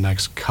within the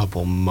next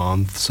couple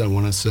months, I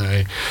want to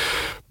say.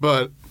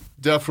 But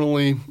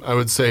definitely, I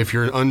would say if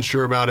you're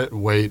unsure about it,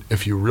 wait.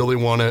 If you really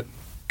want it,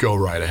 go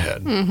right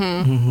ahead.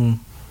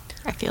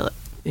 I feel it.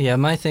 Yeah,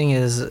 my thing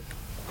is,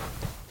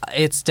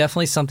 it's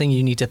definitely something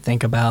you need to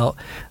think about.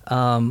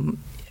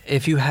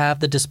 If you have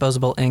the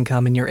disposable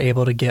income and you're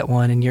able to get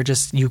one and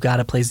you got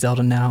to play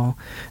Zelda now,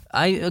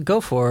 I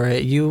go for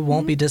it. You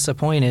won't be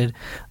disappointed.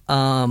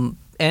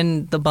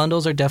 And the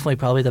bundles are definitely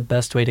probably the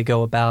best way to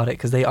go about it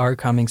because they are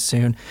coming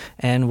soon.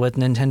 And with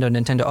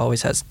Nintendo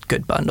always has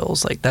good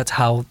bundles. Like that's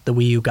how the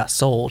Wii U got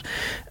sold.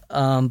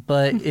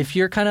 But if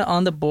you're kind of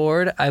on the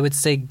board, I would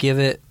say give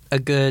it a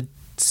good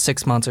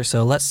 6 months or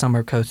so. Let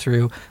summer go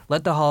through.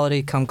 Let the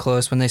holiday come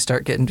close when they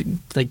start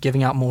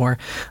giving out more.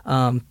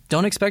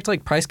 Don't expect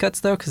like price cuts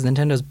though, because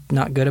Nintendo's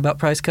not good about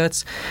price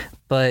cuts.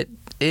 But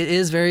it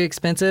is very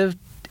expensive.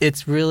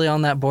 It's really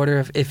on that border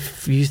of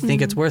if you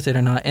think it's worth it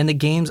or not. And the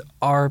games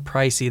are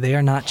pricey. They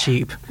are not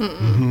cheap.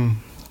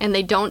 And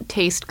they don't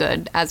taste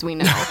good, as we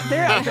know.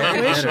 They're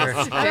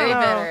delicious. Very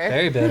bitter.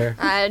 Very bitter.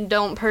 I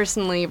don't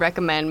personally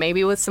recommend.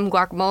 Maybe with some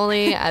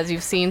guacamole, as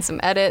you've seen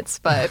some edits,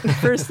 but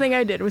First thing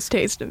I did was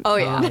taste them. oh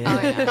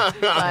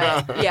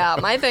yeah. But yeah,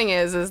 my thing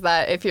is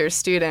that if you're a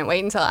student,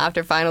 wait until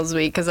after finals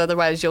week, because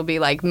otherwise you'll be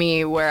like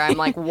me, where I'm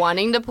like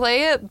wanting to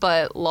play it,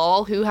 but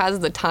lol, who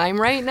has the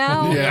time right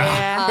now?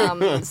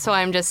 Yeah. So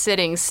I'm just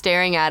sitting,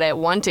 staring at it,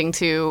 wanting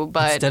to,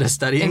 but Instead of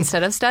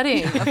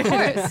studying? of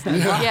course.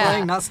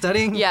 Playing, not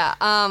studying? Yeah,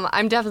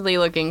 I'm definitely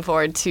looking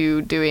forward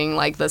to doing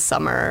like the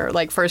summer,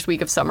 like first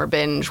week of summer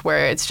binge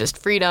where it's just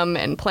freedom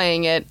and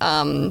playing it.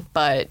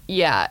 But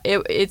yeah,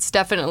 it's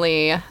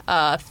definitely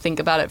think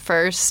about it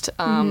first.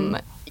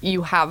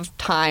 You have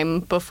time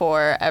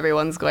before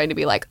everyone's going to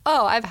be like,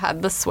 oh, I've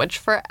had the Switch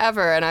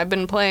forever and I've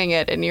been playing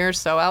it and you're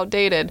so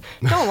outdated.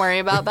 Don't worry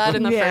about that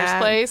in the first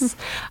place.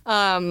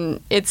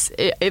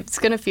 It's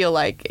going to feel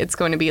like it's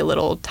going to be a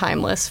little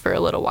timeless for a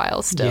little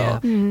while still. Yeah.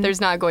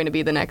 There's not going to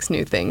be the next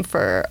new thing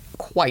for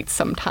quite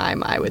some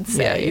time, I would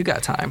say. Yeah, you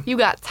got time. You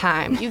got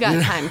time. You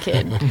got time,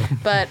 kid.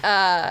 But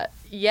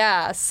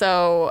yeah,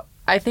 so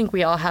I think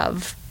we all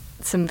have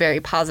some very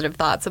positive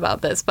thoughts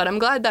about this, but I'm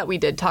glad that we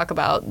did talk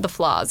about the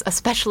flaws,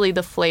 especially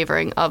the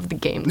flavoring of the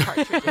game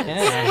cartridges.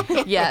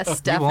 Yeah.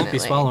 Yes, definitely. You won't be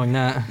swallowing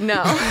that.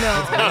 No.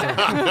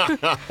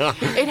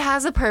 It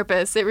has a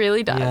purpose. It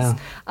really does.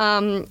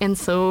 Yeah. And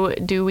so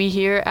do we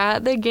here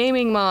at the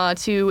Gaming Maw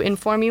to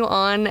inform you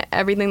on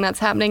everything that's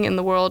happening in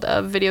the world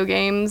of video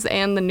games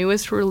and the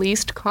newest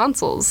released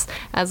consoles.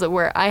 As it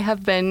were, I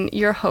have been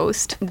your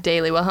host,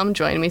 Daily Wilhelm.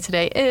 Joining me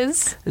today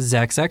is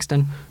Zach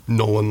Sexton.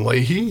 Nolan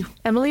Leahy.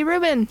 Emily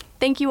Rubin.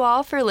 Thank you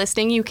all for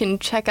listening. You can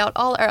check out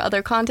all our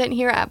other content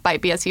here at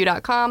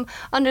bytebsu.com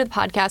under the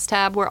podcast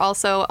tab. We're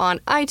also on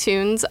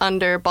iTunes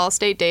under Ball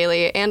State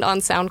Daily and on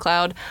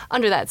SoundCloud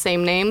under that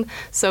same name.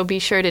 So be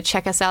sure to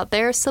check us out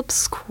there.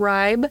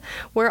 Subscribe.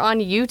 We're on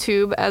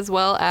YouTube as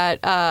well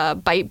at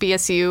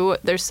ByteBSU.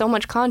 There's so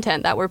much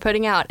content that we're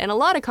putting out, and a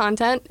lot of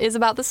content is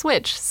about the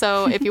Switch.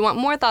 So if you want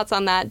more thoughts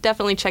on that,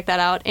 definitely check that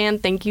out.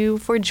 And thank you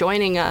for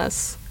joining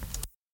us.